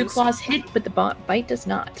Bite 2 misses. claws hit, but the bite does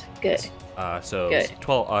not. Good. So Good.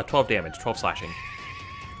 12 damage, 12 slashing.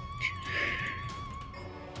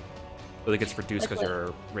 But it gets reduced because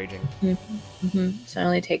you're raging. So I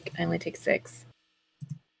only take 6.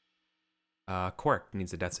 Cork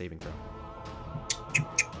needs a death saving throw.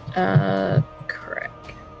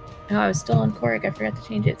 Correct. No, I was still on Korik. I forgot to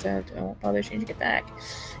change it, so I won't bother changing it back.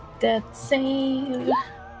 Death save.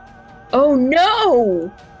 Oh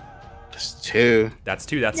no! Just 2. That's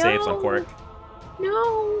 2 death saves on Cork.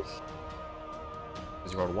 No.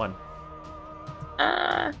 Because you rolled a 1.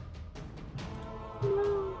 No.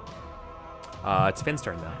 It's Finn's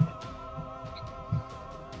turn now.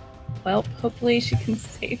 Well, hopefully she can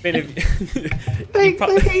save Finn, him. Thanks,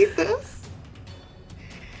 I hate this.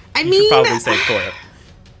 I you mean, should probably save Cork.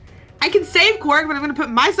 I can save Quark, but I'm going to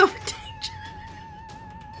put myself in danger.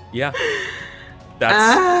 Yeah.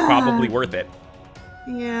 That's probably worth it.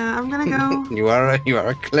 Yeah, I'm going to go. You are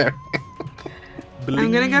a cleric.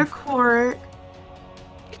 I'm going to go Quark.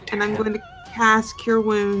 And I'm going to cast Cure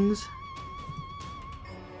Wounds.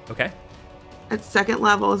 Okay. At 2nd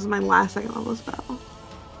level. This is my last 2nd level spell.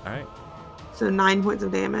 Alright. So 9 points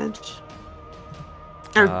of damage.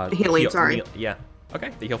 Or healing, sorry. Yeah.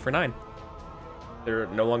 Okay, they heal for 9. They're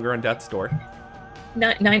no longer on death's door.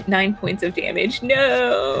 9 points of damage.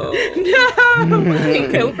 No. No. They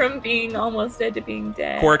go from being almost dead to being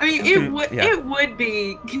dead. Cork I mean, it would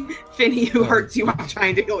be Finny who hurts you while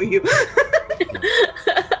trying to heal you.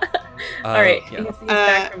 All right, yeah. he's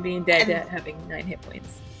back from being dead to having 9 hit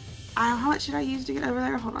points. How much should I use to get over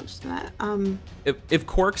there? Hold on, just a minute. If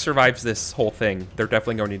Cork survives this whole thing, they're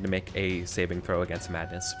definitely going to need to make a saving throw against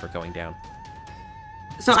madness for going down.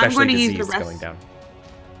 So I'm going to use the disease rest. going down.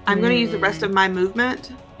 I'm going to use the rest of my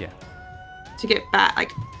movement. Yeah. To get back,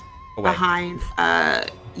 like Away. behind.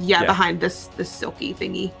 Behind this silky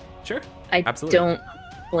thingy. Sure. I Absolutely. don't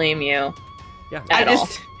blame you. Yeah. At I all.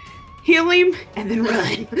 just heal him and then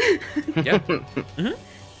run. Yeah. Mm-hmm.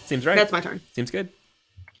 Seems right. That's my turn. Seems good.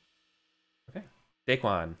 Okay.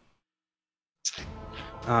 Daquan.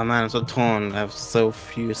 Oh man, I'm so torn. I have so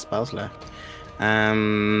few spells left.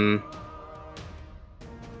 I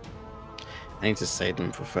need to save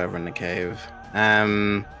them for further in the cave.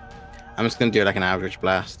 I'm just gonna do like an average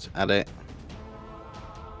blast at it.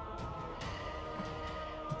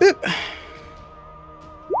 Boop.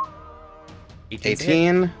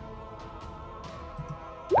 18.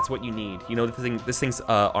 That's what you need. You know, this thing's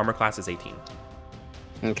armor class is 18.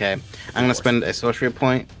 Okay. I'm gonna spend a sorcery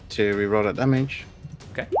point to reroll that damage.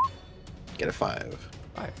 Okay. Get a 5.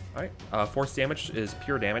 5. All right. Force damage is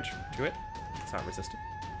pure damage to it. It's not resistant.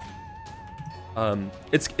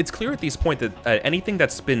 It's clear at this point that anything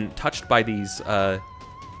that's been touched by these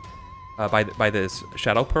by this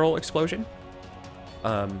Shadow Pearl explosion,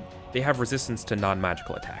 they have resistance to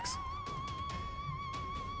non-magical attacks.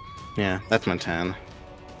 Yeah, that's my 10.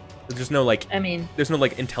 There's no like, I mean, there's no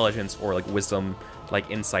like intelligence or like wisdom, like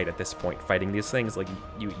insight at this point fighting these things. Like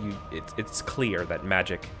it's clear that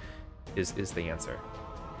magic is the answer.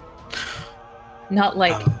 not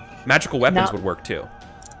like Magical weapons would work too.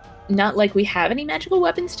 not like we have any magical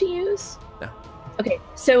weapons to use. No. Okay,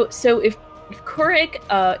 so if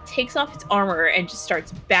Korik takes off its armor and just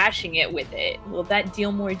starts bashing it with it, will that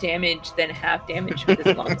deal more damage than half damage with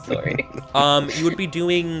his longsword? You would be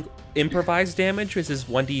doing improvised damage, which is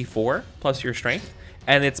 1d4 plus your strength,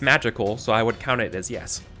 and it's magical, so I would count it as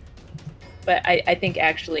yes. But I think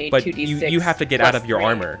actually But 2d6 you have to get out plus of your 3.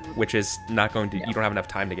 armor, which is not going to. No. You don't have enough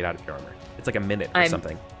time to get out of your armor. It's like a minute or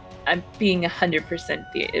something. I'm being 100% facetious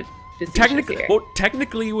here.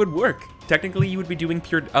 Technically, it would work. Technically, you would be doing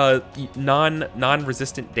pure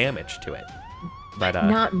non-resistant damage to it. But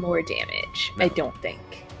not more damage. No. I don't think.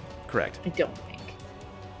 Correct. I don't think.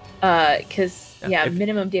 Because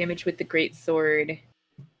minimum damage with the great sword.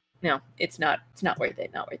 No, it's not. It's not worth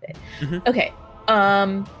it. Not worth it. Mhm. Okay.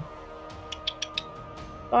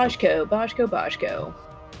 Boschko. Boschko.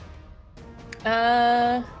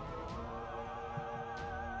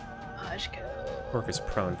 Cork is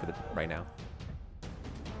prone for the right now.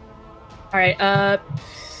 All right.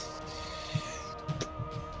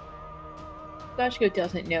 Boschko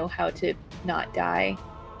doesn't know how to not die.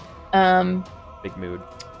 Big mood.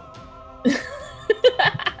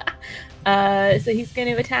 So he's going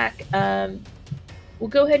to attack. We'll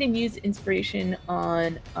go ahead and use inspiration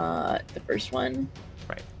on the first one.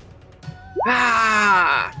 Right.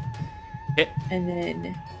 Ah! Hit. And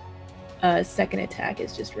then second attack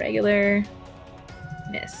is just regular.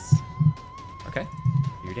 Miss. Okay.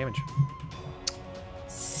 Do your damage.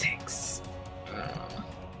 6.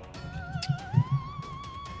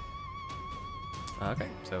 Okay,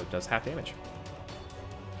 so it does half damage.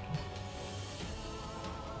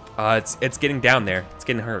 It's getting down there. It's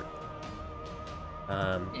getting hurt.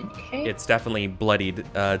 Okay. It's definitely bloodied.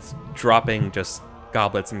 It's dropping just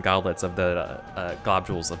goblets and goblets of the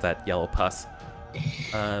globules of that yellow pus.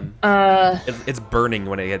 It's burning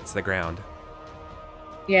when it hits the ground.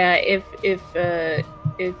 Yeah, if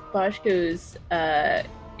Boschko's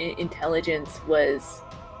intelligence was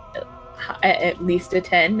at least a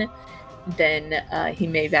 10, then he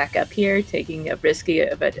may back up here, taking a risky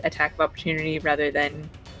attack of opportunity rather than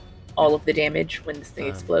all of the damage when this thing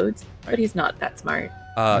explodes. But he's not that smart.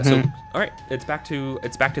 So all right, it's back to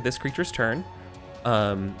this creature's turn.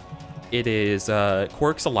 It is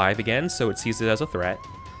Cork's alive again, so it sees it as a threat.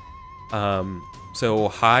 So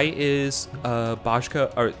high is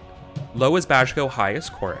Boschko, or low is Boschko, high is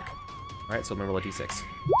Korik. All right, so I'm gonna roll a d6.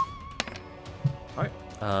 All right,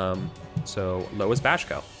 so low is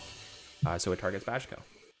Boschko, so it targets Boschko.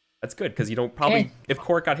 That's good because you don't probably if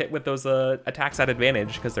Korik got hit with those attacks at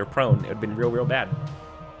advantage because they're prone, it would have been real bad.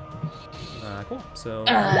 Cool. So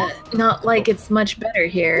not like it's much better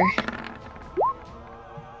here.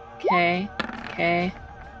 Okay.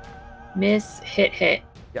 Miss, hit.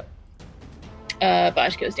 Yep.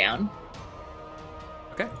 Bosch goes down.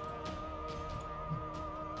 Okay.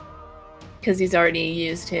 Because he's already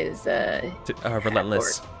used his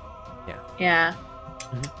relentless. Yeah.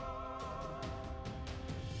 Mhm.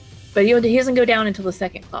 But he doesn't go down until the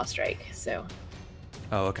second claw strike, so.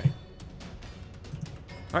 Oh, okay.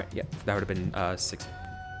 All right, yeah, that would have been 6,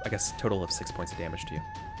 I guess, total of 6 points of damage to you.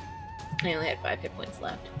 I only had 5 hit points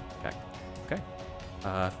left. Okay.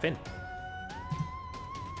 Finn.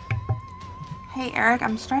 Hey, Eric,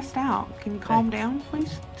 I'm stressed out. Can you calm down,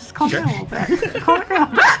 please? Just calm Sure. down a little bit. Calm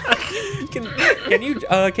down. Can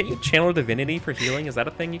you channel divinity for healing? Is that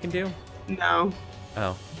a thing you can do? No.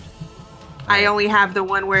 Oh. I only have the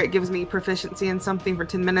one where it gives me proficiency in something for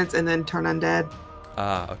 10 minutes and then turn undead.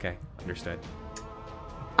 Okay. Understood.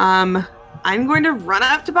 I'm going to run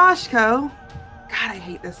up to Boschko. God, I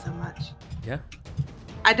hate this so much. Yeah.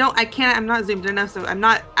 I'm not zoomed in enough, so I'm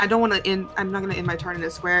not going to end my turn in a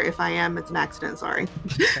square. If I am, it's an accident, sorry.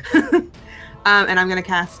 And I'm going to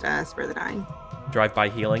cast Spare the Dying. Drive-by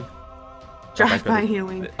healing. Drive-by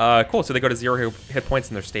healing. Cool. So they go to 0 hit points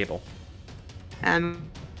and they're stable. I'm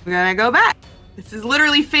going to go back. This is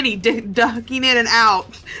literally Finny ducking in and out.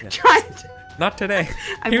 Yeah. Trying to... Not today.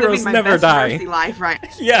 I'm Heroes living my never best die. mercy life right now.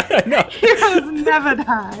 Yeah, I know. Heroes never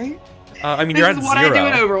die. I mean, This you're at is 0. what I do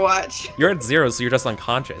in Overwatch. You're at 0, so you're just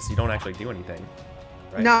unconscious. You don't actually do anything.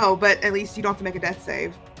 Right? No, but at least you don't have to make a death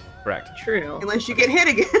save. Correct. True. Unless you get hit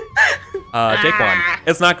again. Daquan.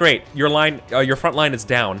 It's not great. Your front line is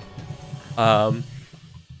down.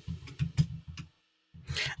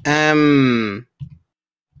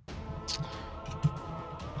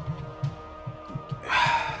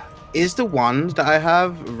 Is the wand that I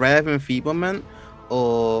have Ray of Enfeeblement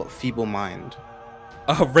or Feeble Mind?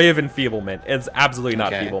 Ray of Enfeeblement. It's absolutely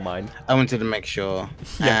not Okay. Feeble Mind. I wanted to make sure.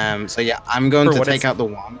 Yeah. So yeah, I'm going For to what take it's- out the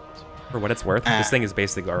wand. For what it's worth, this thing is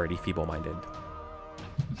basically already feeble-minded.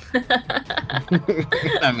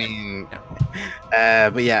 I mean,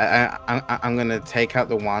 but yeah, I'm gonna take out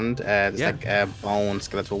the wand. It's like a bone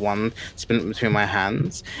skeletal wand, spin it between my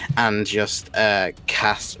hands, and just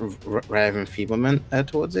cast Ray of Enfeeblement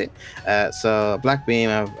towards it. So black beam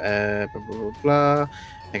of blah, blah, blah, blah.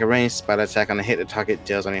 Make a ranged spell attack on a hit. The target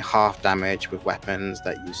deals only half damage with weapons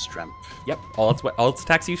that use strength. Yep, all its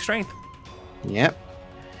attacks use strength. Yep.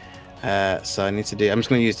 So I need to do. I'm just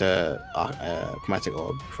going to use the chromatic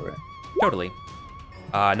orb for it. Totally.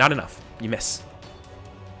 Not enough. You miss.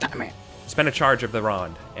 Damn it. Spend a charge of the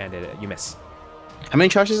wand, and you miss. How many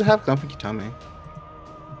charges does it have? 'Cause I don't think you told me.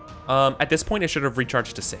 At this point, it should have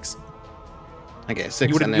recharged to 6. Okay, 6.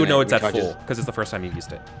 You would and then know it it's at recharges- full because it's the first time you've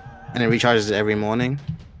used it. And it recharges it every morning.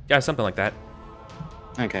 Yeah, something like that.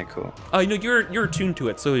 Okay, cool. Oh, you're attuned to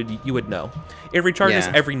it, so you would know. It recharges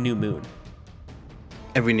Yeah. every new moon.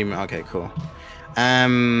 Every new. Okay, cool. It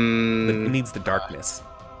needs the darkness.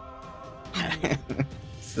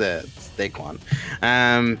 It's the steak one.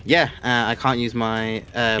 Yeah. I can't use my.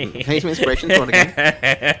 Can you use my inspiration sword again?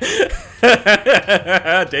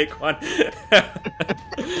 Daquan.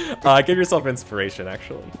 Give yourself inspiration,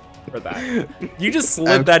 actually, for that. You just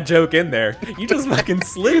slid that joke in there. You just fucking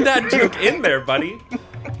slid that joke in there, buddy.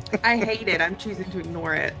 I hate it. I'm choosing to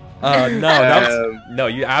ignore it. No,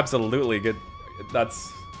 you absolutely get.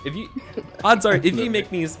 That's if you. Odds are, if you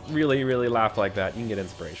make me really, really laugh like that, you can get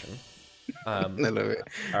inspiration. I love it.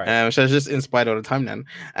 All right. So I was just inspired all the time then.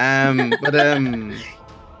 But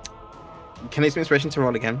can I use my inspiration to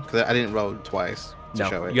roll again? Because I didn't roll twice to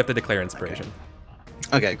show No, it. you have to declare inspiration.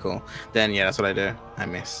 Okay, cool. Then yeah, that's what I do. I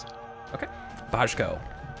miss. Okay. Bajko,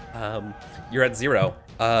 you're at 0.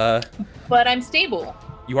 But I'm stable.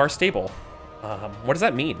 You are stable. What does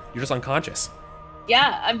that mean? You're just unconscious.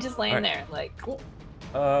 Yeah, I'm just laying Alright. there, like. Cool.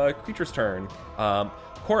 Creature's turn.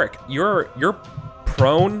 Korik, you're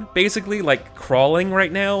prone, basically, like crawling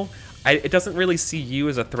right now. It doesn't really see you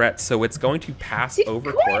as a threat, so it's going to pass Did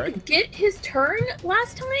over Korik Korik. get his turn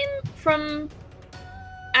last time from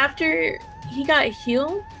after he got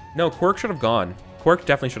healed? No, Korik should have gone. Korik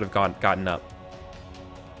definitely should have gotten up.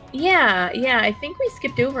 Yeah, I think we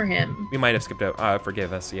skipped over him. We might have skipped out.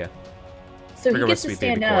 Forgive us, yeah. So he Forgive gets us, to sweet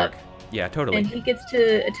baby stand up, Korik. Yeah, totally. and he gets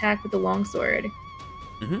to attack with the longsword.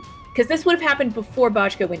 Mhm. Because this would have happened before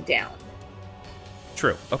Bajka went down.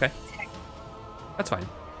 True. Okay. That's fine.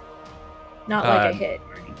 Not like a hit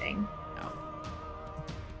or anything. No.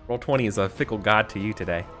 Roll 20 is a fickle god to you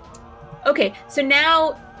today. Okay, so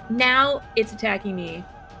now it's attacking me.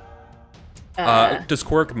 Does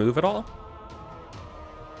Korik move at all?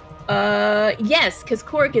 Yes, because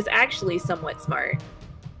Korik is actually somewhat smart.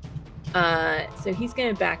 So he's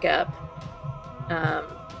gonna back up,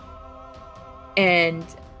 and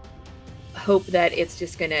hope that it's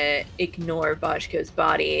just gonna ignore Bajko's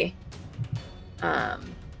body.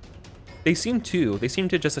 They seem to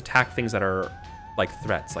just attack things that are like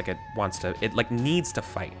threats. Like it needs to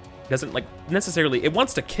fight. It doesn't like necessarily. It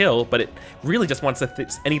wants to kill, but it really just wants to.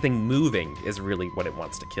 Anything moving is really what it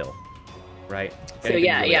wants to kill, right? So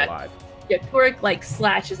Anything yeah. alive. Yeah, Korik like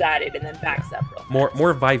slashes at it and then backs up real fast.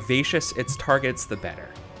 More vivacious its targets, the better.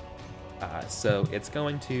 So it's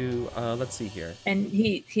going to let's see here. And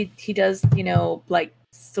he does, like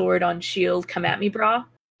sword on shield, come at me, brah.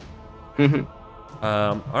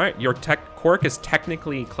 All right, your Korik is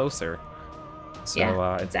technically closer, so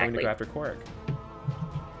Yeah, it's going to exactly. go after Korik.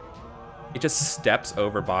 It just steps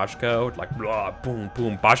over Bajko, like blah, boom,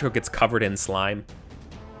 boom. Bajko gets covered in slime,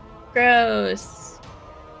 Gross.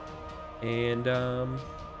 and all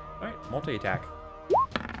right, multi-attack.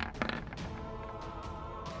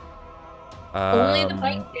 Only the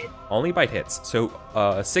bite hit. Only bite hits. So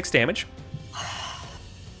 6 damage.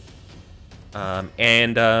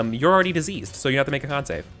 And you're already diseased, so you have to make a con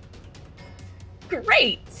save.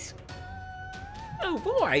 Great. Oh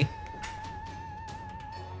boy.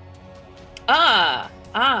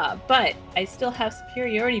 But I still have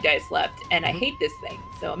superiority dice left, and I hate this thing.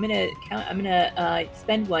 So I'm gonna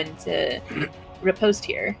spend one to riposte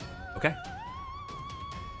here. Okay.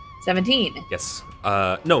 17. Yes.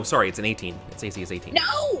 No, sorry, it's an 18. Its AC is 18.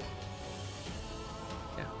 No.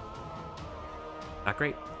 Yeah. Not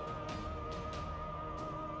great.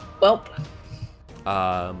 Welp.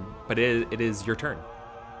 But it is your turn.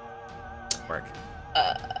 Mark.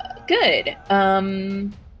 Good.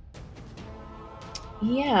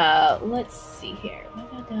 Yeah, let's see here.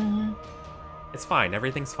 It's fine.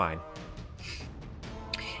 Everything's fine.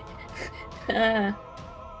 Yeah,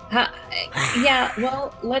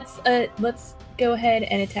 well, let's go ahead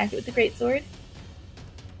and attack it with the greatsword.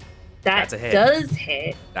 That's a hit. Does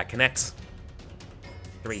hit. That connects.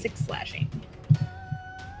 3. 6 slashing.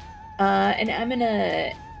 And I'm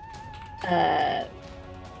gonna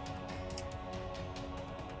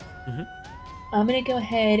I'm gonna go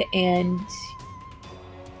ahead and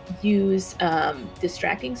use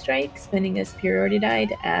Distracting Strike, spending a superiority die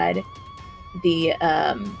to add the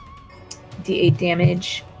D8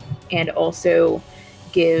 damage, and also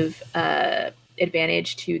give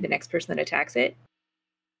advantage to the next person that attacks it.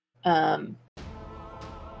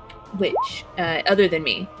 Which, other than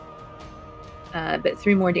me. But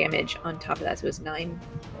 3 more damage on top of that, so it's 9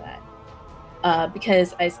 for that.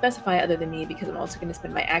 Because I specify other than me, because I'm also going to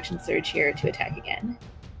spend my action surge here to attack again.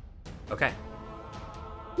 Okay.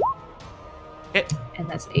 Hit. And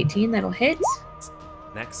that's 18, that'll hit.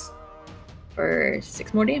 Next. For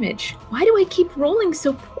 6 more damage. Why do I keep rolling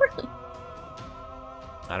so poorly?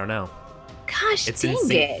 I don't know. Gosh, It's dang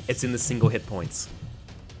it. It's in the single hit points.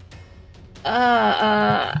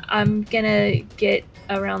 I'm gonna get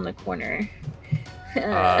around the corner.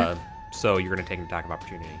 So you're gonna take an attack of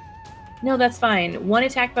opportunity. No, that's fine. 1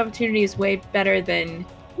 attack of opportunity is way better than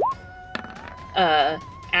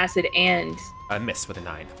acid and A miss with a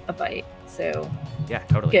 9. a bite. So Yeah,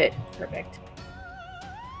 totally. good. Perfect.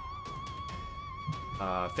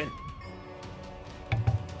 Finn.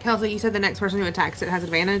 Kelsey, you said the next person who attacks it has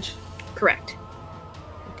advantage? Correct.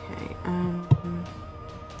 Okay,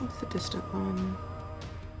 what's the distant one?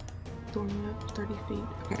 Thornwhip, 30 feet.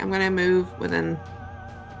 Okay, I'm gonna move within...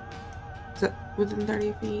 Is it within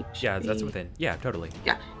 30 feet? Yeah, Should that's be. within. Yeah, totally.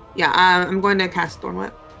 Yeah, I'm going to cast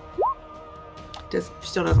Thornwhip.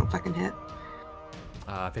 Still doesn't fucking hit.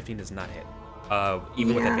 15 does not hit.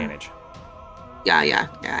 Even with Yeah. advantage. Yeah,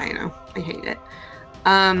 I know. I hate it.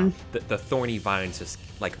 The thorny vines just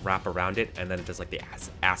like wrap around it, and then it just like the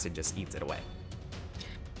acid just eats it away.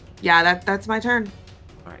 Yeah, that's my turn.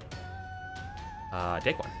 All right.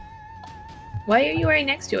 Take one. Why are you right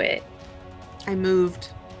next to it? I moved.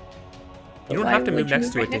 You don't Why have to would move you next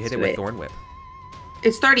move to right it to next hit it to with it? Thorn Whip.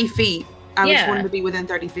 It's 30 feet. I just Yeah. wanted to be within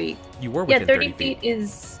 30 feet. You were Yeah, within 30 feet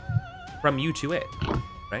is... from you to it,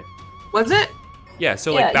 right? Was it? Yeah.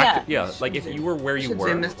 So like Yeah, back. To, like if you were where you Should were.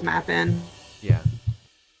 zoom this map in. Yeah.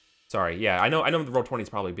 Sorry. Yeah, I know. The roll 20 is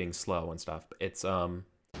probably being slow and stuff. But it's Yeah,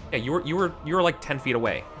 you were like 10 feet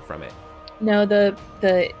away from it. No, the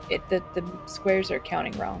squares are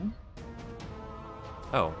counting wrong.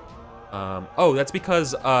 Oh. Oh, that's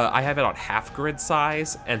because I have it on half grid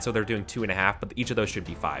size, and so they're doing 2.5, but each of those should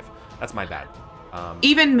be 5. That's my bad.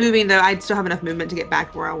 Even moving though, I'd still have enough movement to get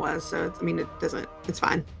back where I was. So it's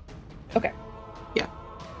fine. Okay. Yeah.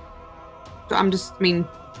 So I'm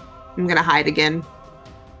gonna hide again.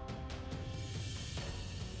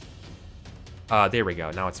 There we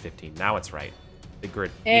go. Now it's 15. Now it's right. The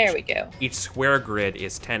grid. There we go. Each square grid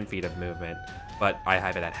is 10 feet of movement, but I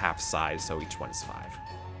have it at half size, so each one is 5.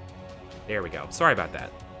 There we go. Sorry about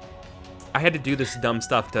that. I had to do this dumb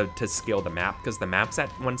stuff to scale the map, because the map's at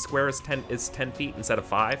 1 square is 10 feet instead of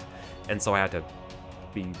 5, and so I had to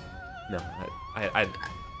be... No, I'm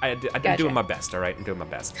Gotcha. doing my best, all right? I'm doing my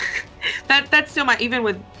best. That's still even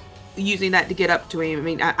with using that to get up to him. I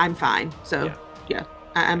mean, I'm fine. So yeah,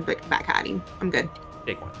 I'm back hiding. I'm good.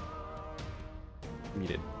 Take one.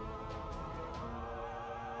 Muted.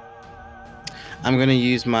 I'm gonna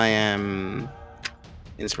use my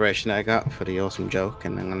inspiration I got for the awesome joke,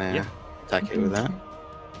 and I'm gonna attack it with that.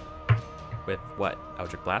 With what?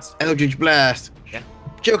 Eldritch Blast? Eldritch Blast. Yeah.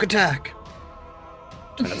 Joke attack.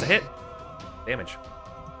 And that's a hit. Damage.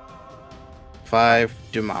 5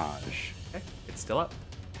 damage. Okay, it's still up.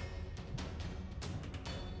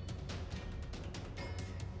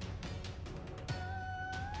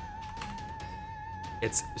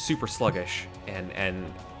 It's super sluggish,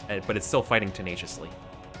 but it's still fighting tenaciously.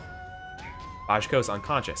 Bajko's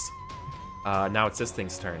unconscious. Now it's this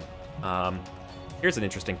thing's turn. Here's an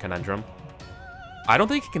interesting conundrum. I don't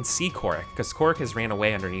think it can see Korik, because Korik has ran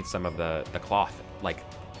away underneath some of the cloth, like,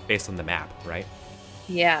 based on the map, right?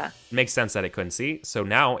 Yeah. It makes sense that it couldn't see, so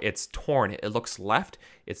now it's torn. It looks left,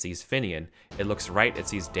 it sees Finian. It looks right, it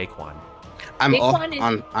sees Daquan. I'm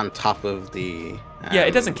Daquan up on top of the... Yeah,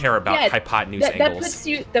 it doesn't care about hypotenuse that angles.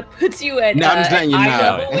 puts you at No, I'm just letting you eye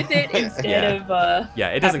know. level with it instead of Yeah,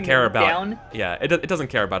 it doesn't having care to about down. Yeah, it doesn't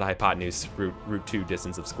care about hypotenuse root 2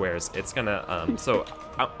 distance of squares. It's gonna so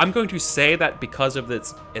I'm going to say that because of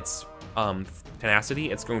its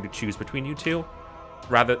tenacity, it's going to choose between you two.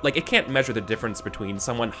 rather like it can't measure the difference between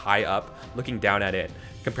someone high up looking down at it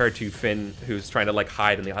compared to Finn, who's trying to like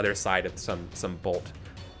hide on the other side of some bolt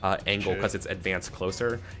angle because it's advanced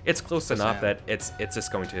closer. It's close enough that it's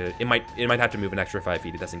just going to it might have to move an extra 5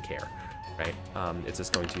 feet. It doesn't care, right? It's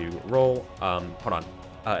just going to roll. Hold on,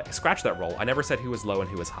 scratch that roll. I never said who was low and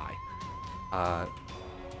who was high.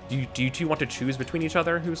 Do you two want to choose between each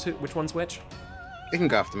other which one's which? You can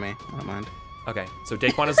go after me. I don't mind. Okay, so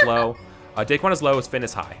Daquan is low. Daquan is low, as Finn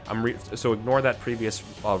is high. So ignore that previous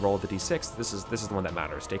roll of the d6. This is the one that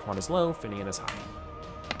matters. Daquan is low, Finian is high.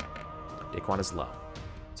 Daquan is low,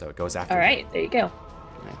 so it goes after. All right, there you go.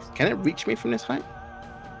 Nice. Can it reach me from this height?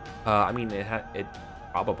 I mean, it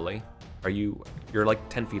probably. You're like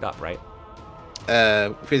 10 feet up, right?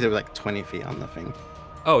 Feels like 20 feet on the thing.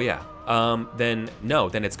 Oh yeah. Then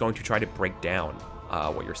it's going to try to break down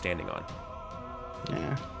what you're standing on.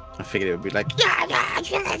 Yeah. I figured it would be like yeah.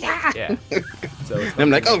 So it's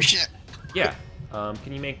I'm like, oh shit. Yeah.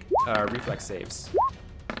 Can you make reflex saves?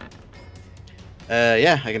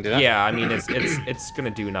 Yeah, I can do that. Yeah, I mean it's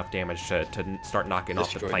gonna do enough damage to start knocking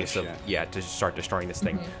off the planks of to start destroying this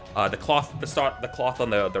thing. The cloth on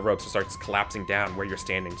the ropes starts collapsing down where you're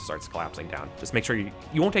standing. Starts collapsing down. Just make sure you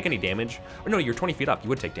won't take any damage. Or no, you're 20 feet up. You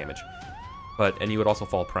would take damage, and you would also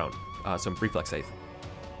fall prone. Some reflex save.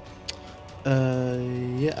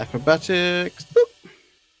 Yeah, acrobatics. Boop.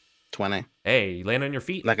 20. Hey, you land on your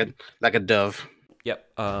feet. Like a dove. Yep.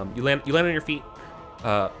 You land on your feet.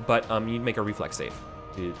 But you make a reflex save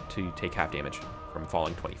to take half damage from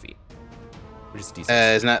falling 20 feet, which is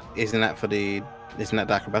decent. Isn't that the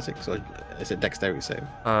acrobatics, or is it dexterity save?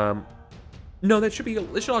 No, it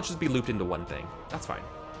should all just be looped into one thing. That's fine.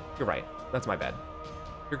 You're right. That's my bad.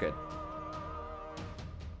 You're good.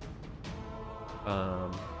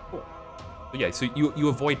 Cool. But yeah, so you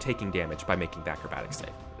avoid taking damage by making the acrobatics save.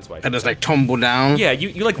 Is why. And just like tumble down. Yeah,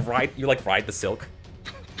 you ride the silk.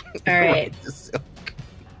 All right.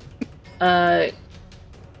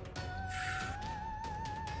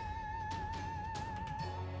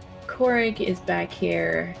 Korig is back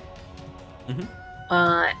here.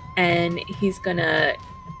 And he's gonna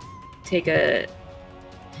take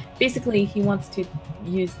basically he wants to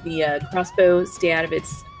use the crossbow, stay out of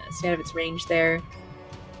its range there.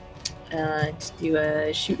 Just do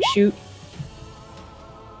a shoot.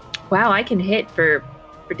 Wow, I can hit for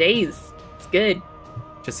days. It's good.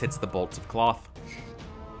 Just hits the bolts of cloth.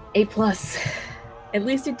 A+. At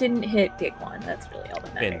least it didn't hit Daquan. That's really all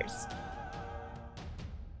that matters.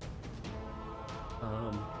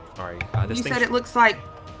 Sorry. You said it looks like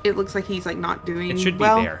he's like not doing well. It should be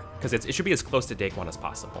there because it should be as close to Daquan as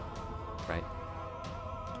possible, right?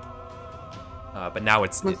 But now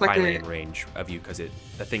it's finally in range of you because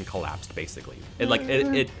the thing collapsed basically.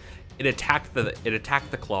 It attacked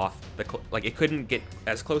the cloth. It couldn't get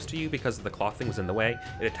as close to you because the cloth thing was in the way.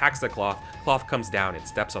 It attacks the cloth. Cloth comes down. It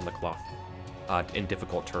steps on the cloth in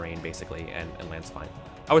difficult terrain basically and lands fine.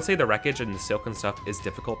 I would say the wreckage and the silk and stuff is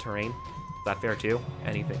difficult terrain. Is that fair too?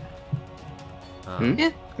 Anything? Yeah,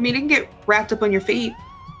 I mean it can get wrapped up on your feet.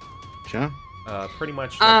 Sure. Pretty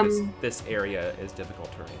much this area is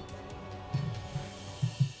difficult terrain.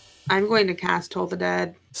 I'm going to cast Toll the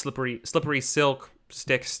Dead. Slippery silk.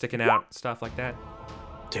 Sticks sticking out, stuff like that.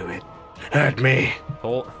 Do it. Hurt me.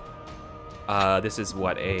 Hold. This is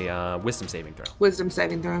what a wisdom saving throw. Wisdom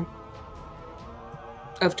saving throw.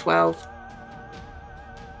 Of 12.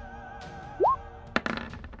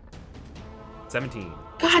 17.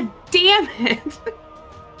 God damn it!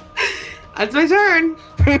 That's my turn.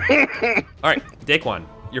 All right, Daquan,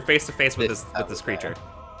 you're face to face with this creature.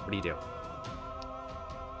 What do you do?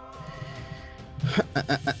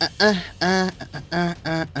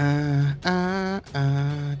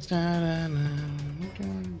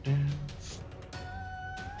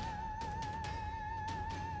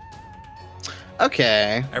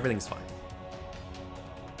 Okay. Everything's fine.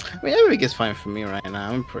 I mean, everything is fine for me right now.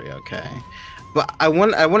 I'm pretty okay. But I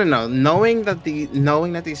want to know, knowing that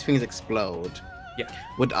these things explode. Yeah.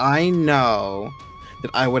 Would I know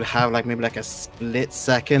that I would have maybe a split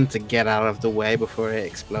second to get out of the way before it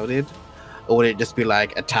exploded? Or would it just be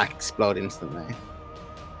attack, explode instantly?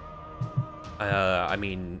 I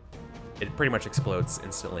mean, it pretty much explodes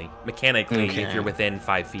instantly. Mechanically, if you're within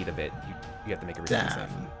 5 feet of it, you have to make a reflex save.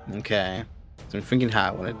 Okay. So I'm thinking how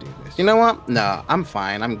I want to do this. You know what? No, I'm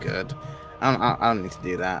fine. I'm good. I don't need to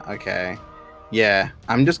do that. Okay. Yeah,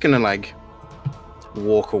 I'm just gonna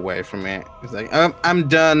walk away from it. It's I'm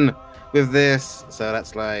done with this. So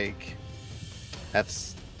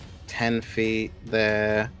that's 10 feet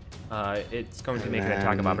there. It's going to make an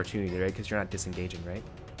attack of opportunity, right? Because you're not disengaging, right?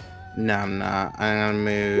 No, I'm not. I'm gonna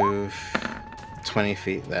move 20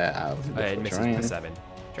 feet there out of the It misses terrain. the 7.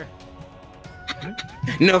 Sure.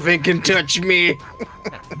 Nothing can touch me.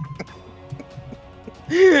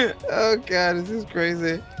 Oh god, this is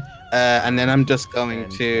crazy. And then I'm just going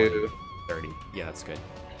 10, to 20, 30. Yeah, that's good.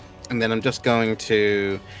 And then I'm just going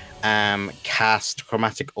to cast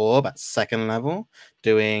Chromatic Orb at 2nd level,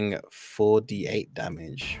 doing 4d8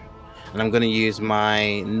 damage. And I'm going to use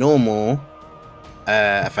my normal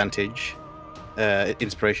advantage,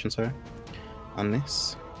 inspiration, sorry, on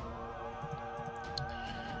this.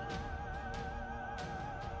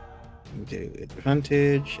 Do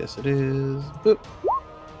advantage, yes it is. Boop.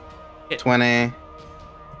 Hit. 20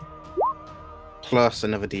 plus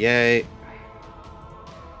another d8.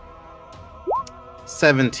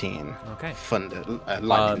 17. Okay. Thunder,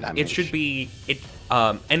 lightning damage. It should be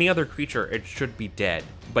any other creature. It should be dead,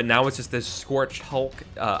 but now it's just this scorched Hulk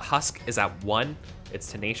husk is at 1.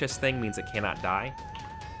 Its tenacious thing means it cannot die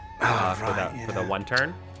for the 1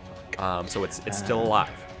 turn. So it's still alive.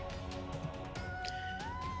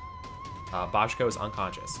 Boschko is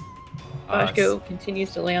unconscious. Boschko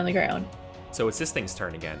continues to lay on the ground. So it's this thing's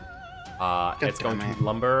turn again. It's going damn it. to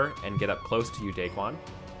lumber and get up close to you, Daquan.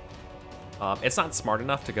 It's not smart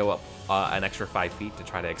enough to go up an extra 5 feet to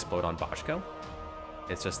try to explode on Boschko.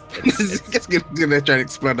 It's just... It's gonna try to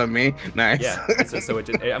explode on me. Nice. Yeah.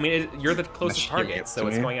 You're the closest target, so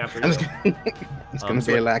it's going after you. It's gonna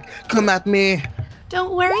be like, come at me.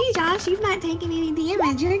 Don't worry, Josh. You've not taken any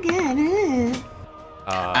damage. You're good.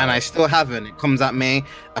 And I still haven't. It comes at me.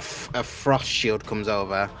 A frost shield comes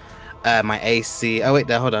over. My AC. Oh wait,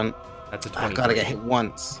 there. Hold on. That's a I 20. gotta get hit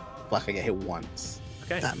once. Fuck, I get hit once.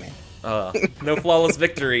 Okay. Damn it. No flawless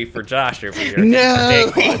victory for Josh over here.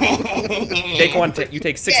 No. Daquan, you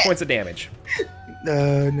take 6 points of damage.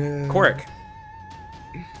 No. Korik.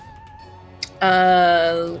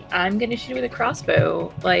 I'm gonna shoot with a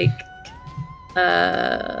crossbow.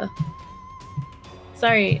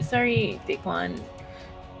 Sorry, Daquan.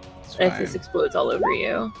 It's As fine. this explodes all over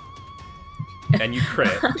you. And you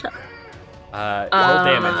crit. Roll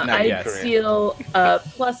damage. No, I yes. deal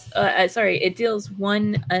it deals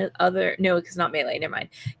 1 other. No, it's not melee. Never mind.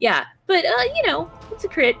 Yeah, but it's a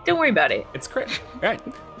crit. Don't worry about it. It's crit. All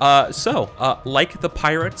right. So, like the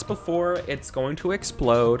pirates before, it's going to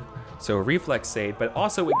explode. So reflex save, but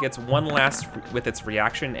also it gets one last with its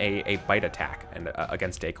reaction a bite attack and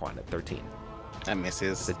against Daquan at 13. That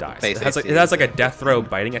misses. It dies. Base It AC. has like a death throw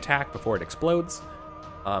biting attack before it explodes.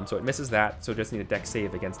 So it misses that. So it just need a dex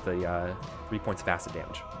save against the 3 points of acid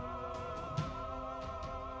damage.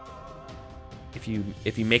 If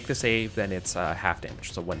you make the save, then it's half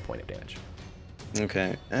damage, so 1 point of damage.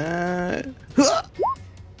 Okay.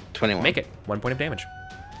 21. Make it 1 point of damage.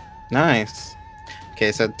 Nice.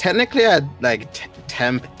 Okay, so technically I had like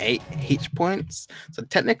temp 8 hit points. So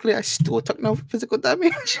technically I still took no physical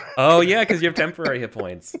damage. Oh yeah, because you have temporary hit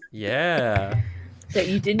points. Yeah. That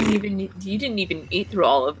you didn't even eat through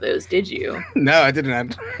all of those, did you? No, I didn't.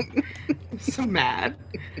 I'm so mad.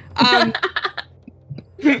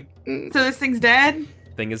 So this thing's dead.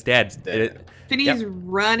 Thing is dead. dead. Finny's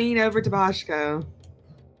running over to Boschko.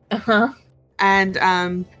 Uh-huh. And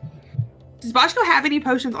does Boschko have any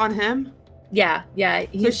potions on him? Yeah.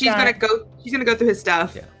 So she's gonna go through his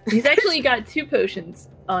stuff. Yeah. He's actually got 2 potions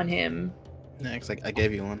on him. Yeah, it's like I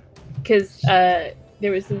gave you one. Because there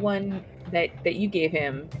was the one that you gave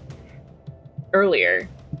him earlier.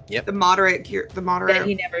 The moderate. That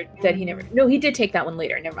he never. No, he did take that one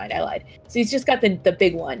later. Never mind, I lied. So he's just got the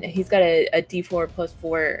big one. He's got a D4 plus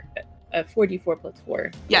 4, a 4D4 plus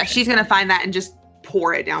 4. Yeah, she's gonna find that and just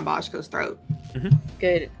pour it down Boschko's throat.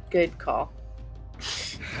 Good call.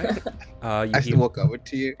 I still walk over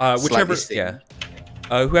to you. Whichever, slightly yeah.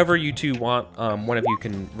 Whoever you two want, one of you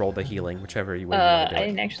can roll the healing, whichever you want to do. I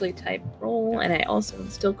didn't actually type roll, and I also am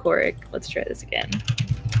still Korik. Let's try this again.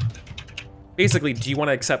 Basically, do you want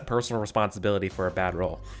to accept personal responsibility for a bad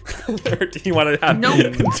roll, or do you want to have? Nope.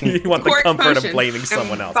 Do you want the Cork comfort potion. of blaming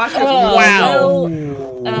someone else? Boschko's Oh, wow.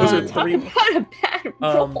 Those are talk 3. about a bad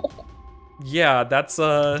roll. Yeah, that's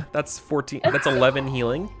 14. That's 11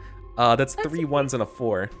 healing. That's 3 1s and a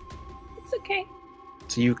 4. It's okay.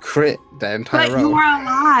 So you crit the entire But row. you are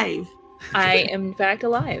alive. I am in fact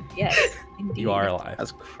alive. Yes, indeed. You are alive.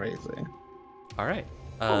 That's crazy. All right.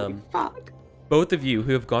 Holy fuck. Both of you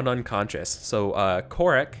who have gone unconscious, so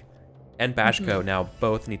Korik and Bashko now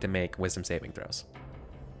both need to make wisdom saving throws.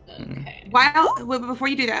 Okay. Before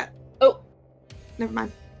you do that. Oh, Never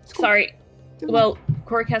mind. It's cool. sorry. Well,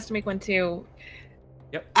 Korik has to make one too.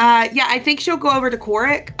 Yeah, I think she'll go over to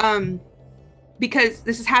Korik, because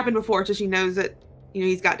this has happened before, so she knows that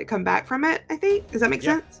he's got to come back from it, I think. Does that make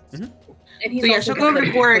sense? And he's So yeah, also she'll go over to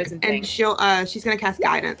got the Korik poison and thing. she's gonna cast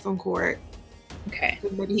guidance on Korik. Okay. So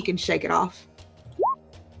maybe he can shake it off.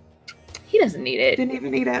 He doesn't need it. Didn't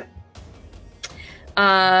even need it.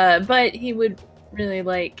 But he would really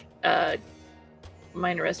like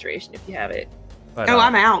minor restoration if you have it. But, Oh,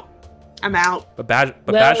 I'm out. I'm out. But Well-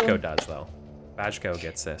 Bashko does though. Bashko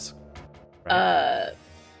gets this. Right?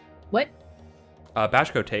 What?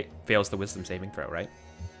 Bashko fails the wisdom saving throw, right?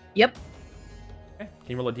 Yep. Okay.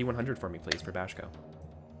 Can you roll a D100 for me, please, for Bashko?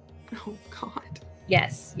 Oh God.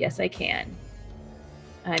 Yes, I can.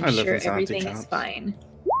 I'm I love sure his auntie everything is chance. fine.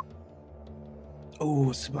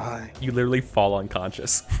 Oh, spy. You literally fall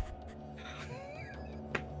unconscious.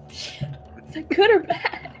 Is that good or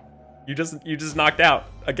bad? You just knocked out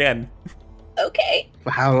again. Okay.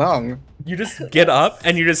 For how long? You just get up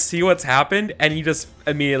and you just see what's happened and you just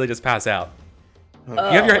immediately just pass out.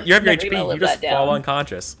 Oh, You have your never HP. gonna You live just that fall down.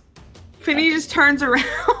 unconscious. Finny just turns around.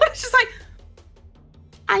 It's just like,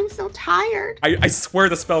 I'm so tired. I swear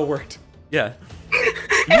the spell worked. Yeah.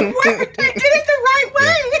 It worked. I did it the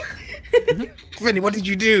right way. Finny, what did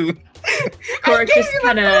you do? I Korik gave just you the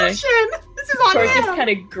kinda- potion. This is on Korik him. just kind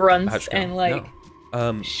of grunts Bashko, and like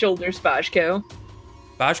no. shoulders Bashko.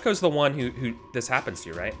 Bashko's the one who this happens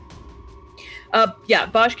to, right? Yeah,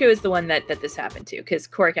 Bashko is the one that this happened to because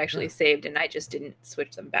Korik actually saved and I just didn't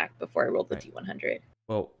switch them back before I rolled the Right. D100.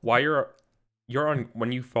 Well, while you're on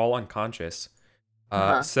when you fall unconscious,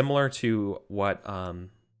 similar to what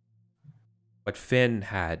Finn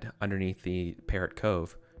had underneath the Parrot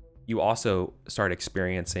Cove, you also start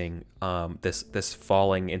experiencing this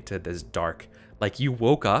falling into this dark. Like you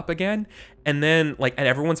woke up again, and then and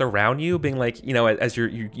everyone's around you, being like, as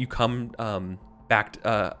you come back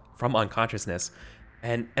from unconsciousness,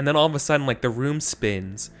 and then all of a sudden the room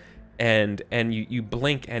spins, and you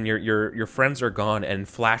blink, and your friends are gone, and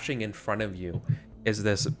flashing in front of you is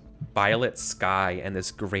this violet sky and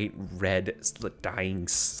this great red dying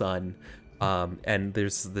sun. And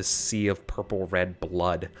there's this sea of purple red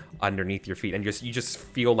blood underneath your feet, and you just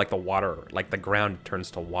feel like the water, the ground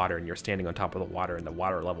turns to water, and you're standing on top of the water, and the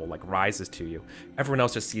water level rises to you. Everyone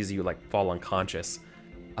else just sees you fall unconscious,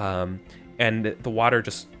 and the water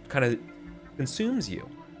just kind of consumes you,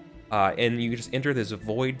 and you just enter this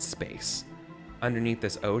void space underneath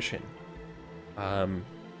this ocean, and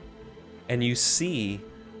you see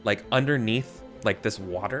underneath this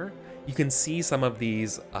water, you can see some of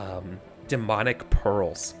these demonic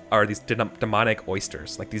pearls, or these demonic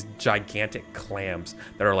oysters, these gigantic clams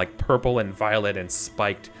that are purple and violet and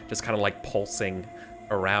spiked, just kind of pulsing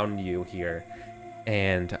around you here.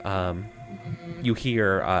 And you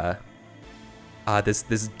hear this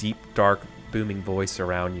deep, dark, booming voice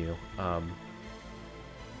around you.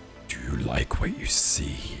 Do you like what you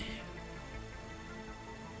see?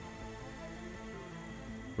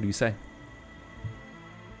 What do you say?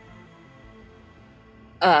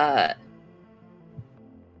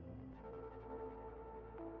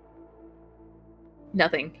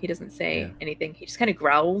 Nothing. He doesn't say anything. He just kind of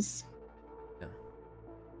growls.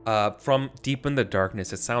 From deep in the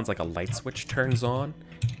darkness, it sounds like a light switch turns on,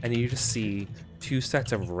 and you just see two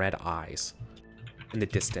sets of red eyes in the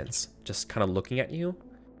distance, just kind of looking at you,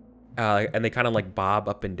 and they kind of bob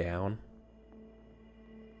up and down.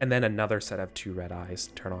 And then another set of two red eyes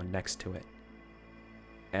turn on next to it,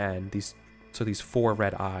 and these four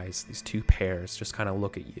red eyes, these two pairs, just kind of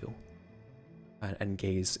look at you and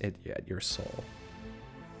gaze at your soul.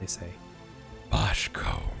 They say,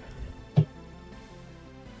 Bashko.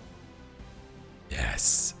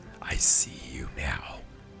 Yes, I see you now.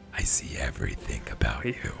 I see everything about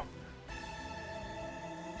you.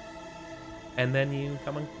 and then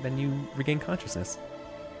you regain consciousness.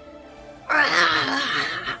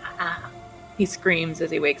 He screams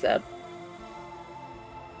as he wakes up.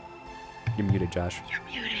 You're muted, Josh. You're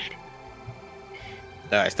muted.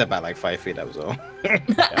 I step back 5 feet, that was all.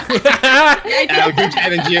 I And I'll keep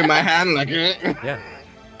energy in my hand, Yeah.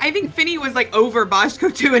 think Finny was over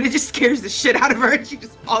Bashko too, and it just scares the shit out of her, and she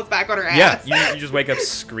just falls back on her ass. Yeah, you just wake up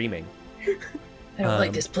screaming. I don't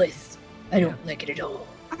like this place. I don't like it at all.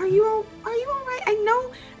 Are you all right? I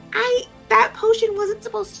know that potion wasn't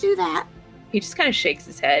supposed to do that. He just kind of shakes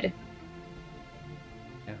his head.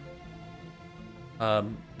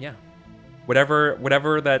 Yeah.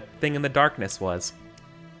 Whatever that thing in the darkness was,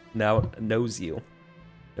 now knows you.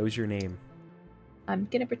 Knows your name. I'm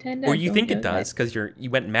gonna pretend. Or I you don't think know it does, because you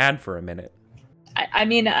went mad for a minute. I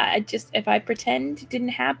mean, I just if I pretend it didn't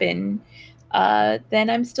happen, then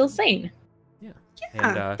I'm still sane. Yeah. Yeah,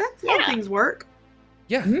 And, that's how yeah. things work.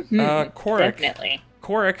 yeah. Mhm, Korik. definitely.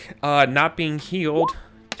 Korik, not being healed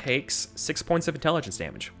takes 6 points of intelligence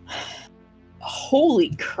damage.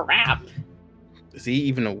 Holy crap. Is he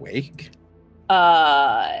even awake?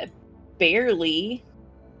 Barely.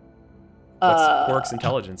 What's Korik's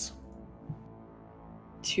intelligence?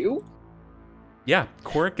 2? Yeah,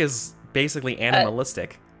 Korik is basically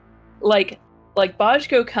animalistic. Like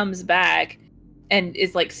Bajko comes back and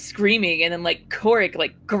is like screaming, and then like Korik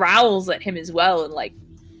like growls at him as well, and like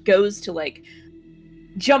goes to like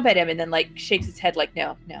jump at him, and then like shakes his head like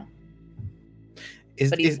no.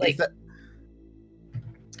 But he's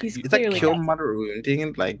he's is that clearly kill got- moderate wounding?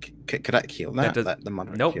 And like, could that kill that? That the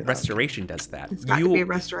moderate Nope, kill? restoration does that. It's got to be a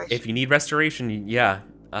restoration. If you need restoration, yeah.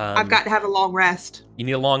 I've got to have a long rest. You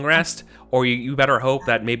need a long rest, or you better hope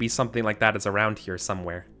that maybe something like that is around here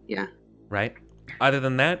somewhere. Yeah. Right? Other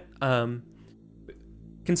than that, can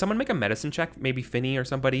someone make a medicine check? Maybe Finny or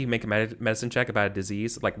somebody make a medicine check about a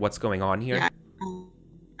disease, like what's going on here? Yeah,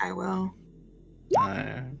 I will.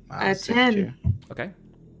 I'll A assist 10. you. Okay.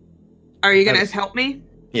 Are you going to help me?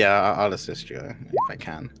 Yeah, I'll assist you if I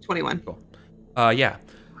can. 21. Cool. Yeah.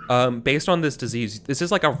 Based on this disease, this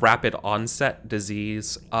is like a rapid onset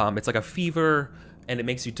disease. It's like a fever, and it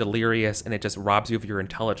makes you delirious, and it just robs you of your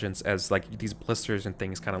intelligence as like these blisters and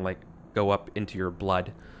things kind of like go up into your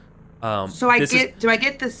blood. So do I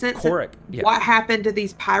get the sense Korik, of yeah. what happened to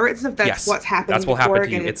these pirates? If that's Yes, what's happening that's what to happened Korik,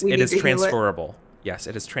 to you. and It we is need to heal it? transferable. Yes,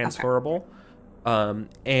 it is transferable.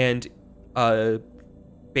 And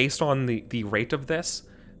based on the rate of this,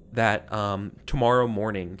 that tomorrow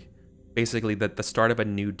morning, basically the start of a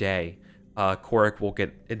new day, Korik will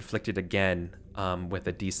get inflicted again with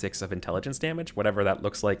a d6 of intelligence damage, whatever that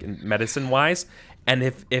looks like in medicine-wise. And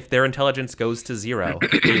if their intelligence goes to 0,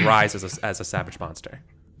 they rise as a savage monster.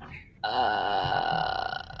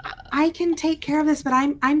 I can take care of this, but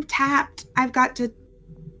I'm tapped. I've got to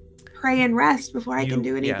pray and rest before I can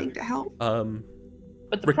do anything to help.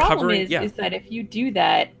 But the problem is that if you do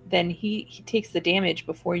that, then he takes the damage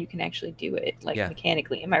before you can actually do it,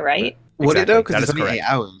 mechanically. Am I right? Would it though? Because That it's is only correct.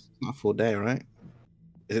 8 hours. It's not a full day, right?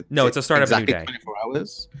 No, it's a start of a new day. 24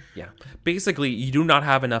 hours? Yeah. Basically, you do not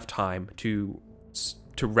have enough time to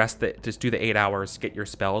rest, just do the 8 hours, get your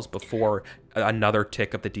spells before another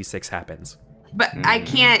tick of the d6 happens. But I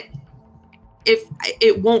can't. If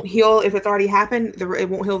it won't heal, if it's already happened, it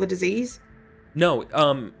won't heal the disease. No.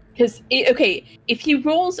 Because if he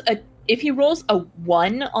rolls a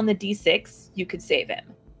 1 on the d6, you could save him.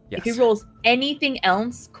 Yes. If he rolls anything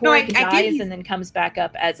else, Korik dies and then comes back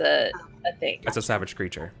up as a thing. As a savage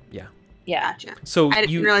creature. Yeah. Yeah. Gotcha. So I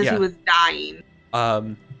didn't realize he was dying.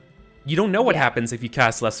 You don't know what happens if you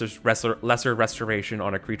cast lesser restoration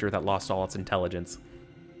on a creature that lost all its intelligence.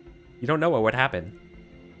 You don't know what would happen.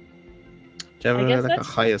 Do you I have guess like a that's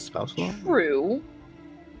higher spell slot? True.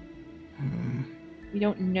 We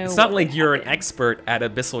don't know. It's not like you're an expert at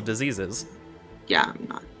abyssal diseases. Yeah, I'm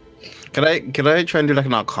not. Could I try and do like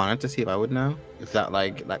an arcana to see if I would know? If that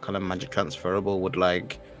like that kind of magic transferable would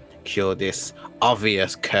like cure this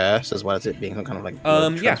obvious curse as well as it being some kind of like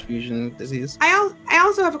blood transfusion disease? I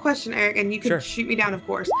also have a question, Eric, and you can shoot me down, of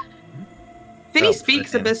course. Finny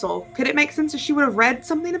speaks Abyssal. Could it make sense if she would have read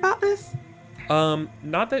something about this?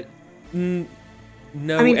 Not that.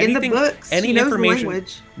 No. I mean, in the books, any she knows information. the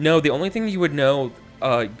language. No, the only thing you would know,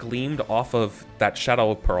 gleamed off of that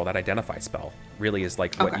Shadow Pearl, that Identify spell, really is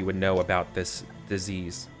like what you would know about this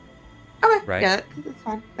disease. Okay. Right. Yeah, that's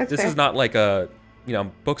fine. That's this fair. is not like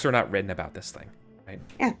books are not written about this thing, right?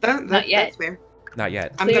 Yeah, not yet. That's fair. Not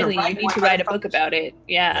yet. Clearly, you need to write a book about it.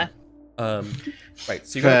 Yeah. Right.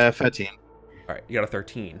 So you got 13. All right, you got a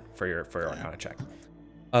 13 for your Arcana check.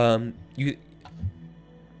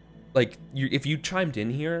 If you chimed in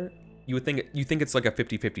here, you think it's like a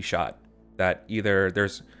 50-50 shot that either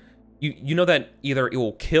there's you know that either it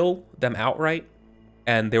will kill them outright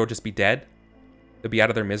and they will just be dead, they'll be out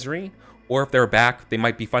of their misery, or if they're back, they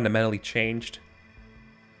might be fundamentally changed.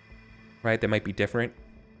 Right? They might be different.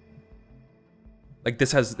 Like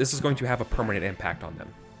this is going to have a permanent impact on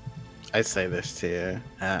them. I say this to you,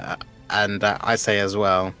 and I say as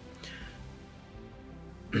well,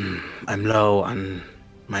 I'm low on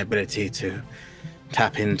my ability to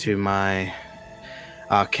tap into my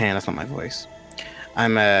arcane. That's not my voice.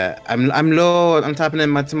 I'm low. I'm tapping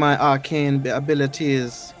into my arcane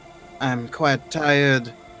abilities. I'm quite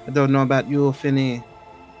tired. I don't know about you, Finny.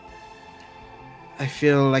 I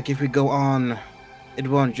feel like if we go on, it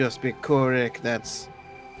won't just be Korik that's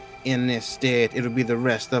in this state. It'll be the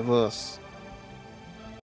rest of us.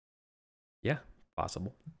 Yeah,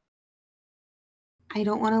 possible. I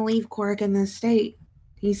don't want to leave Korik in this state.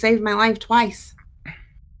 He saved my life twice.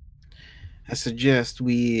 I suggest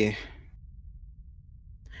we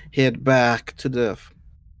head back to the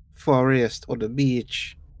forest or the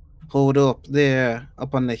beach, hold up there,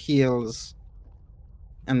 up on the hills,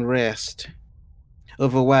 and rest.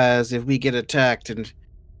 Otherwise, if we get attacked and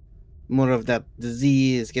more of that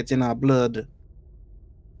disease gets in our blood,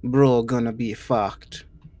 bro, gonna be fucked.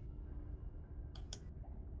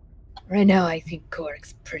 Right now, I think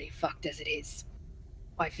Korik's pretty fucked as it is.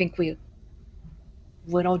 I think we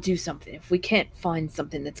would all do something. If we can't find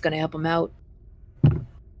something that's gonna help him out,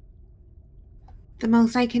 The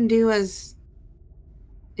most I can do is,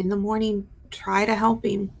 in the morning, try to help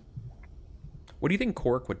him. What do you think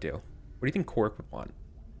Korik would do? What do you think Korik would want?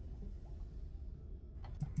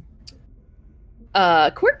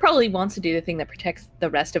 Korik probably wants to do the thing that protects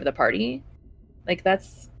the rest of the party. Like,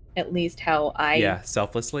 that's at least how I... Yeah,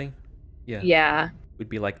 selflessly? Yeah. Yeah. Would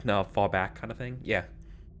be like, no, fall back kind of thing? Yeah.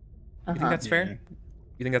 You think that's fair?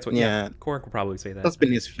 You think that's what... Yeah. Korik would probably say that. That's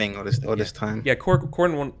been his thing all this time. Yeah, Korik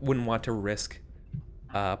wouldn't want to risk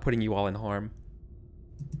putting you all in harm.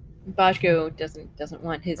 Bajko doesn't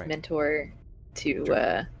want his mentor to...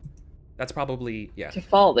 Sure. That's probably... Yeah. To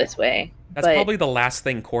fall this way. That's probably the last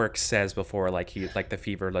thing Korik says before, like, the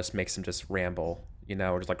fever list makes him just ramble, you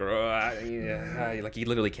know, or just like, like he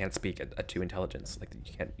literally can't speak at 2 intelligence. Like,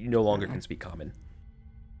 you no longer can speak common.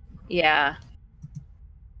 Yeah.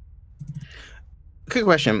 Quick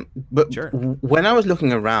question, but Sure. When I was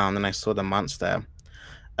looking around and I saw the monster,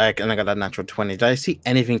 like, and I got that natural 20, did I see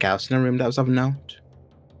anything else in the room that was of note?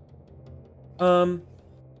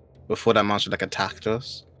 Before that monster, like, attacked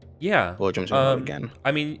us? Yeah. Or jumped again?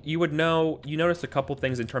 I mean, you noticed a couple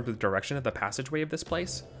things in terms of the direction of the passageway of this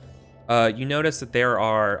place. You notice that there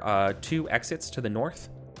are 2 exits to the north,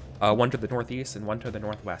 one to the northeast and one to the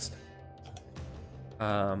northwest.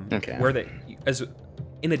 Okay.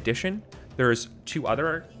 In addition, there's 2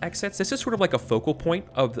 other exits. This is sort of like a focal point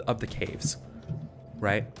of the caves,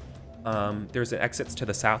 right? There's exits to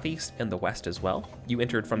the southeast and the west as well. You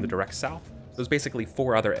entered from the direct south. So there's basically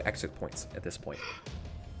 4 other exit points at this point.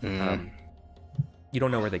 You don't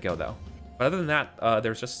know where they go though. But other than that,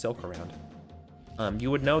 there's just silk around. You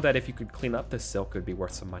would know that if you could clean up this silk, it would be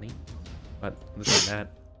worth some money. But other than that,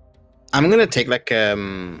 I'm gonna take like forgive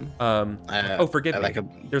me.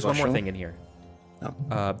 like There's one more thing in here.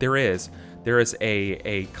 Oh. There is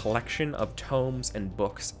a collection of tomes and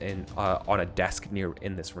books on a desk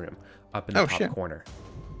in this room, up in the top corner.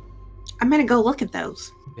 I'm gonna go look at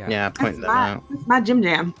those. Yeah, point them out. That's my Jim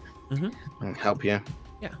Jam. I'll help you.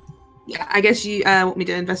 Yeah, I guess you want me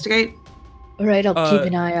to investigate? All right, I'll keep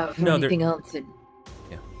an eye out for no, anything else and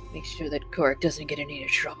make sure that Korik doesn't get in any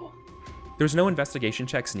trouble. There's no investigation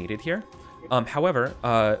checks needed here. However,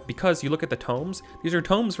 because you look at the tomes, these are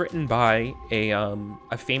tomes written by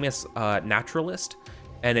a famous naturalist,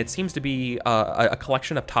 and it seems to be a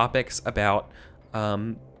collection of topics about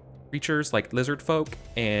creatures like lizard folk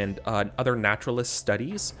and other naturalist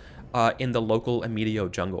studies in the local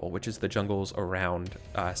Immediate jungle, which is the jungles around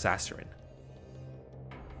Sassurin.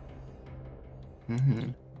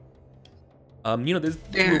 You know, this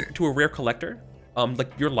to a rare collector,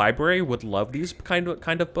 like your library would love these kind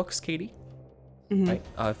of books, Katie. Right,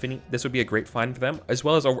 Finny, this would be a great find for them, as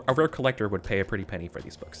well as a rare collector would pay a pretty penny for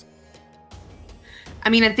these books. I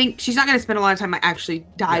mean, I think she's not going to spend a lot of time actually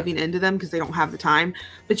diving into them because they don't have the time,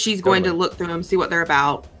 but she's going to look through them, see what they're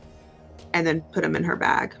about, and then put them in her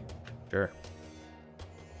bag. Sure.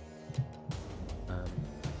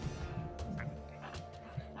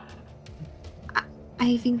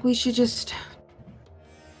 I think we should just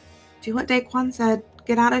do what Daquan said.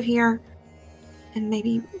 Get out of here and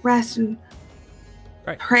maybe rest and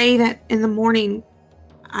pray that in the morning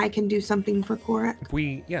I can do something for Korik.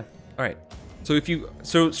 All right. So if you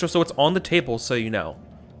so it's on the table, so you know.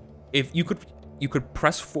 If you could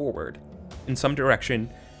press forward in some direction,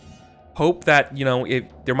 hope that, you know, if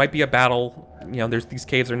there might be a battle, you know, these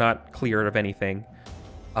caves are not clear of anything.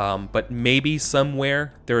 But maybe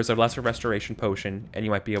somewhere there is a lesser restoration potion and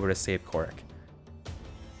you might be able to save Korik.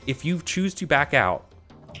 If you choose to back out,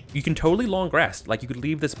 you can totally long rest. Like, you could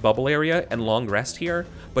leave this bubble area and long rest here,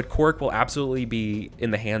 but Korik will absolutely be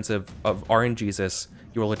in the hands of RNGesus.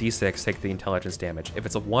 You roll a d6, take the intelligence damage. If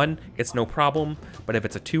it's a 1, it's no problem, but if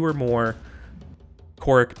it's a 2 or more,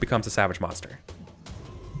 Korik becomes a savage monster.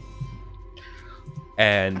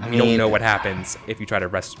 And you don't know what happens if you try to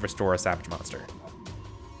restore a savage monster.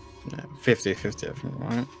 50-50, I think,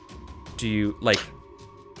 right? Do you, like,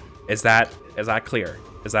 is that clear?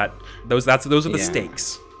 Is that those are the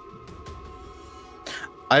stakes?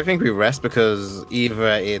 I think we rest because either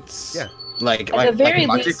it's like at the very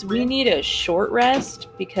least we need a short rest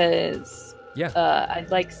because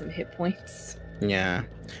I'd like some hit points. Yeah,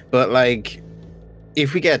 but like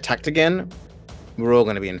if we get attacked again, we're all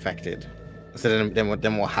going to be infected. So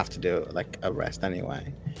then we'll have to do like a rest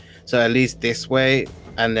anyway. So at least this way,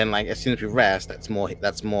 and then like as soon as we rest, that's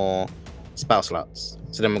more spell slots.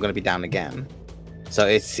 So then we're going to be down again. So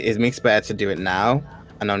it makes better to do it now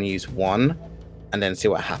and only use one, and then see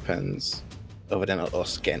what happens, other than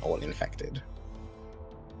us getting all infected.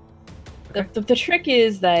 The trick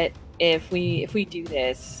is that if we do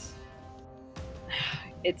this,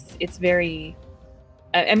 it's very.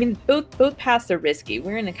 I mean, both paths are risky.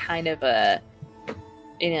 We're in a kind of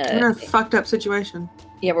in a fucked up situation.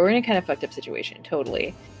 Yeah, we're in a kind of fucked up situation,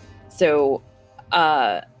 totally. So,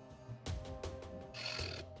 I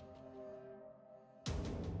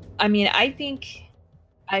mean, I think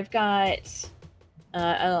I've got.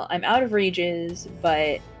 I'm out of rages,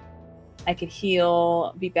 but I could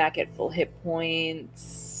heal, be back at full hit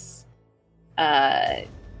points. I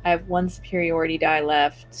have one superiority die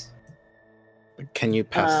left. Can you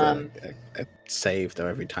pass a save though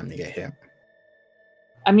every time you get hit?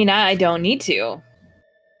 I mean, I don't need to.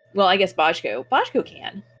 Well, I guess Bojko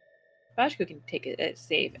can. Bojko can take a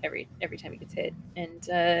save every time he gets hit, and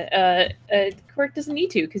Quirk doesn't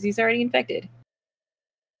need to because he's already infected.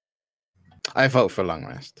 I vote for long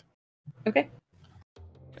rest. Okay.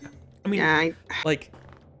 I mean, Yeah, like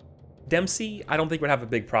Dempsey, I don't think would have a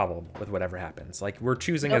big problem with whatever happens. Like we're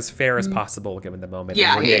choosing as fair as possible given the moment.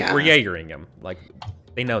 Yeah, and we're Jaegering him. Like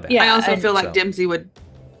they know that. Yeah, I also and feel like so- Dempsey would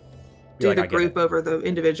do Like, the I get group over the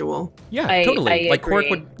individual. Yeah, I totally. Like Quirk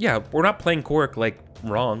agree. would. Yeah, we're not playing Quirk like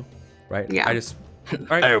wrong, right? Yeah. I just. All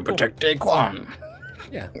right. I will cool. protect Daquan.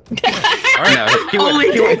 Yeah. All right. No, he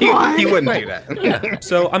Only Daquan. he wouldn't do that. Yeah.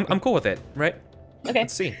 So I'm cool with it, right? Okay.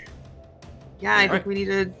 Let's see. Yeah, I think Alright. we need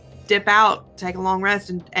to dip out, take a long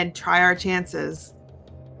rest, and try our chances.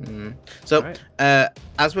 So, Alright.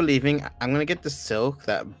 as we're leaving, I'm gonna get the silk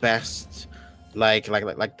that best, like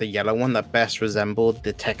the yellow one that best resembled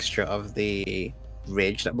the texture of the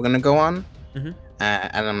ridge that we're gonna go on. Mhm.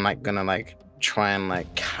 And I'm like gonna try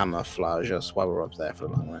and camouflage us while we're up there for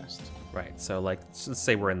the long rest. Right. So like, let's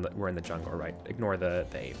say we're in the jungle, right? Ignore the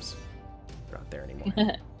apes. We're not there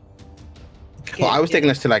anymore. Well, I was taking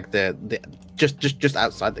us to the just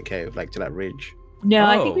outside the cave, to that ridge. No,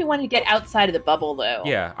 I Oh. think we wanted to get outside of the bubble, though.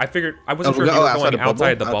 Yeah, I figured I wasn't Oh, sure if we're you were outside going the bubble?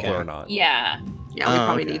 outside the bubble Okay. or not. Yeah. Yeah, we Oh,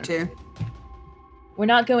 probably okay. need to. We're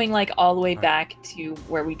not going all the way Alright. back to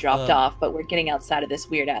where we dropped off, but we're getting outside of this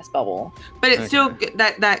weird ass bubble. But it's Okay. still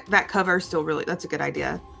that cover is still really, that's a good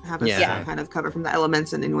idea. Have us Yeah. some kind of cover from the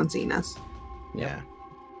elements and anyone seeing us. Yeah.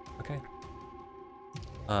 Okay.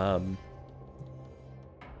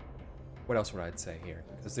 What else would I say here?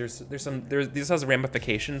 Because this has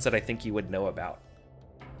ramifications that I think you would know about.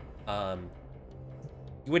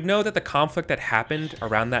 You would know that the conflict that happened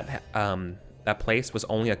around that place was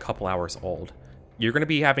only a couple hours old. You're going to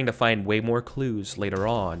be having to find way more clues later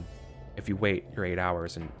on if you wait your 8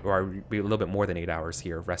 hours, or be a little bit more than 8 hours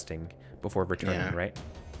here resting before returning, Yeah. right?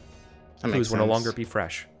 That makes Clues will no sense. longer be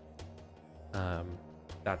fresh.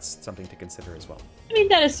 That's something to consider as well. I mean,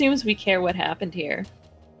 that assumes we care what happened here.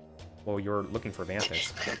 Well, you're looking for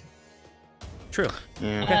Vantas. True.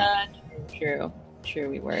 Yeah. True,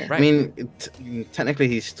 we were. Right. I mean, technically,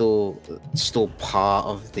 he's still part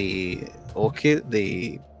of the orchid,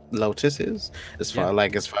 the lotuses, as far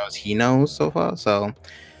as he knows so far. So,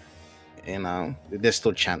 there's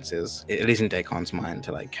still chances, at least in Dacon's mind,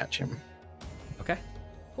 to catch him. Okay.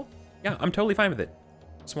 Cool. Yeah, I'm totally fine with it.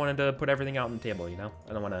 Just wanted to put everything out on the table,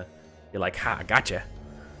 I don't want to be like, ha, I gotcha.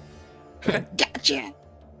 Gotcha.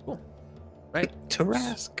 Cool. Right.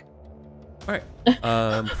 Tarask. All right.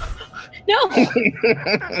 No!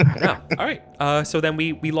 Yeah. All right. So then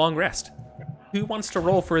we long rest. Who wants to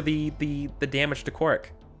roll for the damage to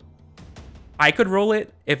Quirk? I could roll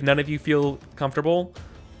it if none of you feel comfortable,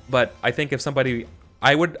 but I think if somebody,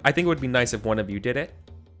 I think it would be nice if one of you did it.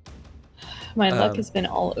 My luck has been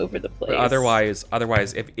all over the place. But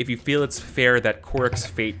otherwise, if you feel it's fair that Quirk's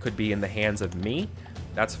fate could be in the hands of me,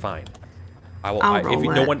 that's fine. I will. I'll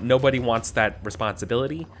roll it. Nobody wants that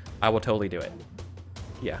responsibility, I will totally do it.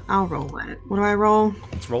 Yeah. I'll roll it. What do I roll?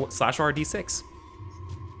 Let's roll it. /RD6.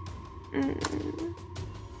 You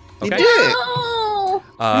Okay. did it. No!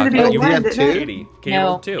 Had to be no, a you one, rolled didn't two? it? Katie. Katie No,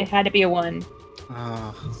 rolled 2. it had to be a 1.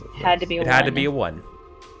 Oh, Had to be a It 1. had to be a 1.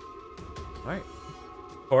 All right.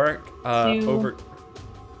 Quirk, Two. over.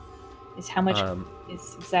 Is how much?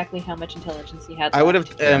 Is exactly how much intelligence he had. I would have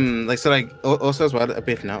left. also as well, a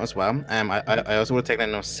bit note as well. I also would have taken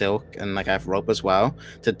enough silk and I have rope as well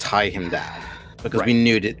to tie him down because Right.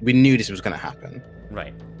 we knew this was gonna happen.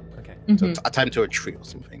 Right. Okay. So Mhm. tie him to a tree or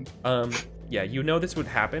something. Yeah, you know this would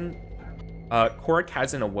happen. Quirk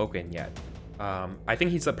hasn't awoken yet. I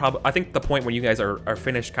think he's I think the point when you guys are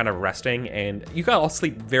finished kind of resting, and you got all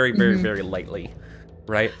sleep very, very, very lightly,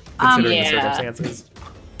 right? Considering the circumstances.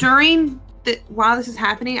 While this is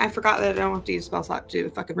happening, I forgot that I don't have to use a spell slot to do a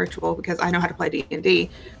fucking ritual because I know how to play D&D.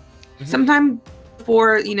 Sometime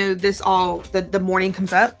before, this all, the morning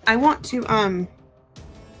comes up, I want to,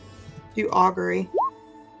 do augury.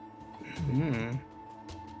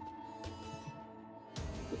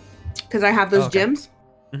 Because I have those gems.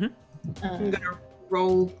 I'm gonna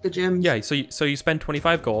roll the gems. Yeah, so you spend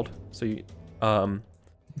 25 gold. So you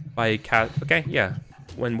okay, yeah.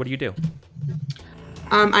 What do you do?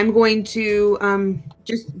 I'm going to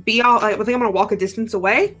just be all. I think I'm gonna walk a distance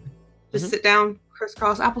away. Just sit down,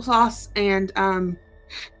 crisscross applesauce, and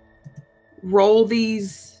roll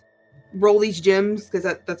these gems because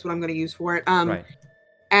that's what I'm gonna use for it. Right.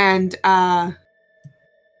 And I'm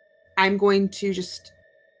going to just.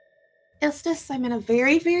 Istis, I'm in a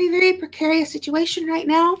very, very, very precarious situation right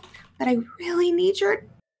now that I really need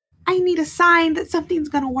I need a sign that something's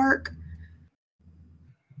gonna work.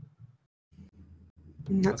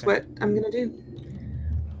 And that's what I'm gonna do.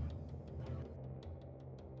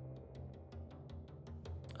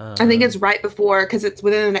 I think it's right before, because it's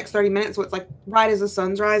within the next 30 minutes, so it's like right as the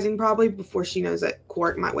sun's rising, probably before she knows that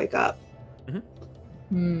Quark might wake up.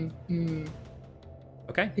 Okay.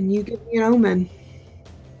 And you give me an omen.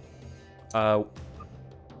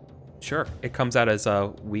 Sure. It comes out as a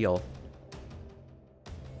wheel.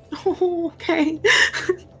 Oh, okay.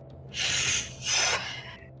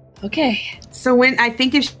 Okay. So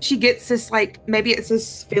if she gets this, maybe it's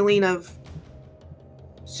this feeling of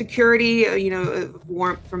security, of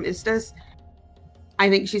warmth from Istis, I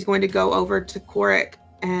think she's going to go over to Korik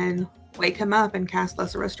and wake him up and cast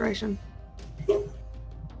Lesser Restoration.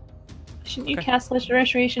 Shouldn't you cast Lesser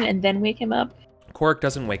Restoration and then wake him up? Korik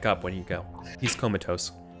doesn't wake up when you go. He's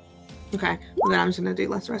comatose. Okay. Well, then I'm just going to do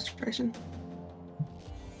Lesser Restoration.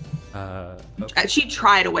 Okay. She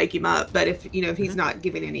tried to wake him up, but if he's not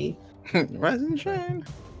giving any... Rise and shine.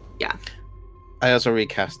 Yeah. I also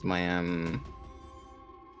recast my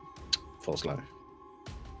full slow.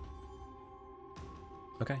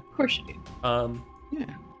 Okay. Of course you do.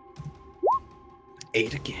 Yeah.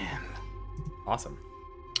 8 again. Awesome.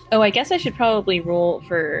 Oh, I guess I should probably roll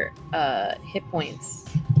for hit points.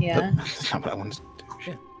 Yeah. That's not what I wanted to do.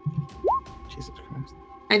 Yeah. Jesus Christ.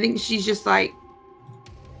 I think she's just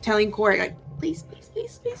telling Korik, please, please,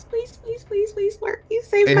 please, please, please, please, please, please work. You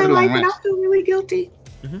saved my life and I feel really guilty.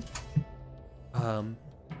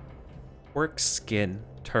 Korik's skin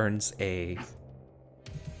turns a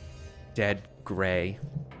dead gray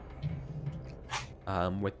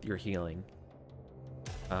with your healing.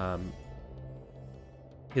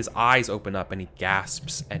 His eyes open up and he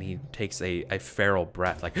gasps and he takes a feral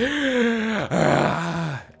breath, and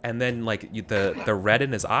then the red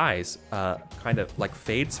in his eyes kind of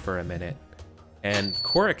fades for a minute, and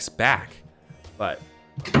Korik's back, but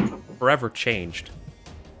forever changed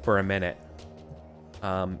for a minute,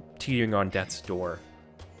 teetering on death's door.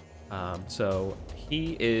 So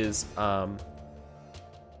he is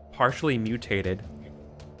partially mutated,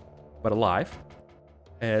 but alive,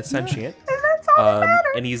 sentient.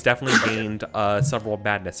 And he's definitely gained several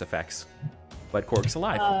madness effects, but Korik's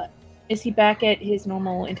alive. Is he back at his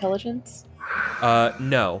normal intelligence?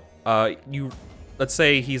 No. Let's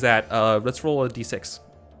say he's at. Let's roll a d6,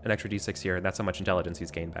 an extra d6 here, and that's how much intelligence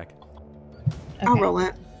he's gained back. Okay. I'll roll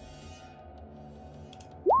it.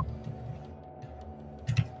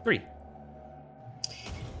 3.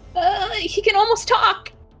 He can almost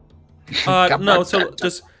talk. No. So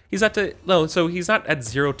just he's at so he's not at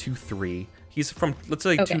 0 to 3. He's from, let's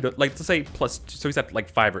say 2 to, let's say plus, so he's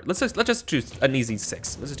at 5, or let's just do an easy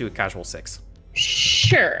 6. Let's just do a casual 6.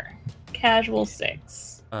 Sure. Casual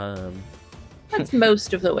 6. That's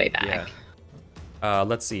most of the way back. Yeah.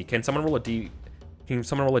 Let's see. Can someone roll a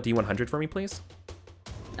D100 for me, please?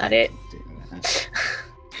 Not it.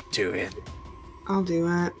 Do it. I'll do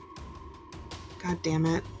it. God damn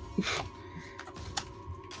it.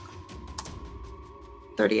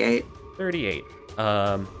 38. 38.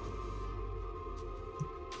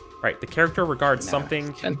 Right, the character regards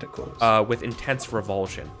something with intense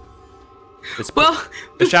revulsion. The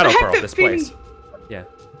Shadow Pearl, this place. Yeah.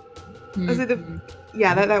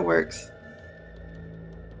 That works.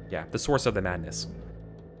 Yeah, the source of the madness.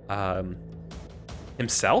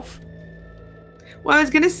 Himself? Well, I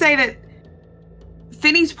was gonna say that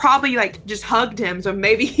Finney's probably just hugged him, so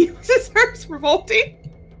maybe he was his first revolting.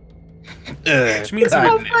 Which means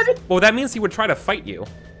that means he would try to fight you.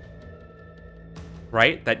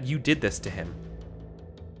 Right? That you did this to him.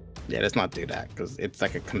 Yeah, let's not do that because it's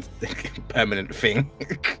like a permanent thing.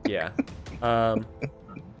 Yeah.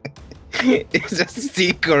 It's just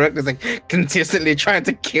see Korok is like consistently trying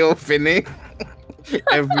to kill Finny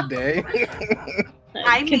every day.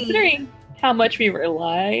 I mean- Considering how much we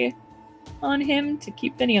rely on him to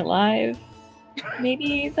keep Finny alive,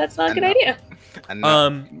 maybe that's not a good idea. And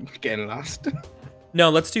not getting lost. No,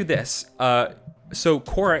 let's do this. So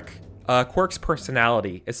Korok's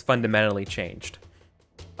personality is fundamentally changed.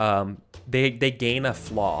 They gain a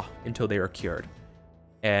flaw until they are cured.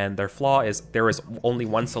 And their flaw is there is only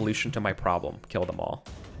one solution to my problem. Kill them all.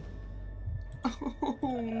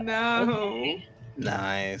 Oh no. Okay.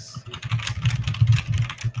 Nice.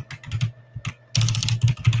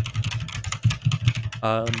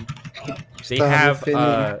 They Stop have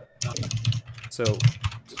Finny. so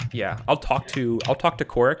yeah, I'll talk to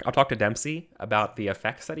Korok, I'll talk to Dempsey about the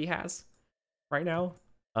effects that he has right now.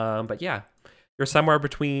 But yeah, you're somewhere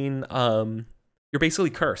between you're basically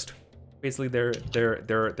cursed. Basically they're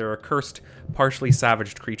a cursed, partially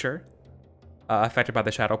savaged creature affected by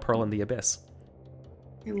the Shadow Pearl and the Abyss.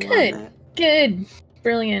 I love Good. it. Good.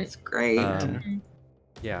 Brilliant. It's great.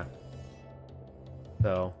 Yeah.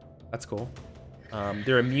 So that's cool.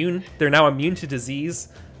 They're now immune to disease,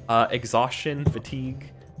 exhaustion,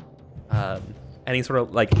 fatigue, any sort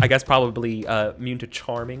of, like, I guess probably immune to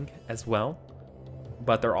charming as well.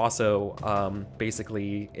 But they're also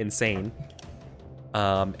basically insane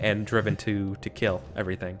and driven to kill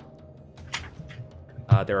everything.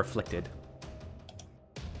 They're afflicted.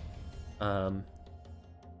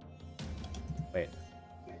 Wait.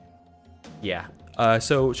 Yeah.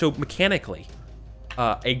 So mechanically,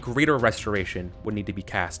 a greater restoration would need to be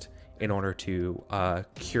cast in order to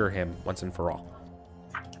cure him once and for all.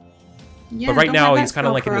 Yeah, But right don't now have he's that kind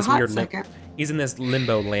of spell like in for a this hot weird second. he's in this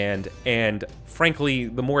limbo land, and frankly,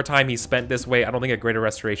 the more time he spent this way, I don't think a greater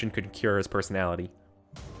restoration could cure his personality.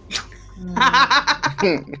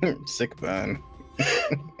 Sick burn.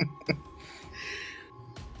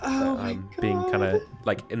 Oh my God. Being kind of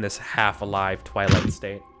like in this half alive twilight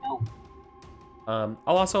state. I'll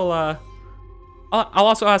also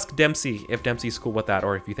ask Dempsey if Dempsey's cool with that,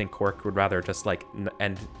 or if you think Korok would rather just like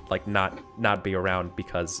not be around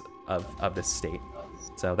because of this state.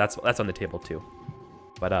 So that's on the table too.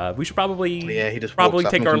 But we should probably He just probably walks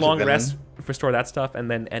up take and our becomes a long villain. rest, restore that stuff, and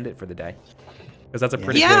then end it for the day. Because that's a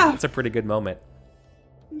pretty Yeah. good, that's a pretty good moment.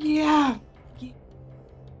 Yeah.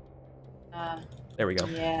 There we go.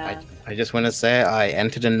 Yeah. I just want to say I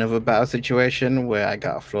entered another battle situation where I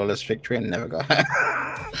got a flawless victory and never got hurt.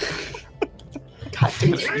 God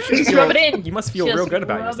damn it. Just rub it in. You must feel Just real good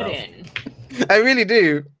about rub yourself. it in. I really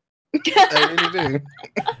do. I really do.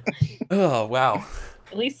 Oh wow,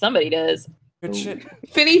 At least somebody does. good shit.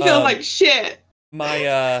 Finny feels like shit.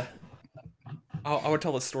 My I would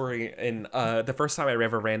tell a story. In the first time I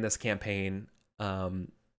ever ran this campaign,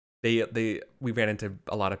 we ran into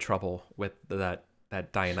a lot of trouble with that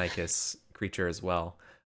Dionychus creature as well,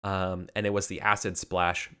 and it was the acid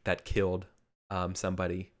splash that killed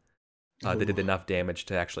somebody. They did enough damage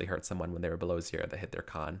to actually hurt someone when they were below 0 that hit their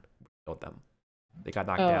con, killed them. They got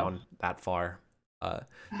knocked down that far.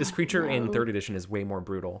 This creature in 3rd edition is way more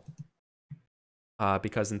brutal.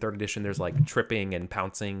 Because in 3rd edition there's like tripping and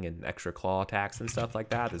pouncing and extra claw attacks and stuff like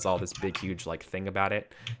that. There's all this big huge like thing about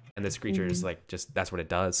it, and this creature is like just that's what it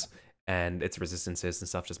does, and its resistances and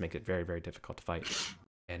stuff just make it very, very difficult to fight.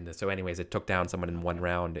 And so anyways, it took down someone in one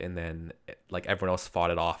round, and then like everyone else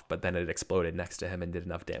fought it off, but then it exploded next to him and did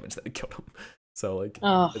enough damage that it killed him. So like it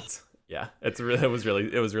was really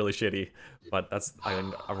shitty, but that's I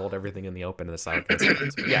rolled everything in the open in the side. So,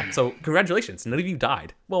 yeah, so congratulations, none of you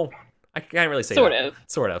died. Well, I can't really say Sort that. of.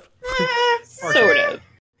 Sort of. Sort of.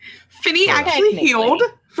 Finny Sort of. actually Technically. healed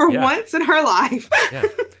for Yeah. once in her life. Yeah.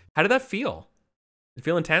 How did that feel? Did it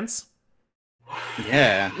feel intense?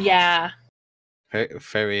 Yeah. Yeah.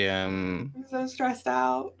 Very I'm so stressed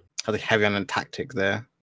out. I was heavy on the tactic there.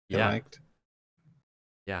 I Yeah. liked.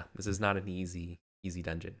 Yeah. This is not an easy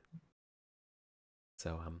dungeon.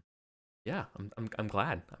 So yeah, I'm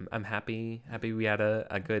glad. I'm happy we had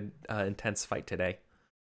a good intense fight today.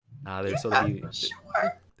 There'll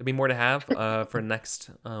be more to have for next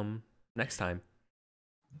time.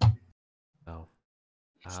 So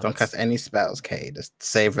Just don't cast any spells, Kay. Just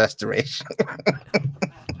save restoration. all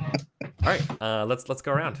right, let's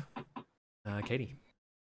go around. Katie.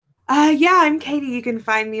 Yeah, I'm Katie. You can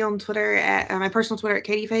find me on Twitter at my personal Twitter at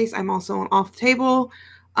KatieFace. I'm also on Off the Table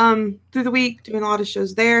through the week, doing a lot of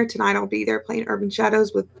shows there. Tonight I'll be there playing Urban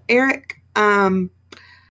Shadows with Eric.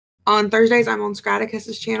 On Thursdays, I'm on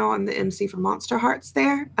Scraticus's channel and the MC for Monster Hearts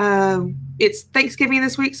there. It's Thanksgiving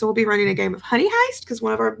this week, so we'll be running a game of Honey Heist because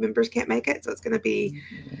one of our members can't make it. So it's going to be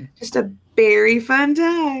just a very fun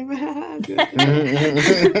time. Who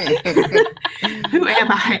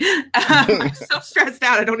am I? I'm so stressed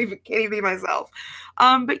out. I can't even be myself.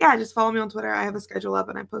 But yeah, just follow me on Twitter. I have a schedule up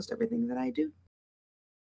and I post everything that I do.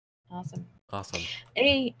 Awesome. Awesome.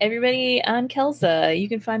 Hey, everybody, I'm Kelsa. You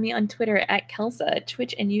can find me on Twitter at Kelsa.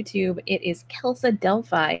 Twitch and YouTube, it is Kelsa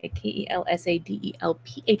Delphi, KelsaDelphi.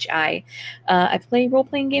 I play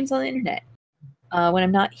role-playing games on the internet. When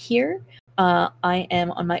I'm not here, I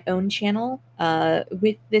am on my own channel.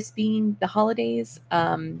 With this being the holidays,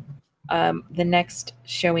 the next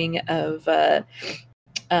showing of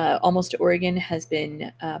Almost to Oregon has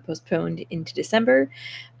been postponed into December.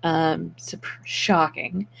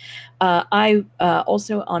 Shocking. I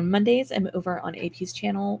also on Mondays am over on AP's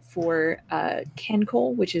channel for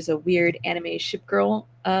Kencol, which is a weird anime ship girl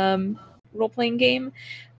role-playing game.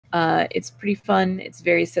 It's pretty fun. It's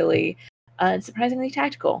very silly. It's surprisingly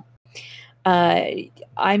tactical.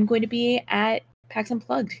 I'm going to be at PAX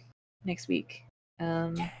Unplugged next week.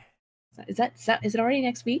 Is it already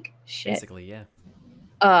next week? Shit. Basically, yeah.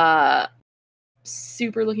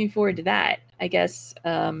 Super looking forward to that. I guess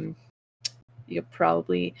you should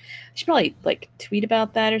probably like tweet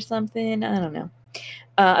about that or something. I don't know.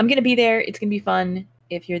 I'm gonna be there. It's gonna be fun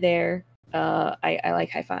if you're there. I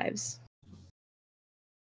like high fives.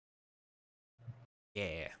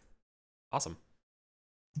 Yeah. Awesome.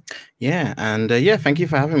 Yeah, and thank you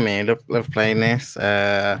for having me. Love playing this.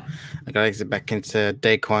 I gotta exit back into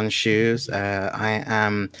Daquan's shoes. I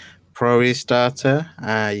am Pro Restarter.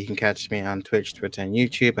 You can catch me on Twitch, Twitter, and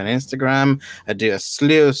YouTube, and Instagram. I do a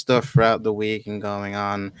slew of stuff throughout the week and going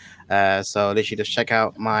on. So literally just check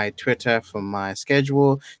out my Twitter for my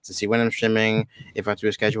schedule to see when I'm streaming, if I have to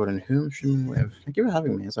reschedule, and who I'm streaming with. Thank you for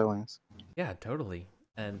having me, as always. Yeah, totally.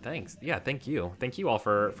 And thanks. Yeah, thank you. Thank you all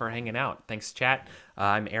for hanging out. Thanks, chat.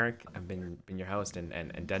 I'm Eric. I've been your host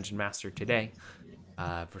and Dungeon Master today.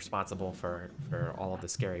 Responsible for all of the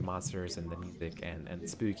scary monsters and the music and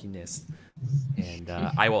spookiness. And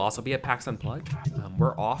I will also be at PAX Unplugged.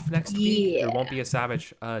 We're off next week. There won't be a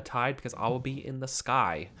Savage Tide because I will be in the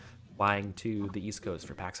sky flying to the East Coast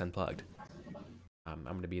for PAX Unplugged. I'm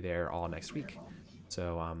going to be there all next week.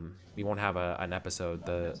 So we won't have an episode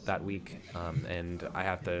that week, and I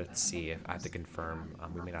have to see if I have to confirm.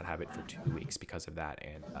 We may not have it for 2 weeks because of that,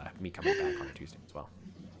 and me coming back on a Tuesday as well.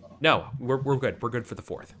 No, we're good. We're good for the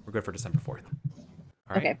 4th. We're good for December 4th. All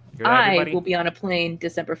right. Okay. Good, I will be on a plane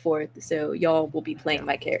December 4th, so y'all will be playing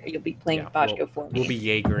my character. You'll be playing Boschko for me. We'll be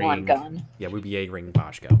Jaegering. Gone. Yeah, we'll be Jaegering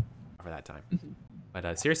Boschko for that time. Mm-hmm.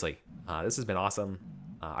 But seriously, this has been awesome.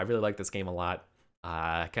 I really like this game a lot.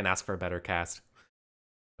 I can't ask for a better cast.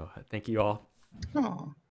 So thank you all.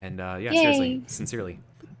 Aww. And yeah, Yay. seriously, sincerely.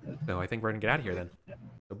 So I think we're gonna get out of here then.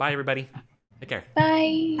 So bye, everybody. Take care.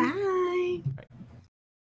 Bye. Bye.